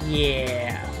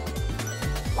 Yeah.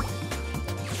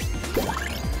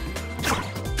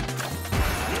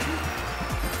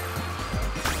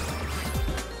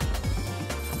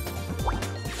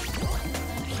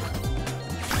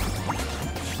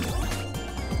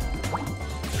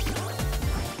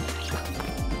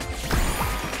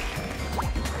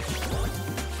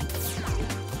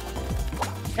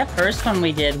 That first one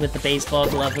we did with the baseball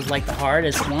glove was like the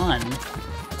hardest one.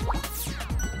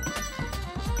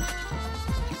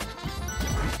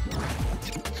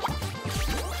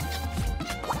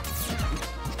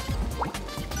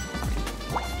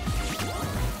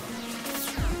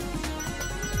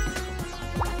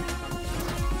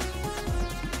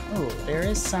 Oh, there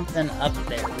is something up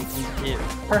there we can do.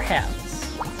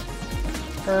 Perhaps.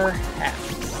 Perhaps.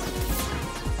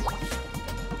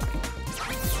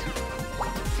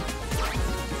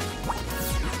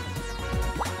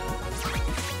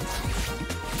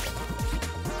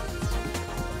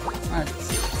 Let's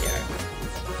see here.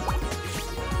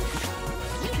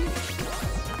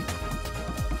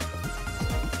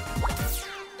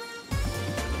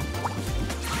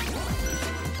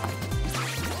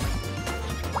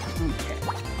 Okay.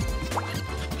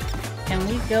 Can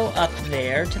we go up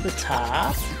there to the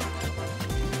top?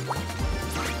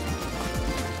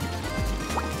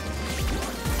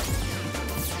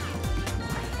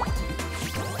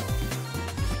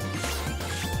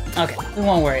 Okay, we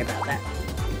won't worry about that.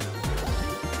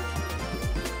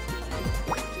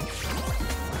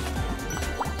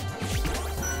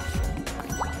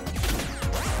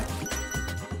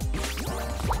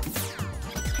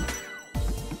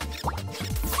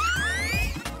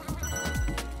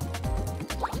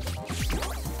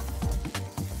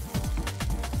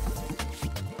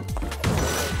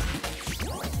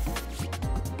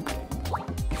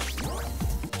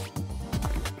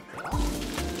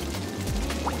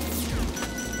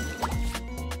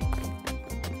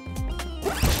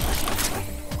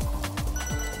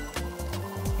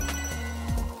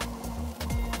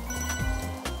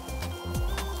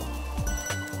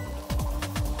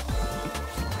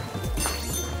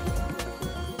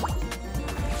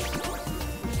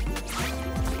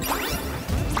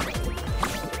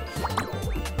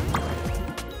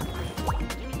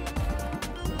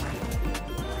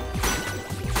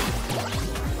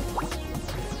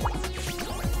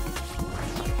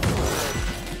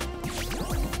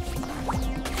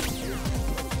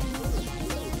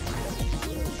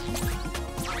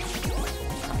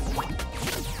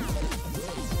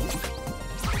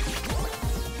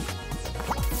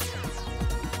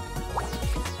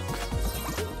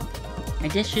 My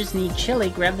dishes need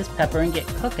chili. Grab this pepper and get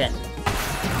cooking.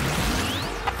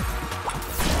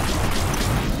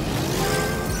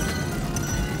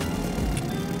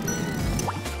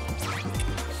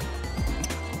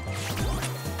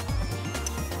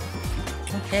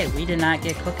 Okay, we did not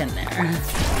get cooking there.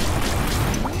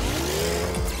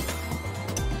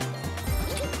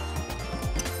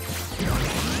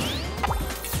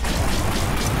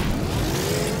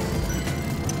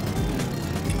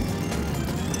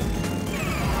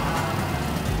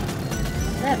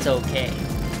 that's okay.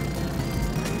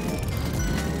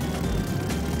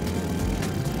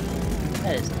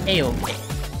 That is A-okay.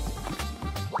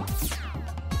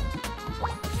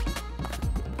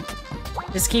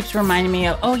 This keeps reminding me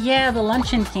of, oh yeah, the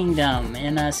Luncheon Kingdom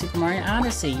in Super Mario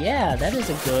Odyssey. Yeah, that is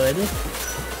a good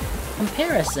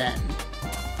comparison.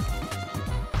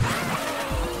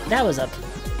 That was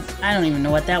I don't even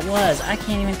know what that was. I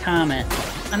can't even comment.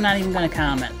 I'm not even gonna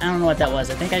comment. I don't know what that was.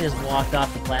 I think I just walked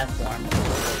off the platform.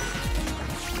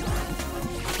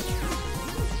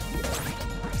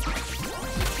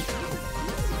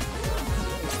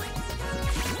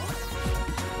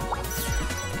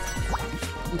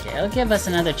 Okay, it'll give us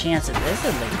another chance at this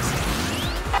at least.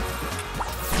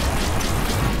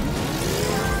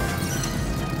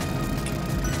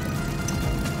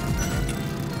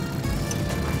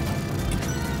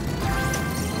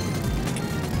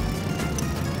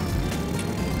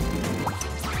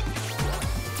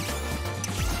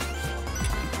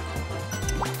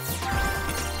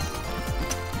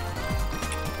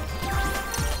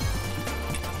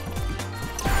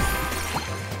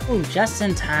 Ooh, just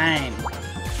in time.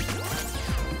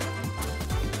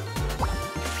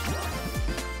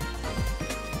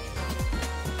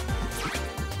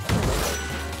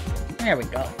 There we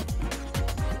go.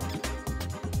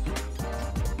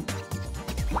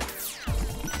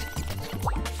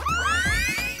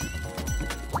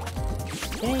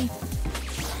 Okay.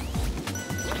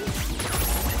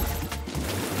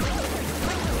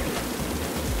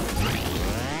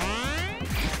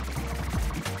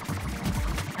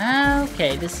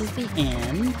 Okay, this is the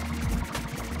end.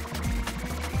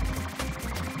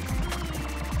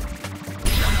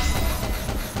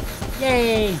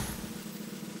 Yay!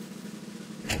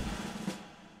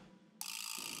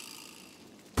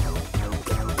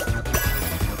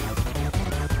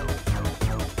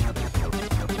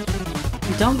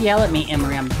 Don't yell at me,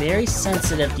 Emery. I'm very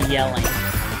sensitive to yelling,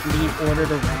 and being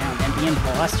ordered around, and being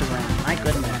bossed around. My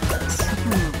goodness.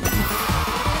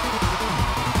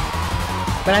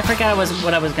 But I forgot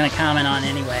what I was going to comment on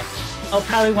anyway. Oh,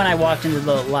 probably when I walked into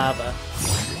the lava.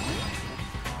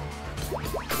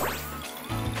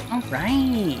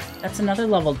 Alright, that's another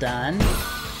level done.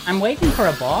 I'm waiting for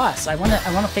a boss. I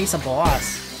wanna face a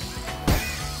boss.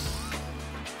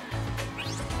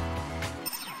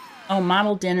 Oh,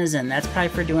 Model Denizen. That's probably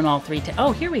for doing all three.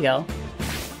 Oh, here we go.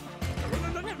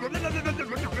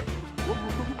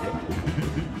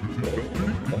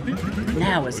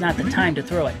 Now is not the time to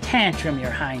throw a tantrum, Your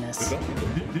Highness.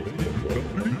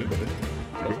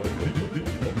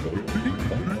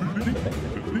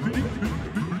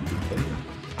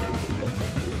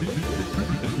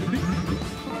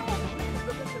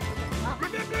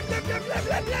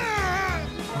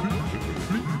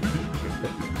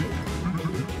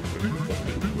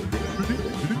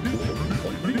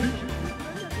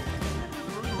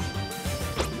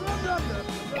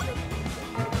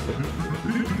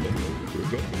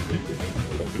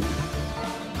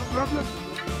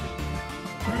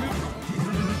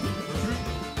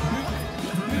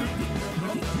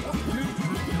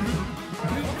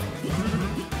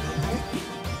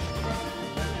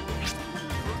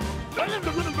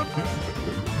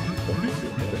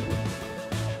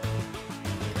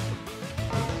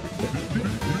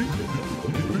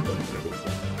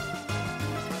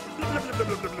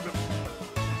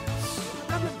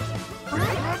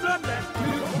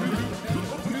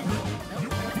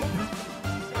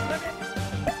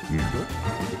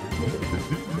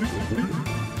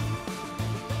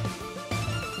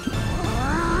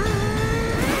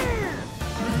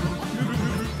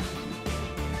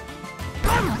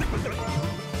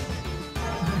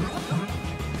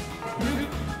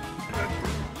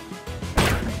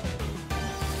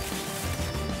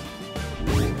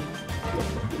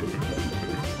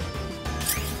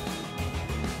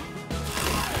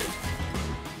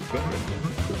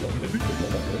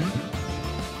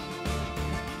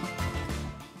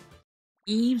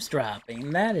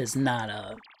 Eavesdropping, that is not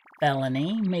a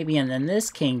felony. Maybe in this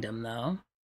kingdom, though.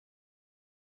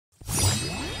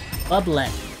 Bubblin.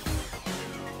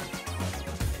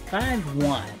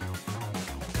 5-1.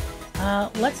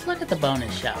 Let's look at the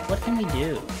bonus shop. What can we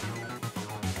do?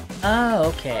 Oh,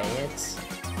 okay. It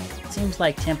seems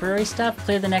like temporary stuff.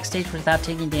 Clear the next stage without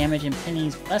taking damage, and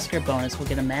Penny's Busker bonus will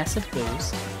get a massive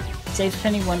boost. Saves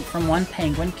Penny from one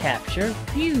penguin capture.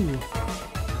 Phew!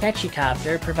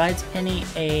 Catchycopter provides Penny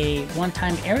a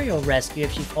one-time aerial rescue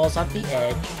if she falls off the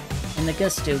edge in the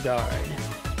Gusto Guard.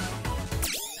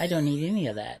 I don't need any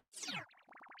of that.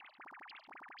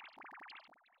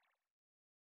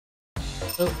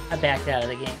 Oh, I backed out of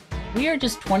the game. We are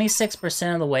just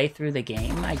 26% of the way through the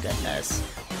game. My goodness.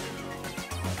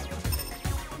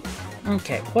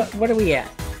 Okay, what are we at?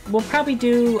 We'll probably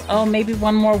do, oh, maybe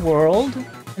one more world,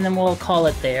 and then we'll call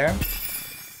it there,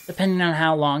 depending on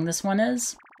how long this one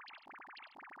is.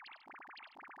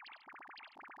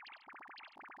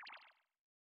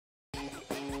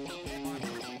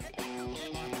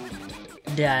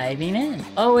 Diving in.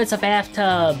 Oh, it's a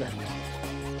bathtub.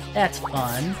 That's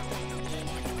fun.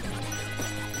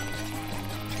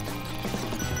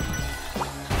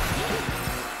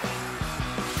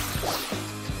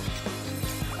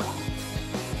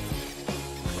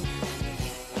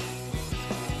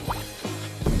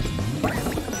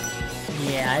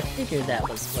 Yeah, I figured that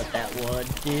was what that would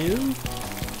do.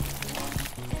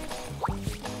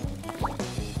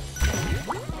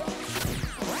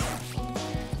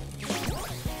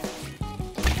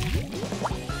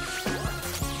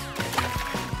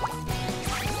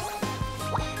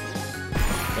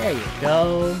 There you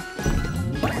go.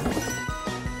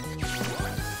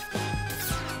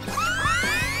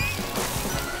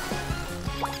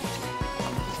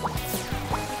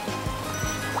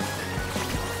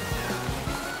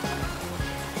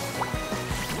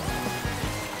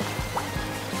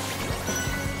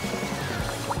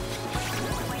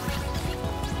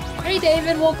 Hey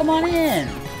David, welcome on in.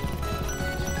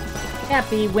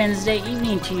 Happy Wednesday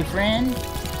evening to you, friend.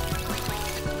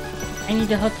 I need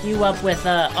to hook you up with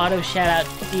auto shoutout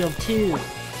field 2.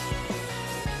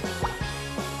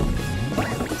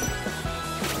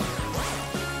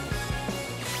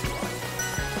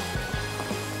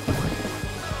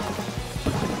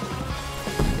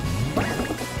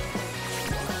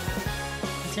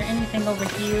 Is there anything over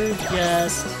here?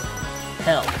 Just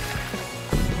help,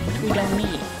 which we don't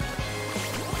need.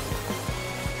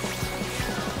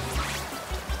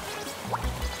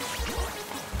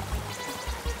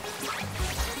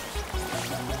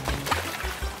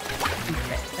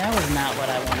 That was not what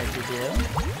I wanted to do.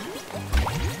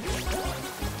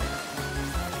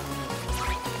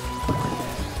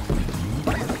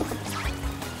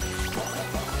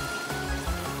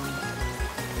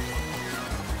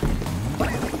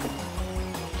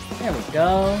 There we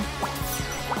go.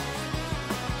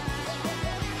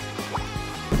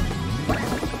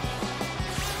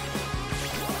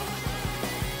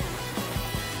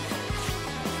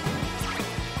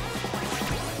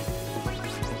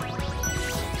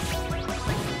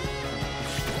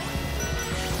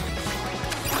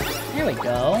 There we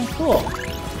go. Cool.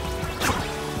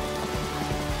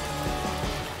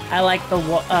 I like the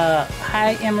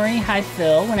hi Emery, hi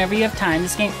Phil. Whenever you have time,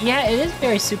 this game, yeah, it is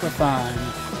very super fun.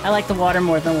 I like the water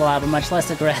more than the lava, much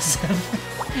less aggressive.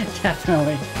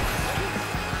 Definitely.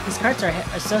 These carts are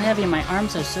so heavy and my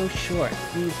arms are so short.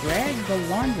 Can you drag the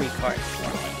laundry cart for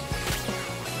me?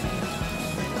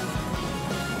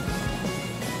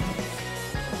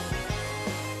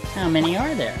 How many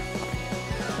are there?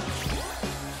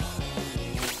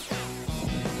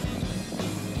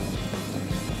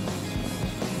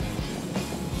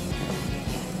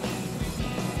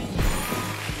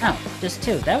 Oh, just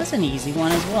 2. That was an easy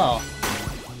one as well.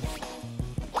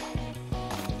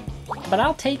 But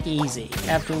I'll take easy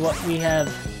after what we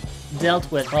have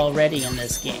dealt with already in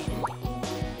this game.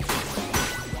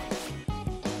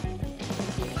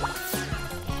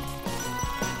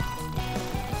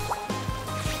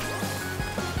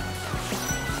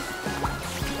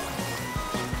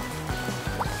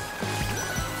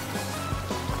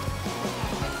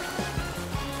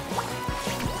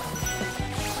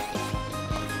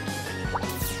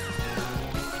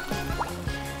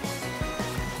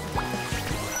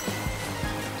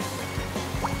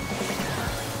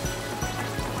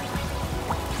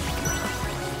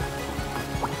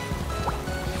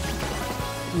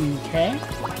 Okay. I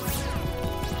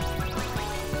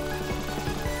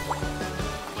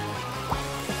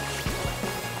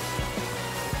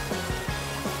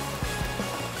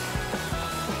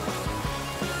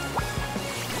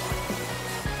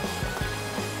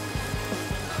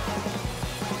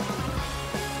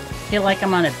feel like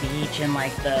I'm on a beach in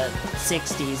like the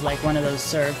 60s, like one of those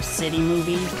Surf City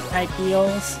movie type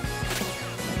deals.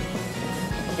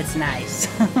 It's nice.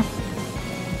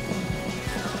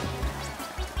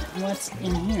 What's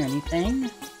in here? Anything?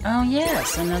 Oh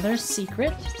yes, another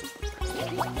secret.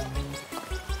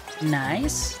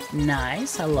 Nice,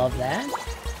 nice. I love that.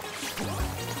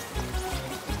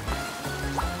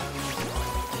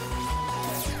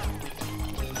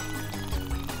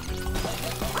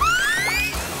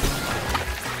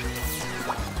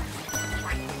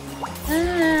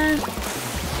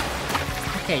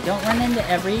 Okay, don't run into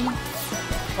every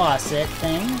faucet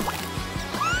thing.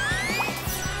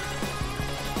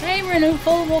 Hey,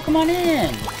 Renewful, welcome on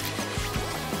in.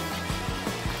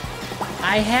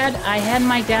 I had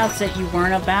my doubts that you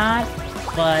weren't a bot,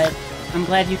 but I'm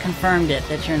glad you confirmed it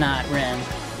that you're not, Ren.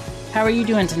 How are you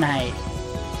doing tonight?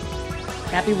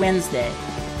 Happy Wednesday.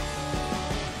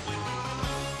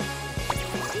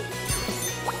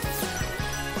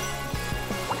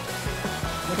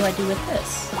 What do I do with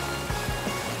this?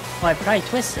 Oh, I probably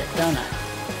twist it, don't I?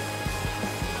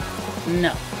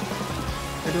 No.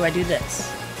 Or do I do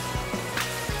this?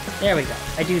 There we go.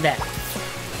 I do that.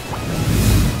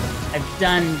 I've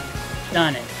done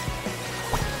it.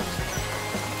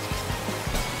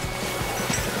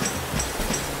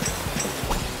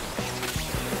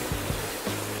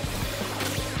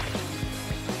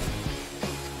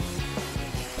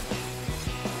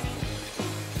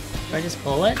 Do I just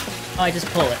pull it? Oh, I just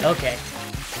pull it. Okay.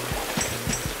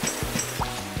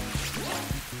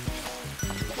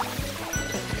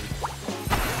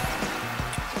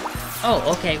 Oh,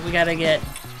 okay. We gotta get...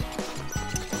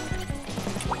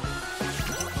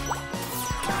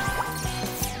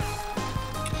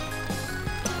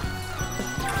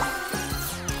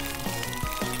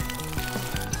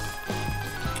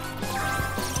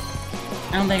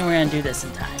 I don't think we're gonna do this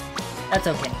in time. That's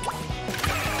okay.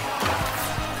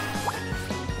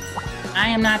 I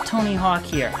am not Tony Hawk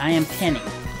here. I am Penny.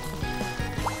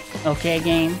 Okay,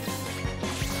 game?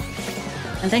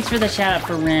 And thanks for the shout out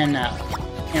for Ren,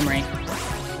 Emery.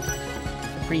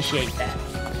 Appreciate that.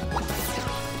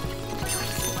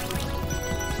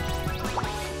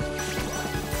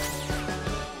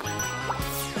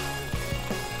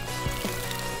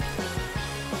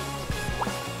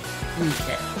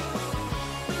 Okay.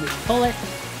 We pull it.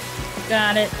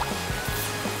 Got it.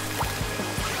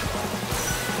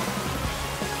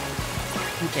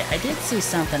 Okay, I did see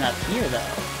something up here, though.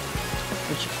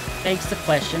 Which begs the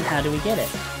question, how do we get it?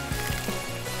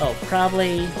 Oh,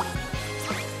 probably...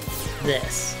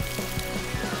 this.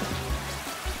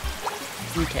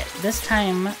 Okay, this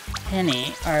time,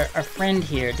 Penny, our friend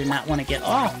here, did not want to get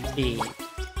off the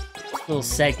little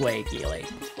Segway dealy.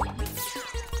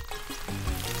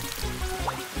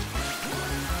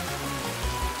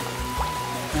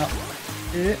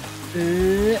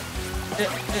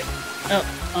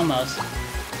 Oh, almost.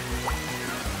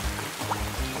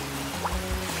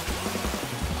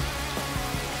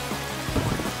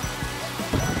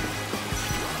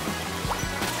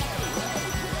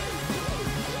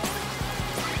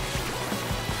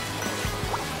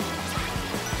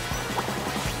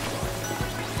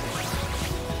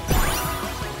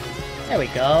 There we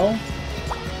go.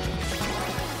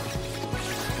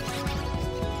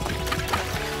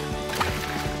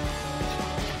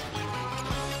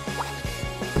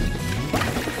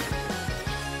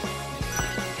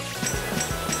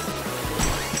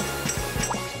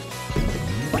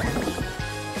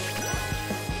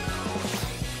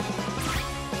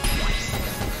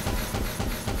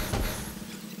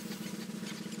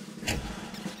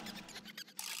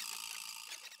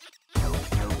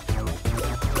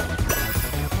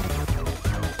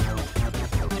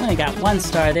 Only got 1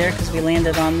 star there because we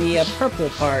landed on the purple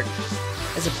part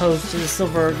as opposed to the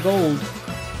silver or gold.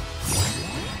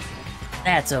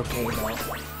 That's okay though.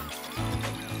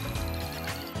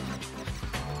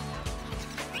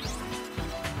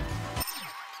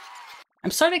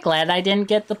 I'm sort of glad I didn't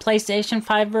get the PlayStation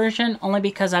 5 version, only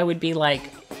because I would be like,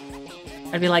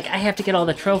 I have to get all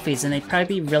the trophies and they'd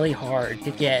probably be really hard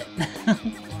to get.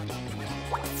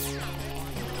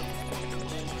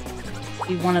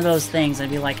 Be one of those things.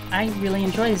 I'd be like, I really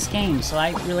enjoy this game, so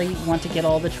I really want to get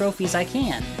all the trophies I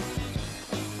can.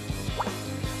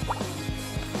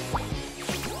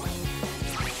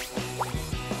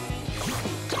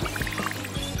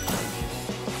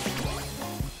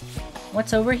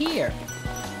 What's over here?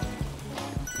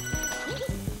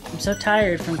 I'm so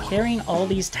tired from carrying all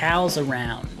these towels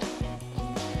around.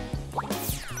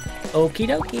 Okie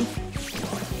dokie.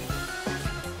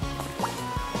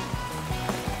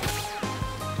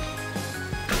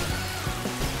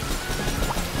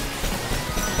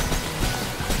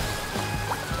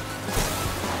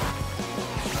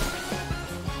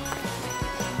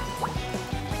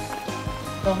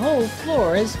 The whole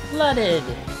floor is flooded.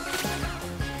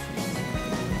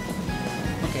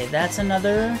 Okay, that's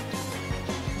another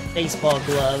baseball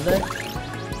glove.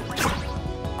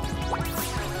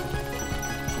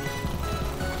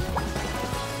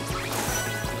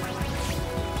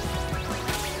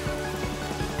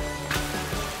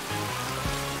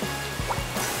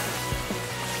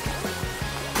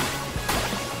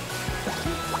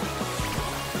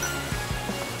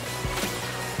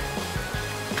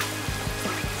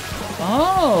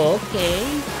 Oh, okay.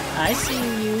 I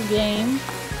see you, game.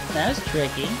 That was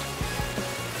tricky.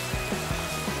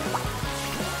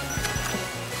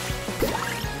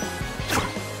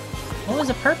 was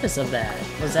the purpose of that?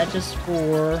 Was that just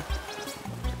for...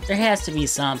 There has to be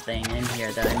something in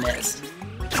here that I missed.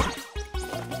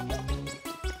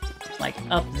 Like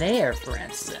up there, for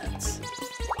instance.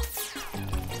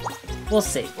 We'll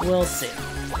see. We'll see.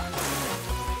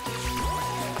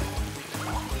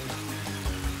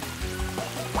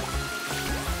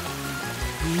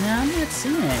 No, I'm not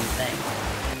seeing anything.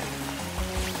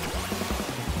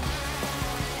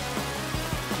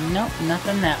 Nope,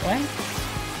 nothing that way.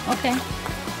 Okay.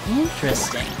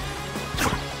 Interesting.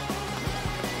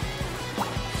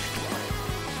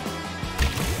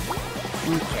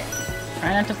 Okay.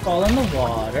 Try not to fall in the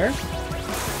water.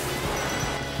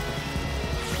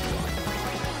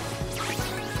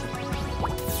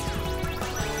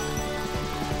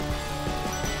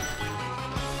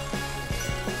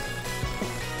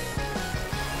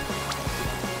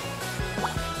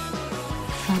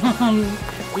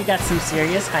 We got some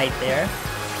serious height there.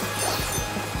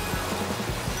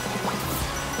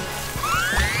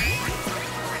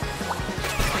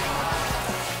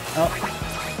 Oh.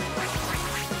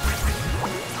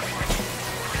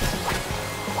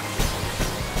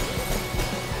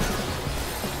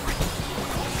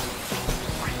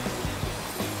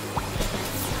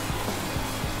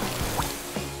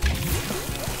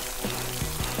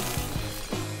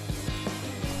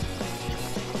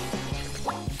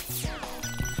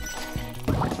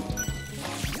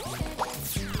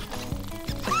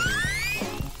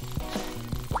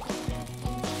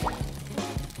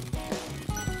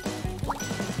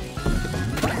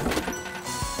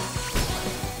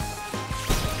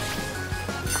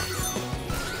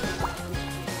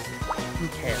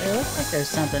 There's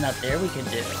something up there we could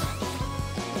do.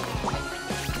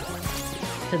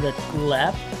 To the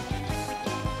left.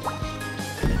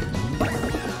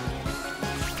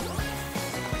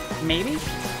 Maybe?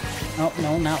 Oh,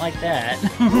 no, not like that.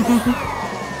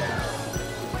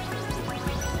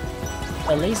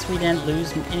 At least we didn't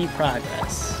lose any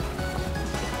progress.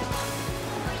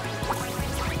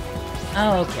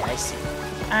 Oh, okay, I see.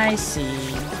 I see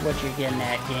what you're getting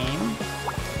at, game.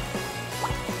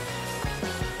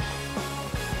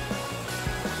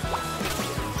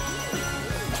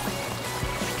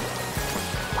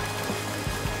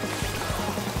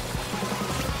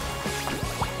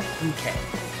 Okay.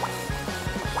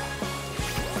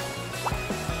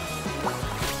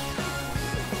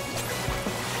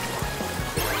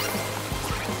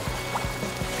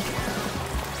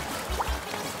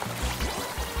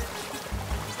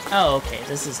 Oh, okay,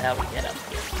 this is how we get up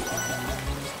here.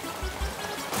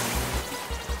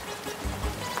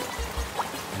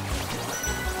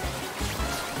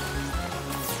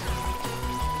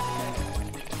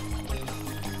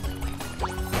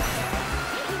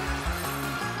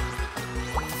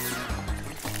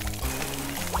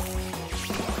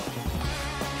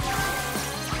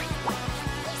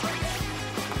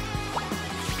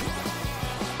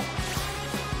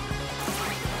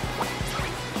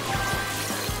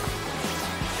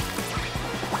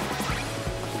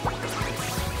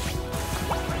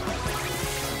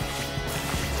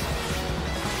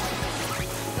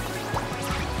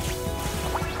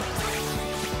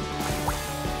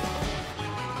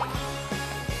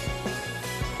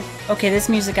 Okay, this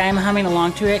music, I am humming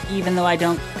along to it, even though I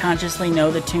don't consciously know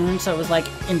the tune, so it was like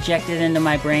injected into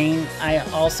my brain. I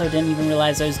also didn't even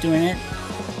realize I was doing it.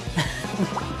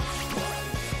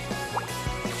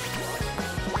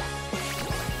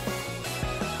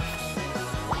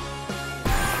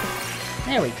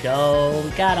 There we go,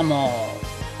 we got them all.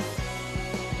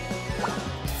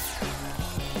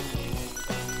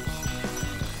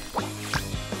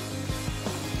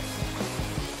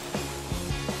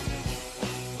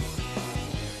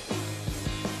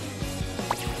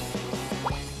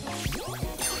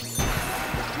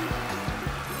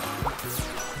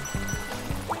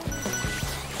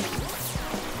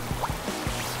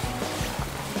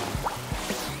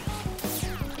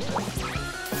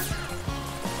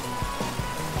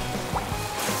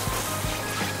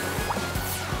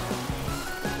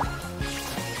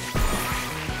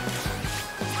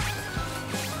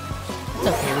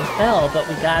 But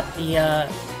we got the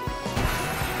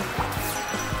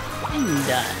thing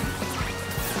done.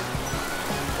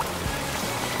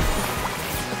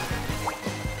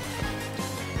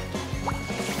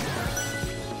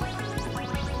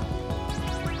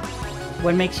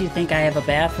 What makes you think I have a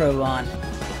bathrobe on?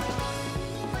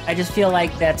 I just feel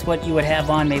like that's what you would have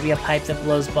on, maybe a pipe that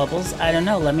blows bubbles. I don't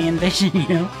know, let me envision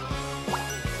you.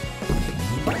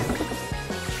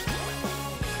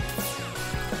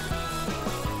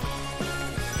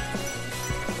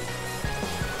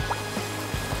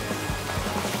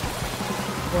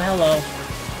 Hello.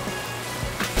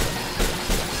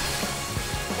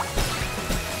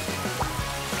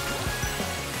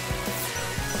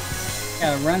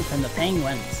 Gotta run from the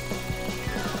penguins.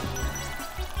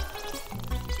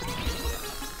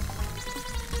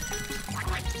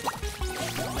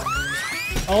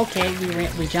 Okay,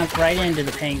 we jumped right into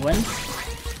the penguins.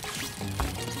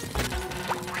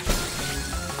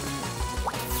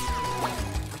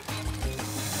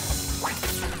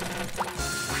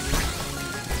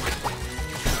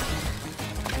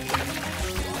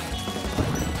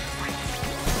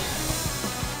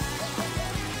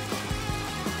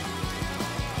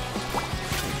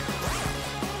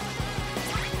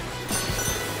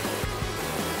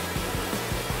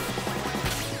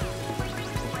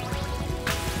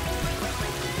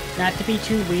 Not to be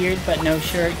too weird, but no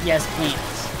shirt, yes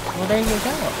pants. Well, there you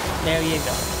go. There you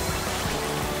go.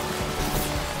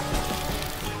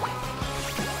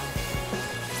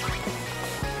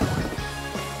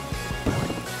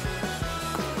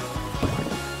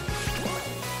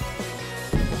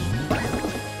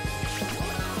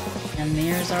 And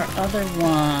there's our other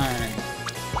one.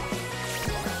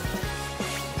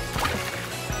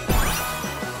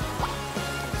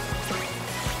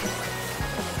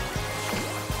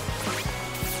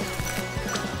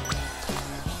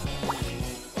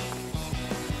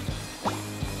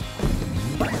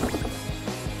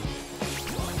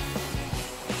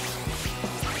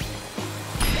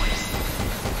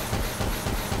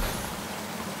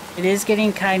 It is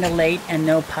getting kind of late and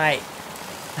no pipe.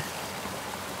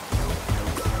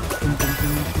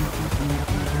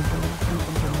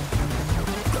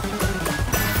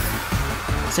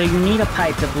 So you need a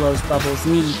pipe that blows bubbles.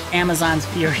 Need Amazon's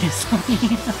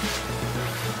furiously.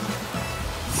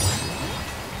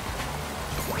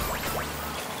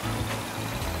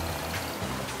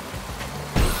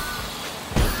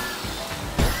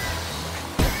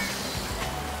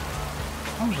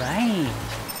 All right.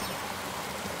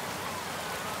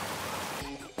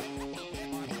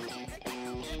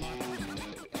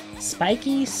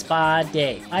 Spikey Spa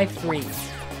Day. I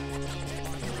freeze.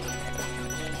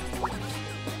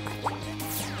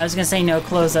 I was gonna say no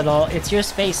clothes at all. It's your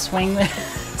space. Swing the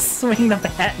swing the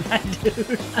bat, my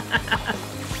dude.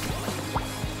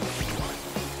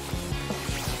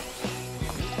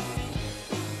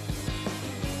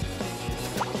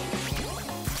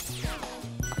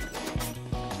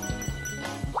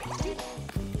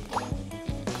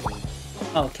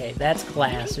 Okay, that's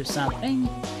glass or something.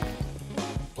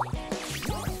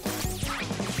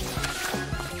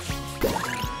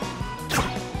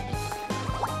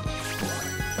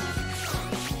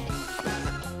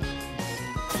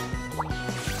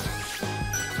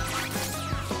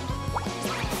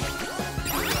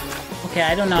 Okay,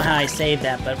 I don't know how I saved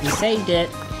that, but we saved it.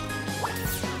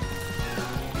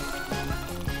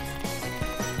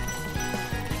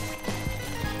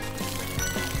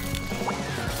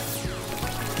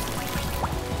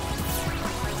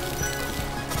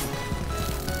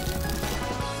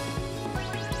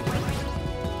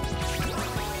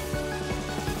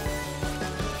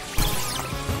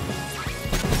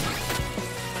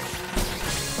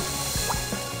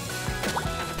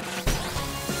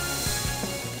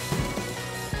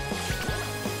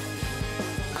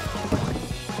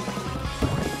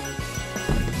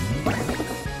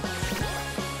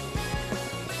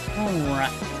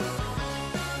 Alright.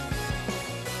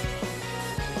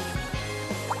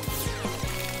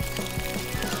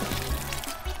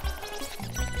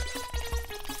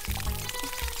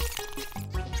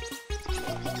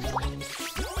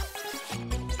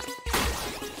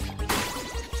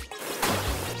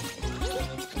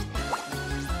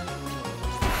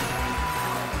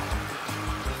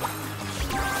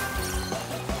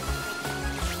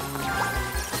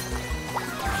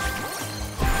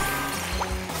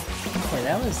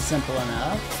 That was simple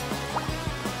enough.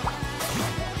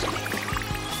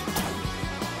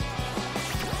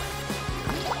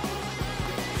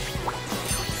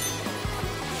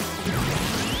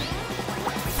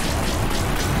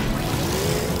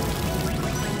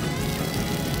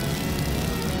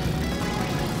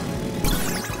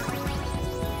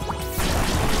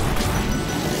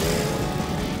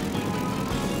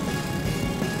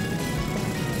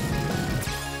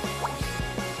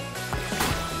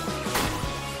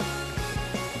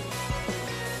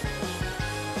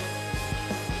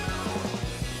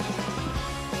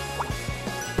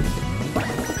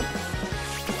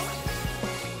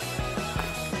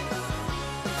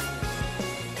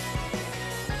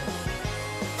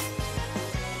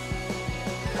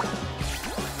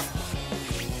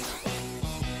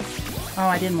 Oh,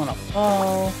 I didn't want to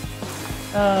fall.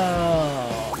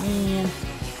 Oh, man.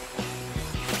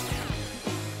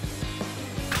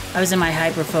 I was in my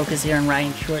hyper focus here and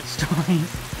writing short stories.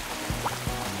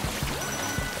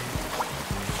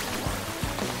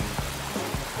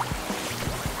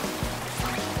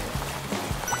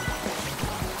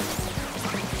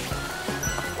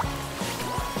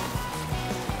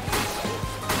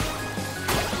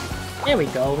 There we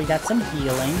go, we got some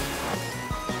healing.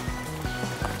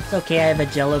 It's okay, I have a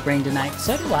jello brain tonight.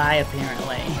 So do I,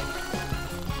 apparently.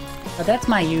 But that's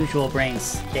my usual brain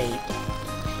state.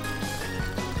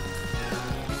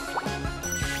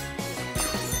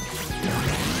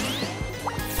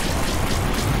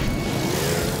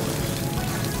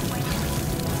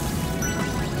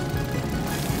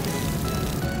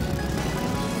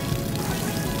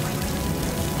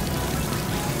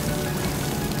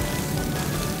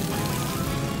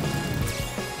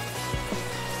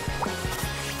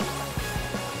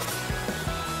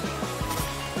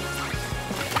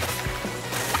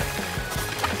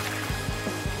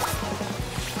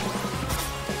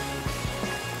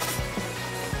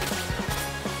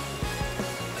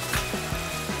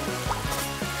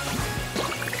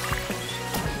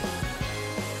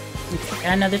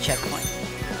 Another checkpoint.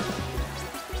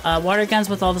 Water guns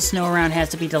with all the snow around has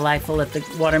to be delightful if the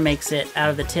water makes it out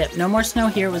of the tip. No more snow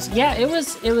here was, yeah, it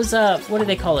was, what do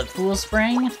they call it? Fool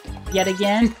Spring? Yet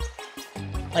again?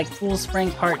 Like Fool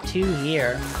Spring Part 2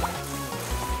 here.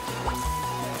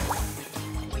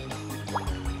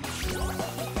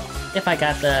 If I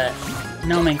got the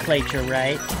nomenclature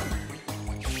right.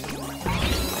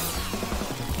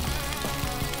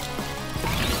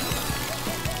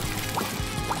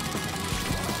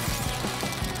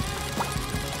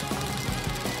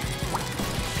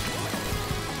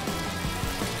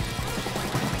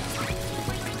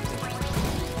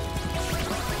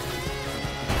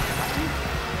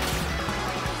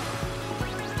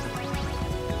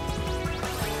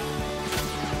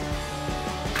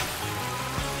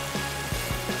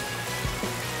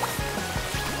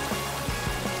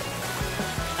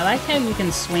 I like how you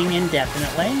can swing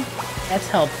indefinitely. That's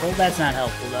helpful. That's not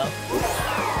helpful, though.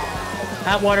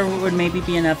 Hot water would maybe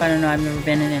be enough. I don't know. I've never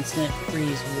been in instant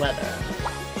freeze weather.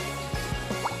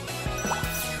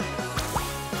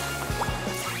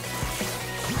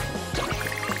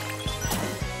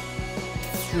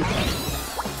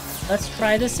 Okay. Let's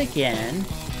try this again.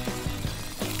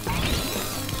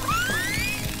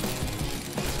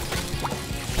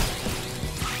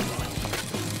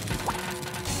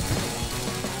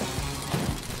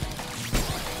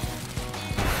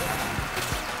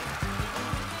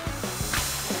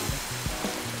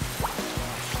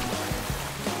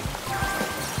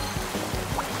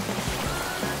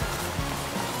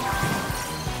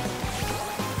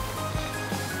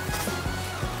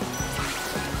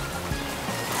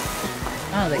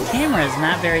 Oh, the camera is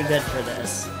not very good for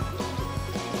this.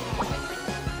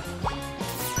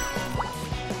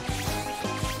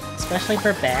 Especially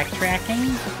for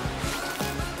backtracking.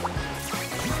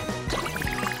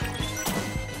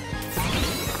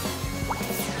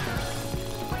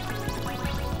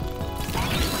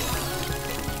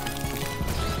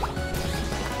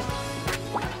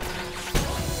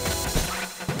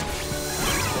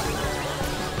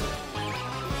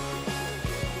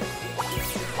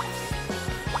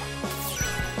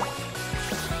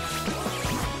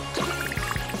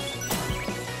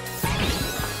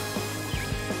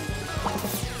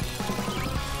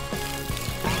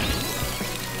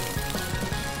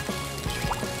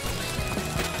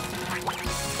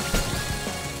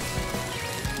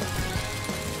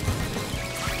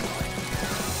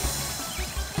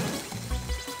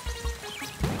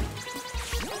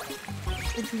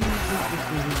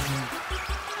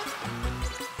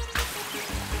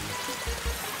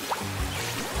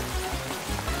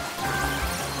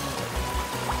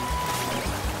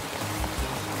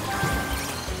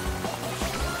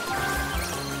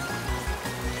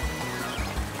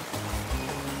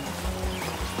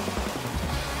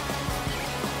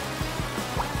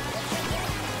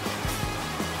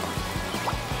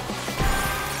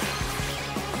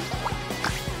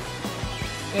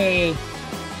 Hey.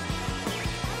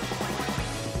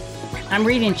 I'm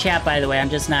reading chat, by the way. I'm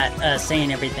just not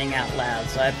saying everything out loud,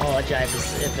 so I apologize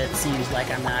if it seems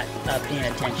like I'm not paying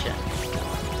attention.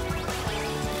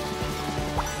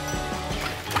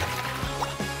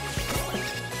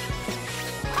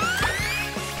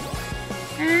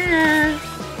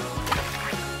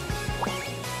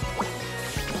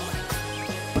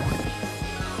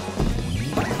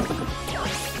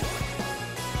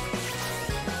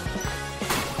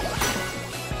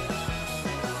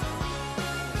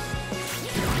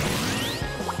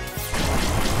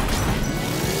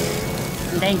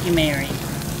 Thank you, Mary.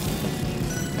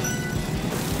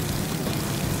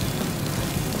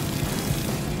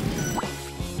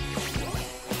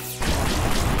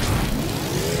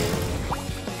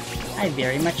 I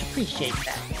very much appreciate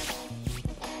that.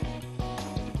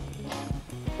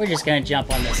 We're just gonna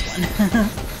jump on this one.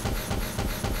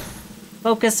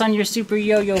 Focus on your super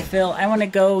yo-yo, Phil. I want to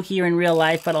go here in real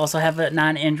life, but also have a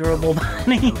non-injurable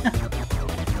body.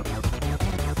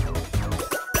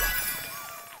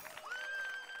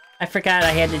 I forgot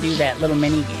I had to do that little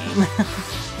mini game.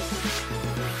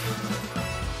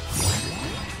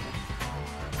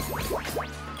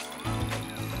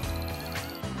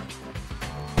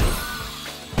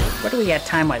 What do we at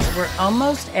time-wise? We're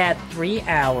almost at 3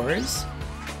 hours.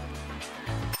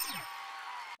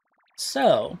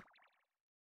 So,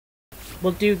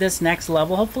 we'll do this next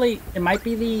level. Hopefully, it might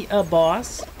be the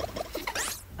boss.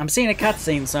 I'm seeing a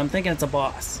cutscene, so I'm thinking it's a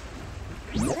boss.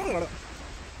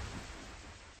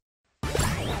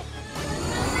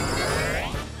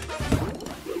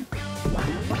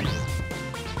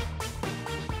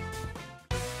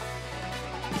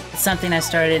 It's something I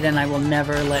started and I will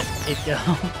never let it go.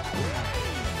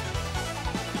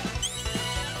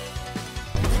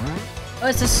 Oh,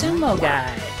 it's a sumo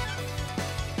guy.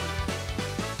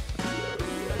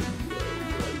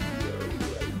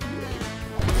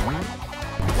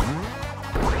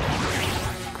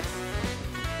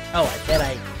 Oh, I bet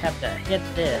I have to hit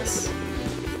this.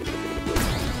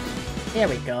 There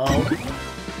we go.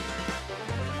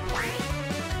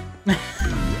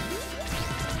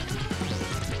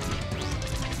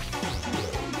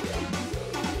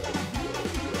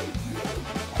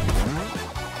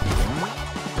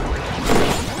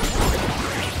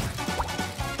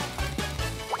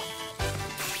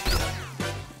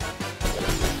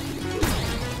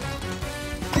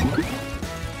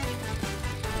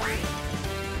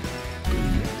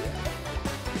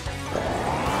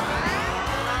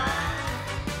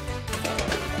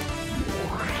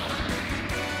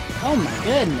 Oh my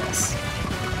goodness.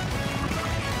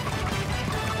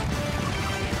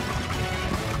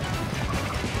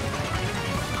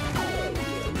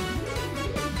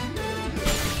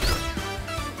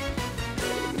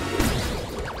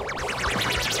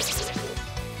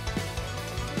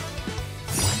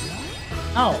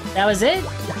 Oh, that was it?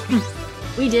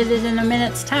 We did it in a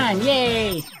minute's time,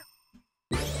 yay!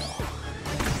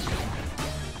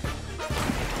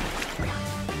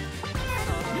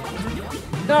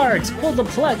 Guards, pull the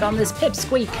plug on this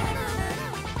pipsqueak!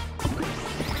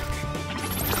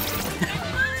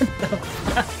 What the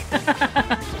fuck?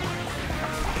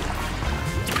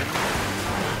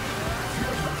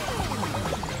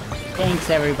 Thanks,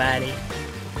 everybody.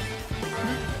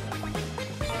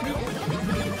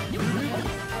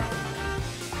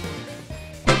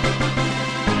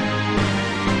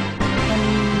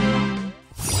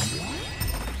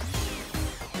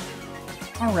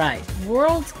 Alright,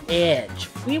 World's Edge.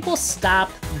 We will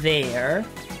stop there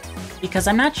because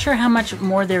I'm not sure how much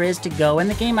more there is to go in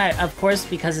the game. Of course,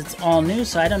 because it's all new,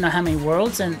 so I don't know how many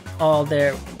worlds and all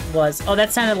there was. Oh,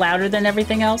 that sounded louder than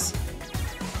everything else?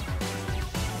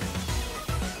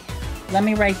 Let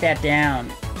me write that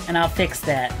down, and I'll fix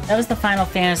that. That was the Final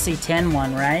Fantasy X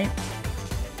one, right?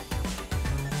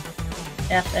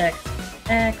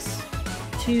 FXX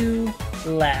too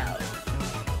loud.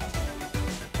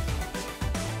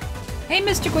 Hey,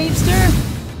 Mr. Gweepster!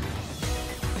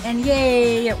 And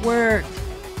yay, it worked!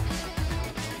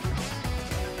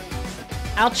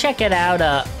 I'll check it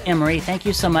out, Emery. Thank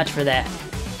you so much for that.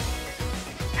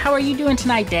 How are you doing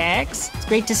tonight, Dax? It's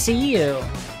great to see you.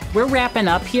 We're wrapping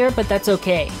up here, but that's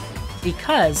okay.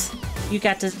 Because you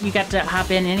got to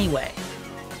hop in anyway.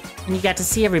 And you got to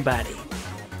see everybody.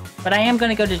 But I am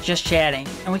gonna go to just chatting,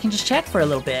 and we can just chat for a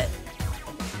little bit.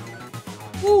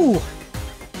 Ooh!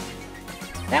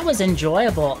 That was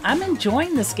enjoyable. I'm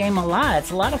enjoying this game a lot.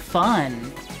 It's a lot of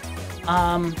fun.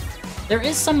 There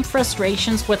is some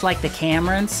frustrations with like the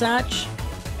camera and such.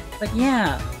 But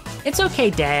yeah, it's okay,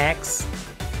 Dax.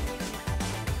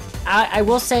 I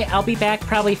will say I'll be back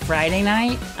probably Friday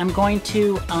night. I'm going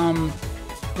to,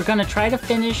 we're gonna try to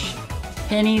finish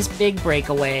Penny's Big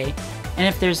Breakaway. And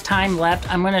if there's time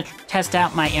left, I'm gonna test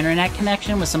out my internet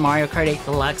connection with some Mario Kart 8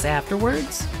 Deluxe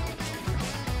afterwards.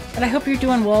 But I hope you're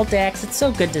doing well, Dax. It's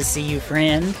so good to see you,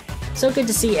 friend. So good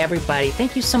to see everybody.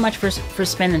 Thank you so much for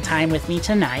spending time with me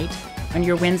tonight on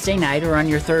your Wednesday night or on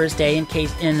your Thursday in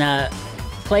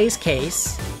Clay's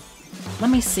case. Let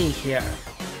me see here.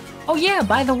 Oh yeah,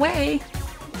 by the way,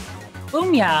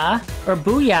 Boomya or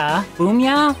Booyah,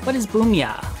 Boomya. What is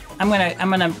Boomya? I'm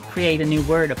gonna create a new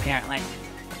word apparently.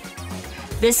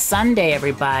 This Sunday,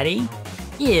 everybody,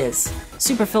 is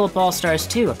Super Philip All-Stars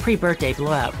 2, a pre-birthday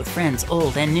blowout with friends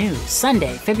old and new.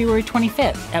 Sunday, February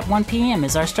 25th at 1 p.m.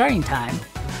 is our starting time.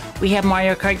 We have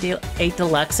Mario Kart 8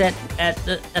 Deluxe at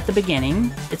the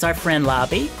beginning. It's our friend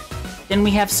lobby. Then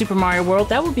we have Super Mario World.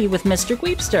 That will be with Mr.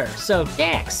 Gweepster. So,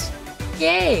 Dax,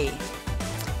 yay!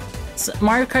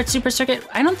 Mario Kart Super Circuit,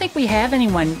 I don't think we have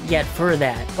anyone yet for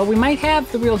that, but we might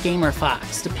have the real Gamer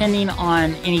Fox, depending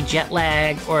on any jet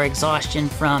lag or exhaustion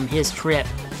from his trip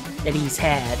that he's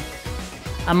had.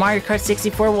 Mario Kart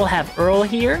 64 will have Earl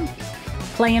here,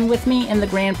 playing with me in the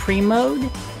Grand Prix mode.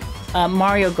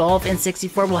 Mario Golf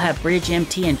N64 will have Bridge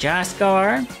MT and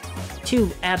Jaskar,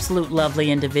 two absolute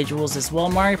lovely individuals as well.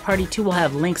 Mario Party 2 will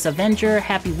have Link's Avenger,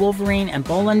 Happy Wolverine, and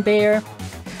Bowlin' Bear.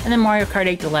 And then Mario Kart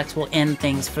 8 Deluxe will end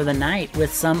things for the night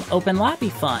with some open lobby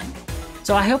fun.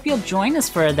 So I hope you'll join us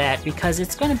for that because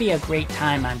it's going to be a great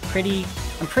time. I'm pretty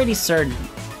certain.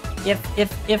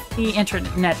 If the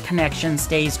internet connection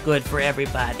stays good for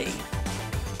everybody.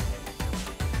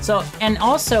 So, and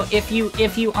also, if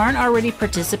you aren't already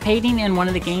participating in one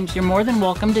of the games, you're more than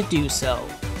welcome to do so.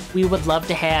 We would love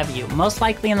to have you. Most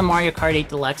likely in the Mario Kart 8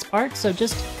 Deluxe part, so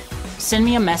just send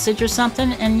me a message or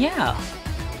something, and yeah.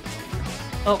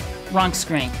 Oh, wrong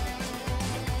screen.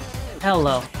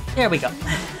 Hello. There we go.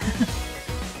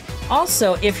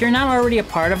 Also, if you're not already a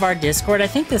part of our Discord, I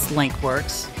think this link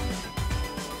works.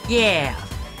 Yeah.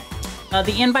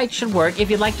 The invite should work. If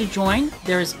you'd like to join,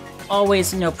 there's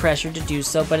always no pressure to do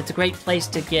so, but it's a great place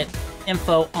to get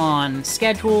info on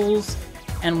schedules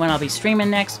and when I'll be streaming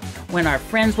next, when our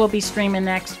friends will be streaming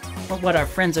next, what our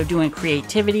friends are doing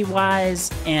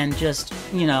creativity-wise, and just,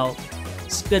 you know,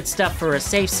 good stuff for a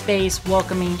safe space,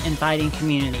 welcoming, inviting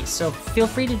community. So feel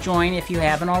free to join if you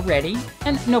haven't already,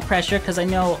 and no pressure because I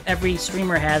know every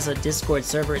streamer has a Discord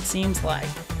server, it seems like.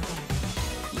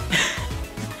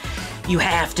 You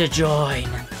have to join.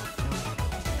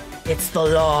 It's the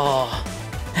law.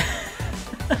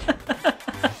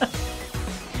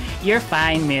 You're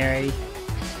fine, Mary.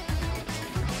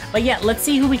 But yeah, let's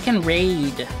see who we can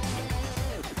raid.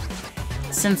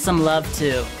 Send some love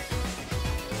to.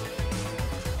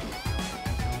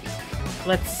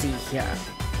 Let's see here.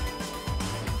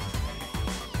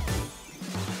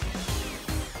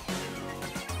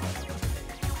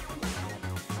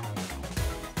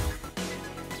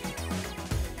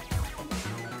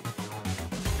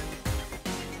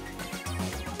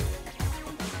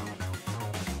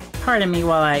 Pardon me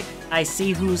while I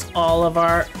see who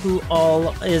all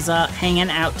is hanging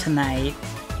out tonight.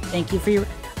 Thank you for your...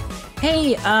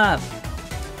 Hey,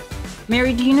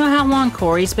 Mary, do you know how long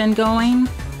Corey's been going?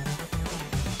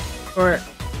 Or...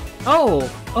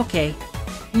 Oh, okay.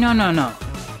 No.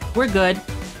 We're good.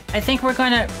 I think we're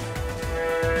gonna...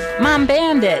 Mom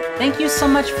Bandit, thank you so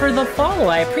much for the follow.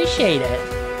 I appreciate it.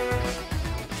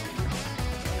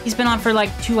 He's been on for like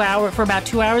about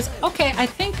 2 hours. Okay, I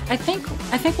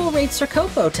think we'll raid Sir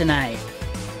Copo tonight.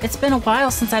 It's been a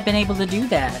while since I've been able to do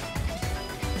that.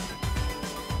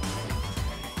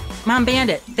 Mom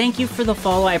Bandit, thank you for the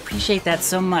follow. I appreciate that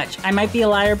so much. I might be a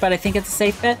liar, but I think it's a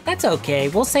safe bet. That's okay.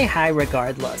 We'll say hi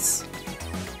regardless.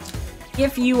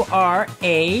 If you are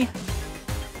a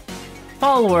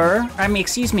follower,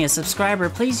 a subscriber,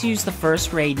 please use the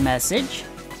first raid message.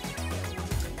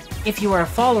 If you are a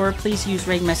follower, please use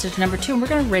raid message number 2, and we're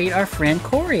going to raid our friend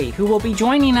Corey, who will be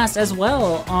joining us as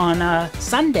well on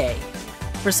Sunday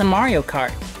for some Mario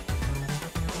Kart.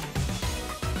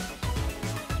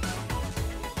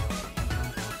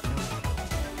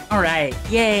 Alright,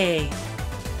 yay!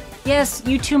 Yes,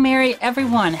 you too, Mary.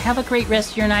 Everyone, have a great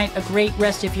rest of your night, a great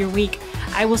rest of your week.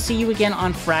 I will see you again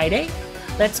on Friday.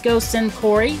 Let's go send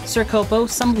Corey, Sir Copo,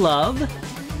 some love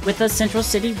with a Central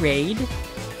City raid.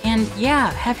 And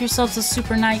yeah, have yourselves a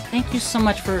super night. Thank you so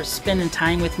much for spending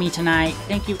time with me tonight.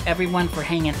 Thank you everyone for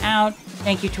hanging out.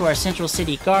 Thank you to our Central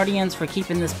City Guardians for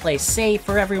keeping this place safe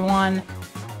for everyone.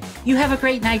 You have a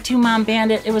great night too, Mom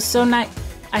Bandit. It was so nice.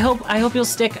 I hope you'll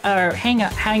stick or hang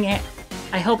out.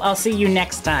 I hope I'll see you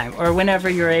next time or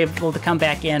whenever you're able to come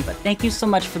back in. But thank you so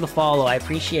much for the follow. I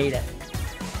appreciate it.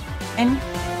 And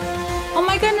oh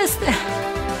my goodness.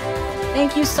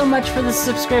 Thank you so much for the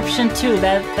subscription too.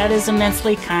 That is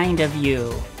immensely kind of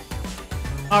you.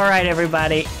 All right,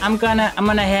 everybody. I'm gonna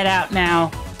head out now.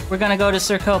 We're gonna go to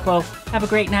Sir Copo. Have a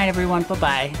great night, everyone.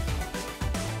 Bye-bye.